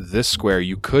to this square,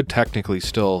 you could technically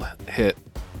still hit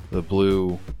the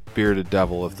blue bearded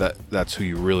devil if that's who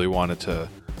you really wanted to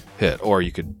hit, or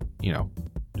you could,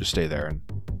 just stay there and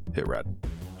hit red.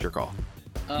 It's your call.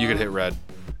 You could hit red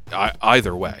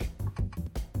either way.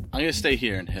 I'm going to stay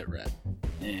here and hit red.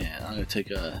 And I'm going to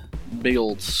take a big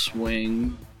old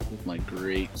swing with my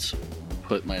great sword.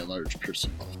 Put my large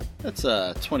person off. That's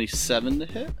 27 to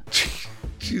hit.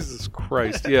 Jesus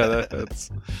Christ! Yeah,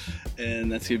 that's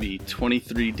And that's going to be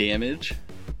 23 damage.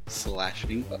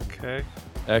 Slashing. okay.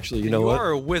 Actually, you know what?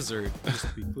 are a wizard, just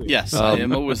to be clear. Yes, I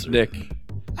am a wizard. Nick,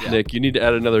 Yeah. Nick, you need to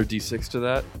add another d6 to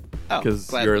that Oh, because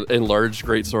gladly. your enlarged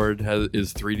greatsword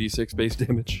is 3d6 base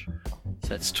damage. So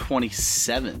that's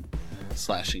 27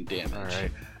 slashing damage. All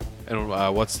right. And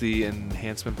what's the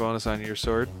enhancement bonus on your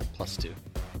sword? +2.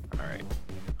 All right.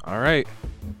 All right.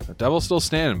 The devil's still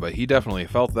standing, but he definitely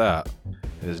felt that.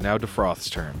 It is now Defroth's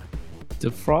turn.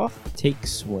 Defroth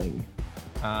takes swing.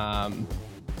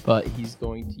 But he's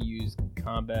going to use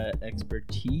combat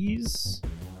expertise.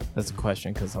 That's a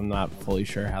question because I'm not fully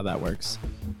sure how that works.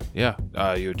 Yeah.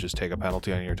 You would just take a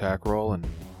penalty on your attack roll and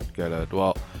get a.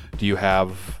 Well, do you have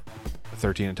a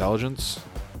 13 intelligence?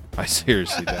 I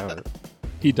seriously doubt it.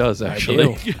 He does I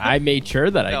actually. do. I made sure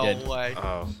that I did. way.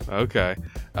 Oh, okay.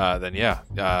 Then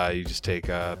yeah, you just take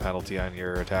a penalty on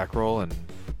your attack roll, and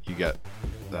you get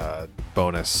the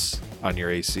bonus on your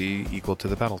AC equal to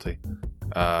the penalty.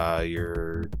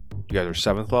 You guys are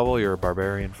 7th level. You're a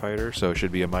barbarian fighter, so it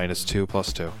should be a -2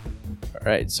 +2. All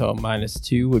right, so a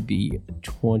 -2 would be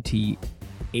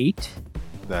 28,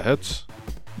 That hits.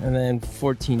 and then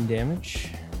 14 damage,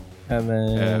 and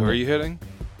then Who are you hitting?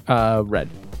 red,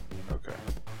 Okay,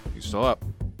 you still up.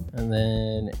 and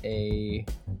then a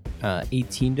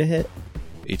 18 to hit.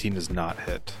 18 does not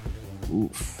hit.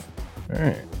 Oof. All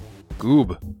right.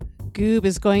 Goob. Goob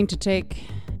is going to take.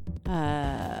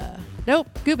 Nope.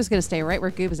 Goob is going to stay right where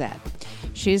Goob is at.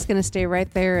 She's going to stay right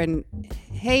there and,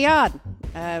 hey, Yod,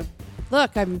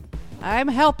 look, I'm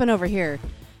helping over here,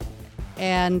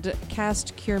 and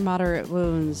cast Cure Moderate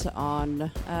Wounds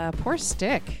on poor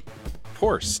Stick.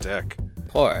 Poor Stick.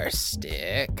 Poor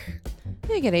Stick.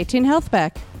 You get 18 health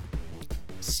back.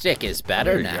 Stick is There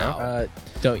better you now.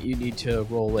 Don't you need to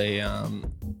roll a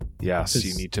Yes, you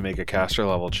It's- need to make a caster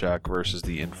level check versus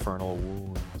the infernal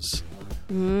wounds.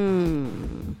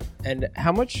 And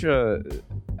how much,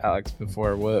 Alex?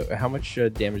 How much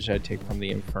damage did I take from the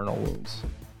infernal wounds?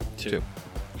 2.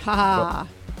 Ha!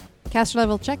 Caster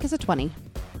level check is a 20.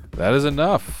 That is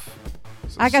enough.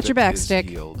 So I got your back, is Stick.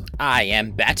 healed. I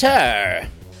am better.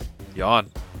 Yawn.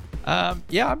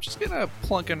 Yeah, I'm just gonna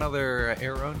plunk another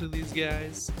arrow into these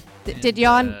guys. Did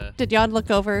And, Yon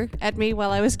look over at me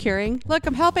while I was curing? Look,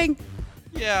 I'm helping.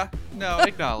 Yeah, no,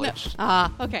 acknowledged.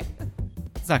 Okay.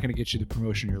 It's not gonna get you the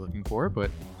promotion you're looking for,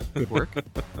 but good work.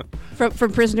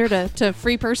 From prisoner to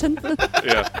free person.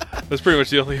 Yeah, that's pretty much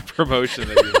the only promotion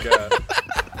that you've got.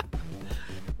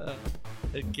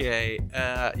 Okay,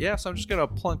 yeah, so I'm just gonna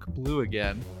plunk blue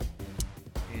again,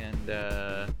 and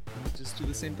just do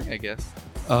the same thing, I guess.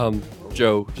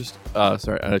 Joe, just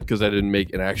sorry, because I didn't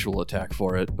make an actual attack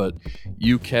for it, but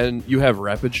you have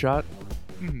rapid shot,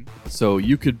 Mhm. so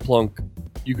you could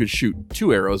shoot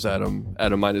 2 arrows at him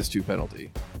at a -2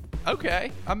 penalty.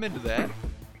 Okay, I'm into that.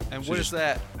 And So what is just-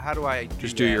 that? How do I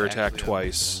Just do that your attack actually?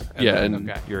 twice. Yeah, then and-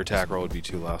 Okay. your attack roll would be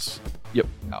 2 less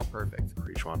Oh, perfect. for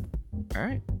each one. All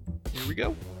right. Here we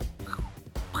go.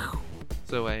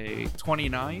 So a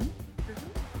 29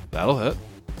 That'll hit.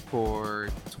 for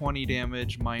 20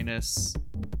 damage minus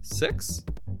 6.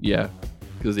 Yeah,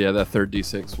 because that third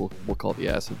d6 we'll call the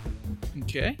acid.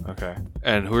 Okay. Okay.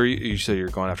 And who are you? You said you're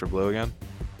going after blue again?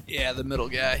 Yeah, the middle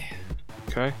guy.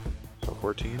 Okay. So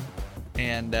 14.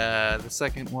 And the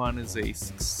second one is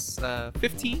a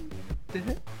 15 to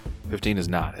hit. 15 is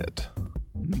not hit.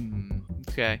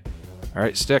 Okay. All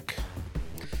right, stick.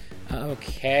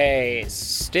 Okay,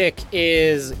 Stick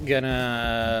is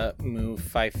gonna move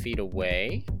 5 feet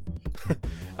away.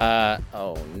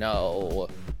 Oh no.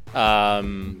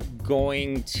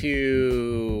 Going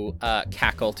to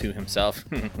cackle to himself.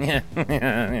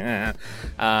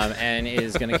 And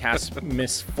is gonna cast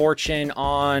Misfortune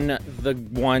on the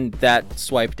one that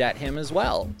swiped at him as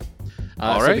well.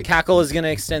 All So the right. cackle is gonna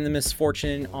extend the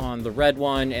Misfortune on the red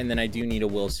one, and then I do need a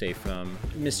will save from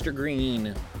Mr. Green.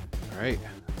 All right.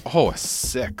 Oh, a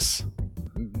 6.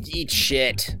 Eat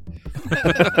shit.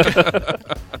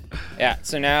 Yeah,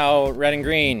 so now red and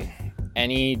green.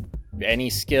 Any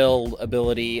skill,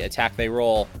 ability, attack they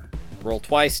roll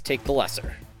twice, take the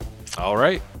lesser. All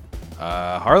right.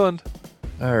 Harland.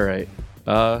 All right.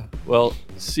 Well,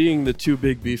 seeing the two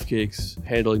big beefcakes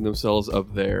handling themselves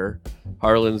up there,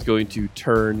 Harlan's going to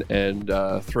turn and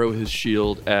throw his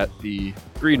shield at the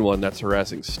green one that's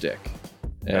harassing Stick.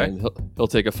 And he'll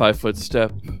take a 5-foot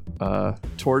step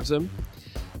towards him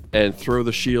and throw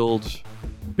the shield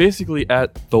basically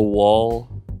at the wall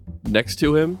next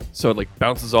to him, so it like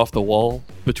bounces off the wall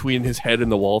between his head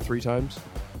and the wall 3 times.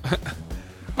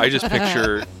 I just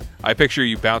picture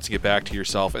you bouncing it back to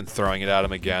yourself and throwing it at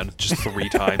him again, just 3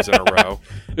 times in a row.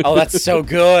 Oh, that's so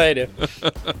good.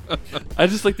 I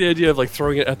just like the idea of like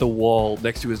throwing it at the wall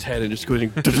next to his head and just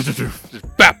going.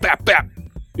 Just bap, bap, bap.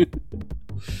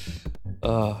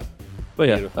 But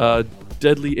yeah,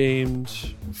 deadly aimed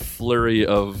flurry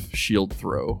of shield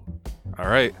throw. All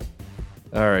right.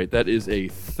 All right, that is a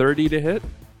 30 to hit.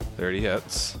 30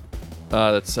 hits.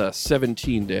 That's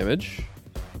 17 damage,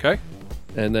 Okay.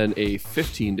 and then a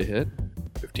 15 to hit.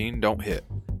 15 don't hit.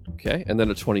 Okay, and then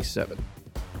a 27,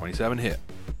 27 hit.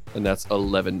 and that's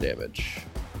 11 damage.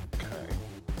 Okay.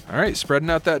 All right, spreading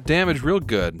out that damage real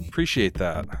good. Appreciate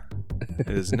that. It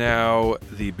is now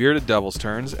the Bearded Devil's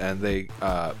turns, and they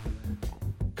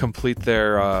complete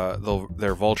their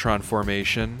Voltron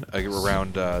formation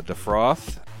around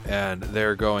Defroth, and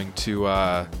they're going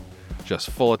to just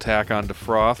full attack on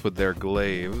Defroth with their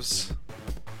glaives.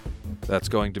 That's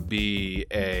going to be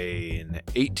an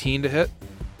 18 to hit.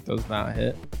 Does not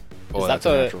hit. Oh, that that's a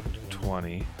the- natural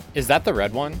 20. Is that the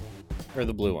red one or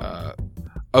the blue one?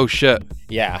 Oh shit.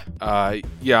 Yeah.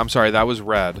 Yeah, I'm sorry. That was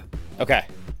red. Okay.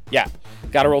 Yeah.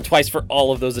 Got to roll twice for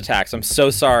all of those attacks. I'm so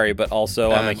sorry, but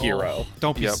also I'm a And- hero.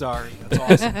 Don't be Yep. sorry.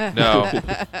 That's awesome. No.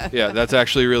 Yeah, that's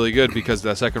actually really good because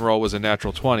the second roll was a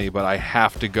natural 20, but I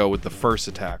have to go with the first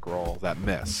attack roll that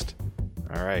missed.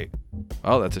 All right.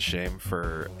 Oh, that's a shame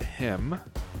for him.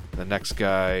 The next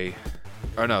guy.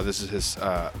 Oh no, this is his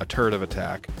a turret of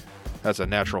attack. That's a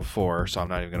natural 4, so I'm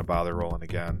not even going to bother rolling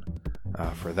again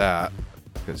for that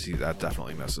because that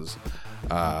definitely misses.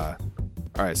 All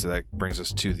right, so that brings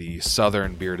us to the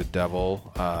Southern Bearded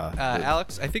Devil.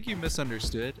 Alex, I think you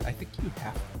misunderstood. I think you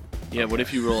have to. Yeah, what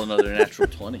if you roll another natural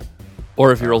 20?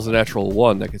 Or if he rolls a natural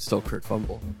 1, that could still crit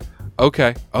fumble.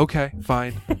 Okay,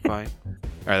 fine. All right,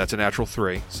 that's a natural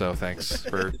 3, so thanks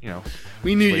for,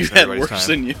 We knew you Wasting had everybody's worse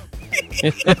time. than you.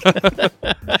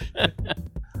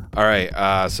 All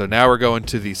right, so now we're going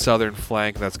to the southern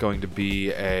flank. That's going to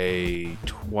be a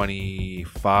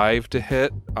 25 to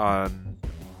hit on...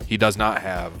 He does not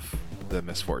have the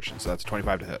misfortune, so that's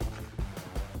 25 to hit.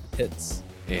 Hits.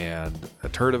 And a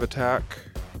turret of attack,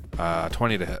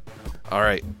 20 to hit. All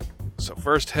right, so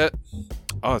first hit.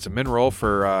 Oh, it's a min roll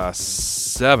for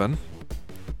 7.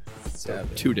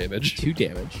 2 damage. 2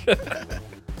 damage.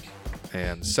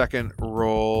 And second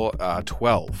roll,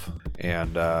 12.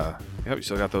 And, yep, you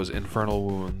still got those infernal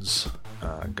wounds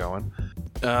going.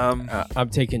 I'm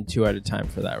taking 2 at a time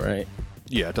for that, right?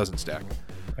 Yeah, it doesn't stack.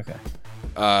 Okay.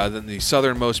 Then the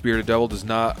southernmost Bearded Devil does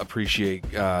not appreciate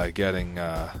getting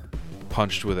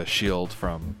punched with a shield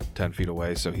from 10 feet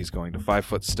away, so he's going to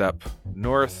 5-foot step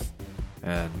north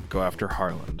and go after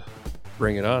Harland.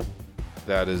 Bring it on.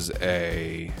 That is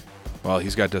a... Well,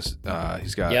 he's got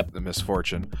Yep. the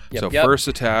misfortune. Yep, So yep. first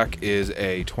attack is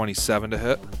a 27 to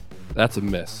hit. That's a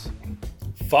miss.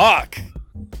 Fuck.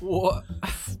 What?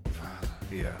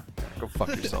 Yeah, go fuck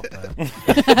yourself, man.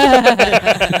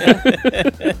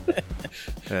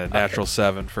 And natural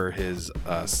 7 for his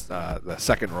the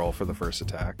second roll for the first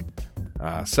attack.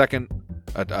 Second,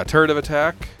 a turret of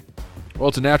attack. Well,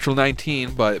 it's a natural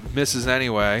 19, but misses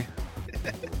anyway.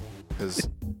 Because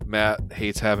Matt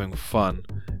hates having fun.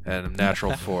 And a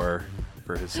natural 4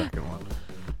 for his second one.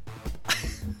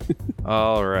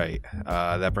 All right.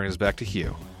 That brings us back to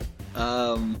Hugh.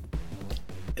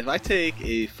 If I take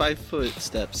a 5-foot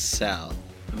step south,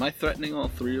 am I threatening all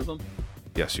 3 of them?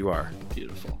 Yes, you are.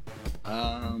 Beautiful.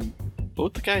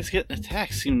 Both the guys getting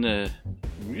attacked seem to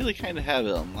really kind of have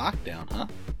it on lockdown, huh?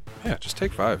 Yeah, just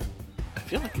take 5. I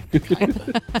feel like kind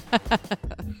of.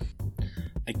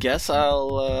 I guess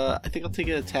I think I'll take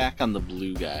an attack on the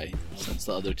blue guy, since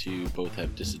the other 2 both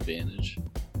have disadvantage.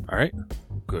 All right.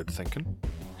 Good thinking.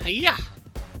 Hiya!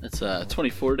 That's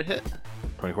 24 to hit,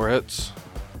 24 hits.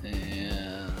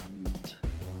 and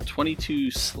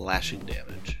 22 slashing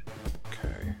damage.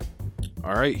 Okay.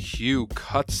 All right. Hugh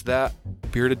cuts that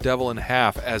bearded devil in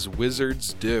half, as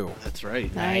wizards do. That's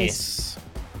right. Nice.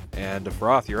 And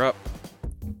Defroth, you're up.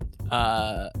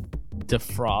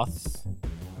 Defroth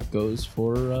goes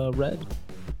for red.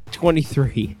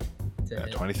 23. Yeah,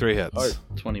 23 hits. Or-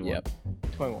 21. Yep.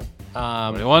 21.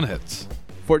 21 hits.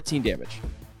 14 damage.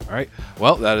 All right.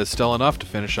 Well, that is still enough to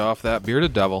finish off that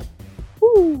bearded devil.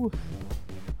 Woo!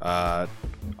 I'll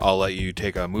let you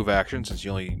take a move action since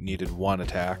you only needed 1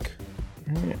 attack.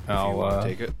 If you want to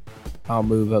take it. I'll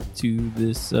move up to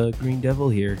this green devil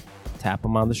here. Tap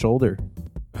him on the shoulder.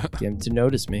 Get him to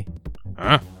notice me.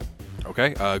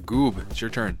 Okay. Goob, it's your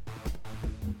turn.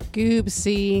 Goob,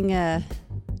 seeing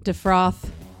Defroth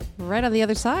right on the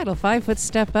other side, will 5-foot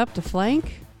step up to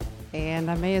flank,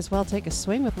 and I may as well take a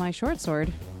swing with my short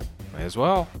sword. May as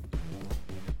well.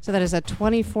 So that is a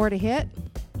 24 to hit.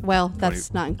 Well,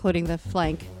 that's not including the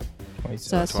flank.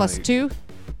 So that's plus 2,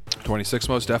 26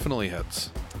 most definitely hits.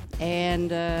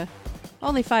 and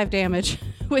only 5 damage,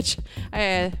 which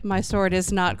my sword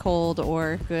is not cold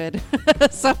or good,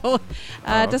 so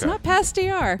does okay. not pass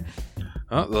DR.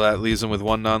 Oh, well, that leaves him with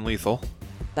 1 non-lethal.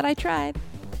 But I tried.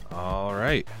 All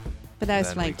right. But that was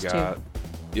Then flanked we got, too.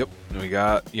 Yep. And we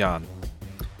got Jan.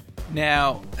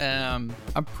 Now,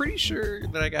 I'm pretty sure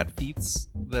that I got feats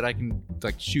that I can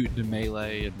like shoot into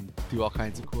melee and do all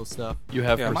kinds of cool stuff. You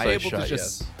have Am I precise able shot, to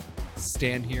just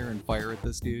stand here and fire at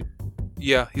this dude?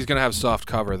 Yeah, he's going to have soft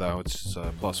cover, though. It's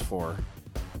plus 4.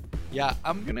 Yeah,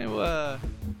 I'm gonna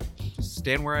just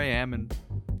stand where I am and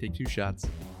take 2 shots.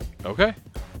 Okay.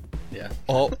 Yeah.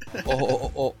 Oh.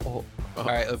 All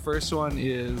right, the first one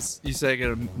is, you say I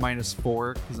get a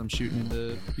 -4 because I'm shooting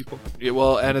into people? Yeah,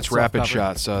 well, and it's Soft rapid cover.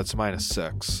 shot, so it's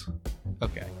 -6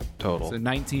 Okay. total. So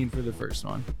 19 for the first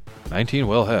one. 19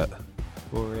 will hit.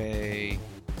 For a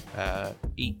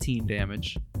 18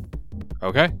 damage.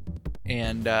 Okay.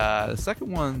 And the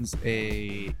second one's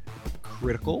a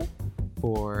critical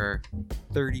for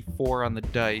 34 on the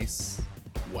dice.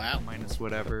 Wow. Minus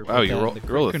whatever. Wow, but you then roll, the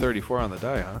roll a crit 34 on the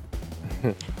die, huh?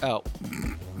 Oh.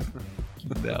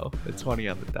 No, a 20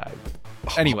 on the die.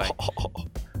 Anyway.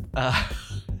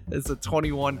 It's a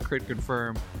 21 crit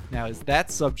confirm. Now, is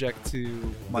that subject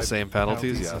to my same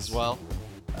penalties? Yes. as well?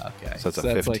 Okay. So it's a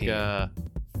that's 15. like a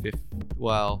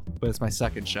well, but it's my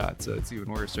second shot, so it's even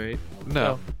worse, right?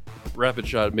 No. Rapid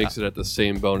shot makes it at the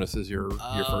same bonus as your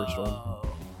first one.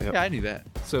 Yep. Yeah, I knew that.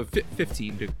 So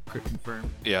 15 to crit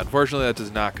confirm. Yeah, unfortunately, that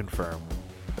does not confirm.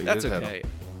 But you That's did hit him. okay.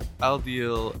 I'll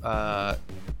deal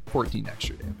 14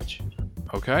 extra damage.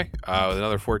 Okay. With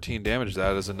another 14 damage,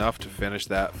 that is enough to finish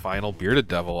that final bearded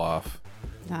devil off.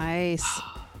 Nice.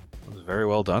 That was very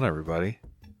well done, everybody.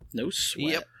 No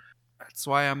sweat. Yep. That's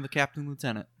why I'm the captain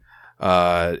lieutenant.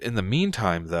 In the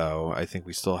meantime, though, I think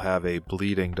we still have a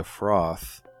bleeding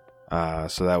Defroth.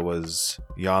 So that was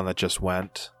Jan that just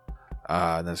went.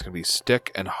 And then it's going to be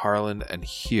Stick and Harlan and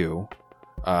Hugh.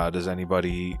 Does any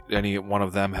one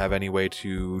of them have any way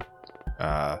to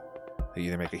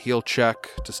either make a heal check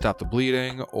to stop the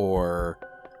bleeding or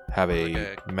have a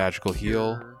Like magical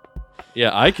heal?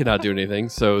 Yeah, I cannot do anything,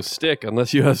 so stick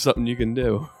unless you have something you can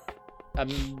do.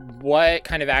 What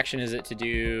kind of action is it to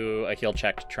do a heal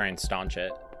check to try and staunch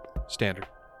it? Standard.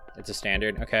 It's a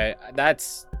standard. Okay,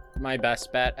 that's my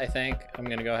best bet, I think. I'm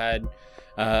going to go ahead,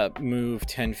 move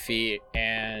 10 feet,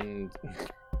 and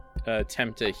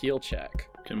attempt a heal check.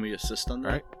 Can we assist on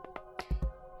that?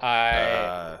 All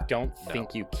right. I don't no.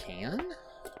 think you can,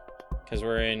 because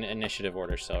we're in initiative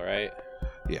order still, right?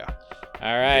 Yeah. All Give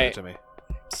it right, to me.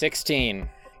 16.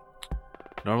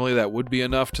 Normally that would be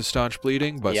enough to staunch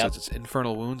bleeding, but Yep. since it's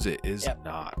infernal wounds, it is Yep.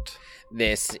 not.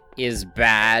 This is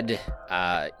bad.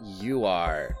 You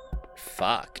are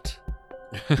fucked.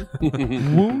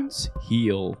 Wounds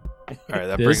heal. All right,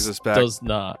 that This brings us back. does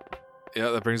not. Yeah,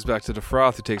 that brings us back to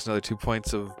Defroth, who takes another 2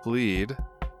 points of bleed.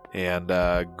 And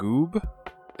Goob.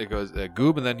 It goes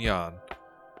Goob and then Jan.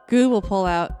 Goo will pull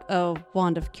out a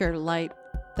wand of cure light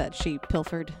that she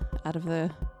pilfered out of the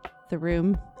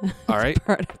room. All right.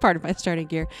 part of my starting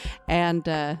gear. And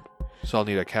So I'll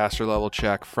need a caster level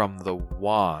check from the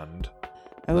wand.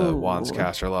 The wand's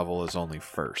caster level is only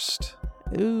first.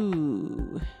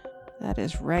 Ooh. That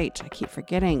is right. I keep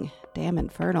forgetting. Damn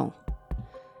Infernal.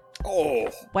 Oh.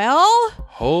 Well,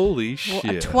 Holy a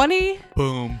shit. 20,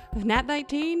 Boom. nat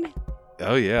 19.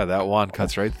 Oh yeah, that wand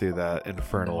cuts right through that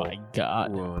infernal Oh my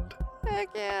god. wound. Heck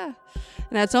yeah.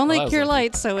 Now it's only Well, that was cure lucky.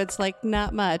 light, so it's like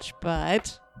not much,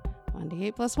 but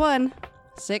 1d8 plus 1.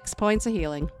 6 points of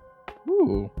healing.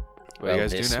 Ooh. What do Well, you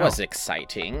guys this do now? was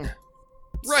exciting.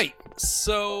 Right.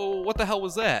 So what the hell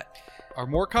was that? Are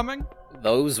more coming?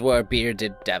 Those were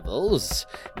bearded devils.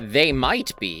 They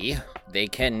might be. They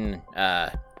can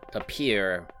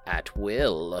appear at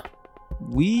will.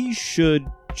 We should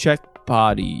check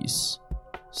bodies.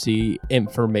 See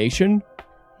information?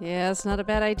 Yeah, it's not a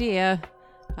bad idea.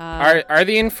 Are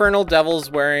the infernal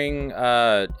devils wearing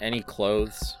any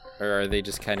clothes, or are they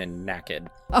just kind of naked?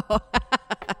 Oh,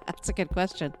 that's a good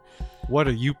question. What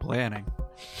are you planning?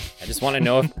 I just want to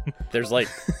know if there's like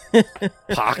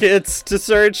pockets to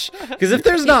search. Because if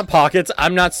there's not pockets,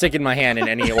 I'm not sticking my hand in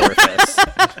any orifice.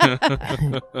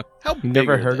 How big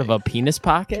Never are heard they? of a penis Can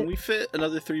pocket? we fit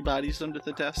another 3 bodies under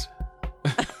the desk?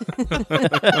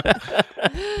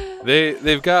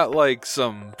 They've got like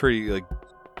some pretty like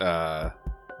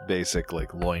basic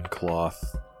like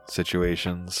loincloth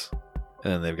situations.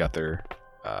 And then they've got their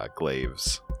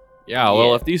glaives. Yeah,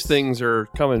 well, if Yes. these things are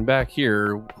coming back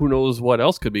here, who knows what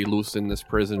else could be loose in this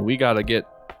prison? We gotta get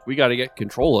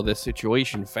control of this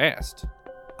situation fast.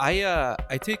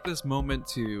 I take this moment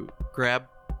to grab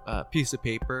a piece of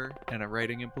paper and a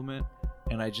writing implement,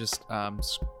 and I just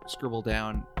scribble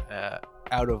down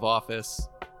out of office,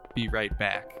 be right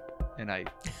back, and I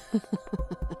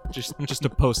just a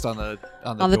post on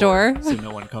the door. so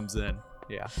no one comes in.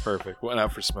 Yeah, Perfect. Went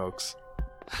out for smokes.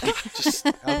 Just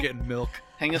I'm getting milk.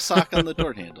 hang a sock on the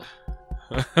door handle.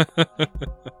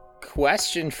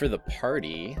 Question for the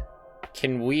party.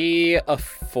 Can we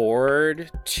afford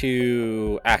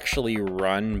to actually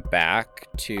run back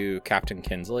to Captain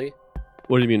Kinsley?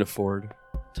 What do you mean afford?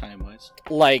 Time-wise.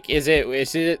 Like, is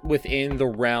it within the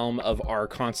realm of our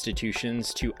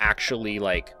constitutions to actually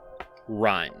like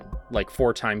run, like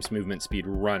 4 times movement speed,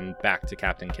 run back to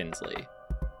Captain Kinsley?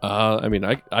 I mean,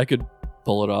 I could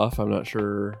pull it off. I'm not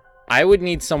sure. I would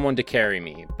need someone to carry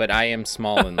me, but I am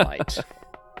small and light.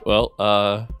 Well,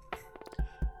 I'm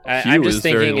Hugh just is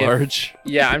very thinking if, large.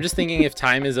 yeah, I'm just thinking if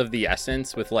time is of the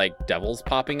essence with like devils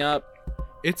popping up.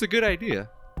 It's a good idea.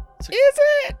 Is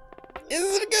it? Is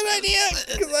it a good idea?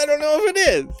 Because I don't know if it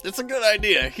is. It's a good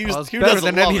idea. He Well, it's Hugh better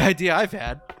doesn't than love any it, idea I've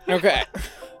had. Okay.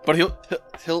 but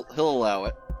he'll allow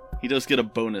it. He does get a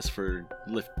bonus for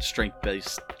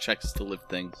strength-based checks to lift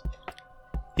things.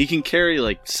 He can carry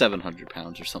like 700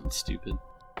 pounds or something stupid.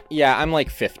 Yeah, I'm like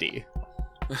 50.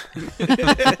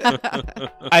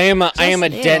 I am a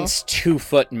Just you. dense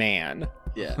 2-foot man.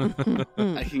 Yeah,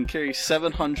 I can carry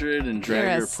 700 and You're a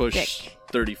drag or push stick.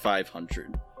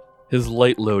 3,500. His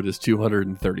light load is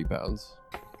 230 pounds.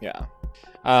 Yeah.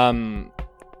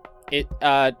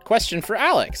 Question for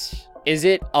Alex. Is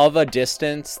it of a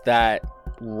distance that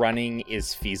running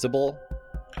is feasible?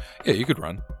 Yeah, you could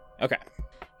run. Okay.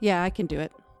 Yeah, I can do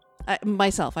it.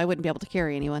 Myself, I wouldn't be able to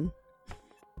carry anyone.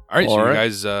 All right, so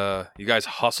All you guys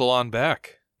hustle on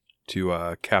back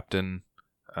to Captain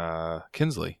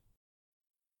Kinsley.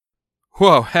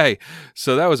 Whoa, hey,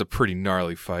 so that was a pretty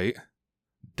gnarly fight.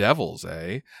 Devils,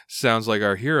 eh? Sounds like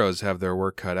our heroes have their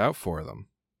work cut out for them.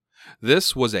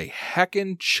 This was a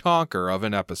heckin' chonker of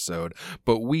an episode,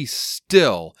 but we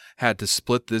still had to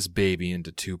split this baby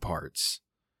into 2 parts.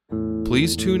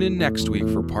 Please tune in next week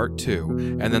for part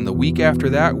 2, and then the week after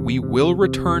that, we will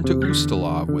return to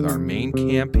Ustalov with our main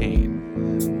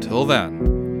campaign. Until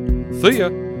then, see ya!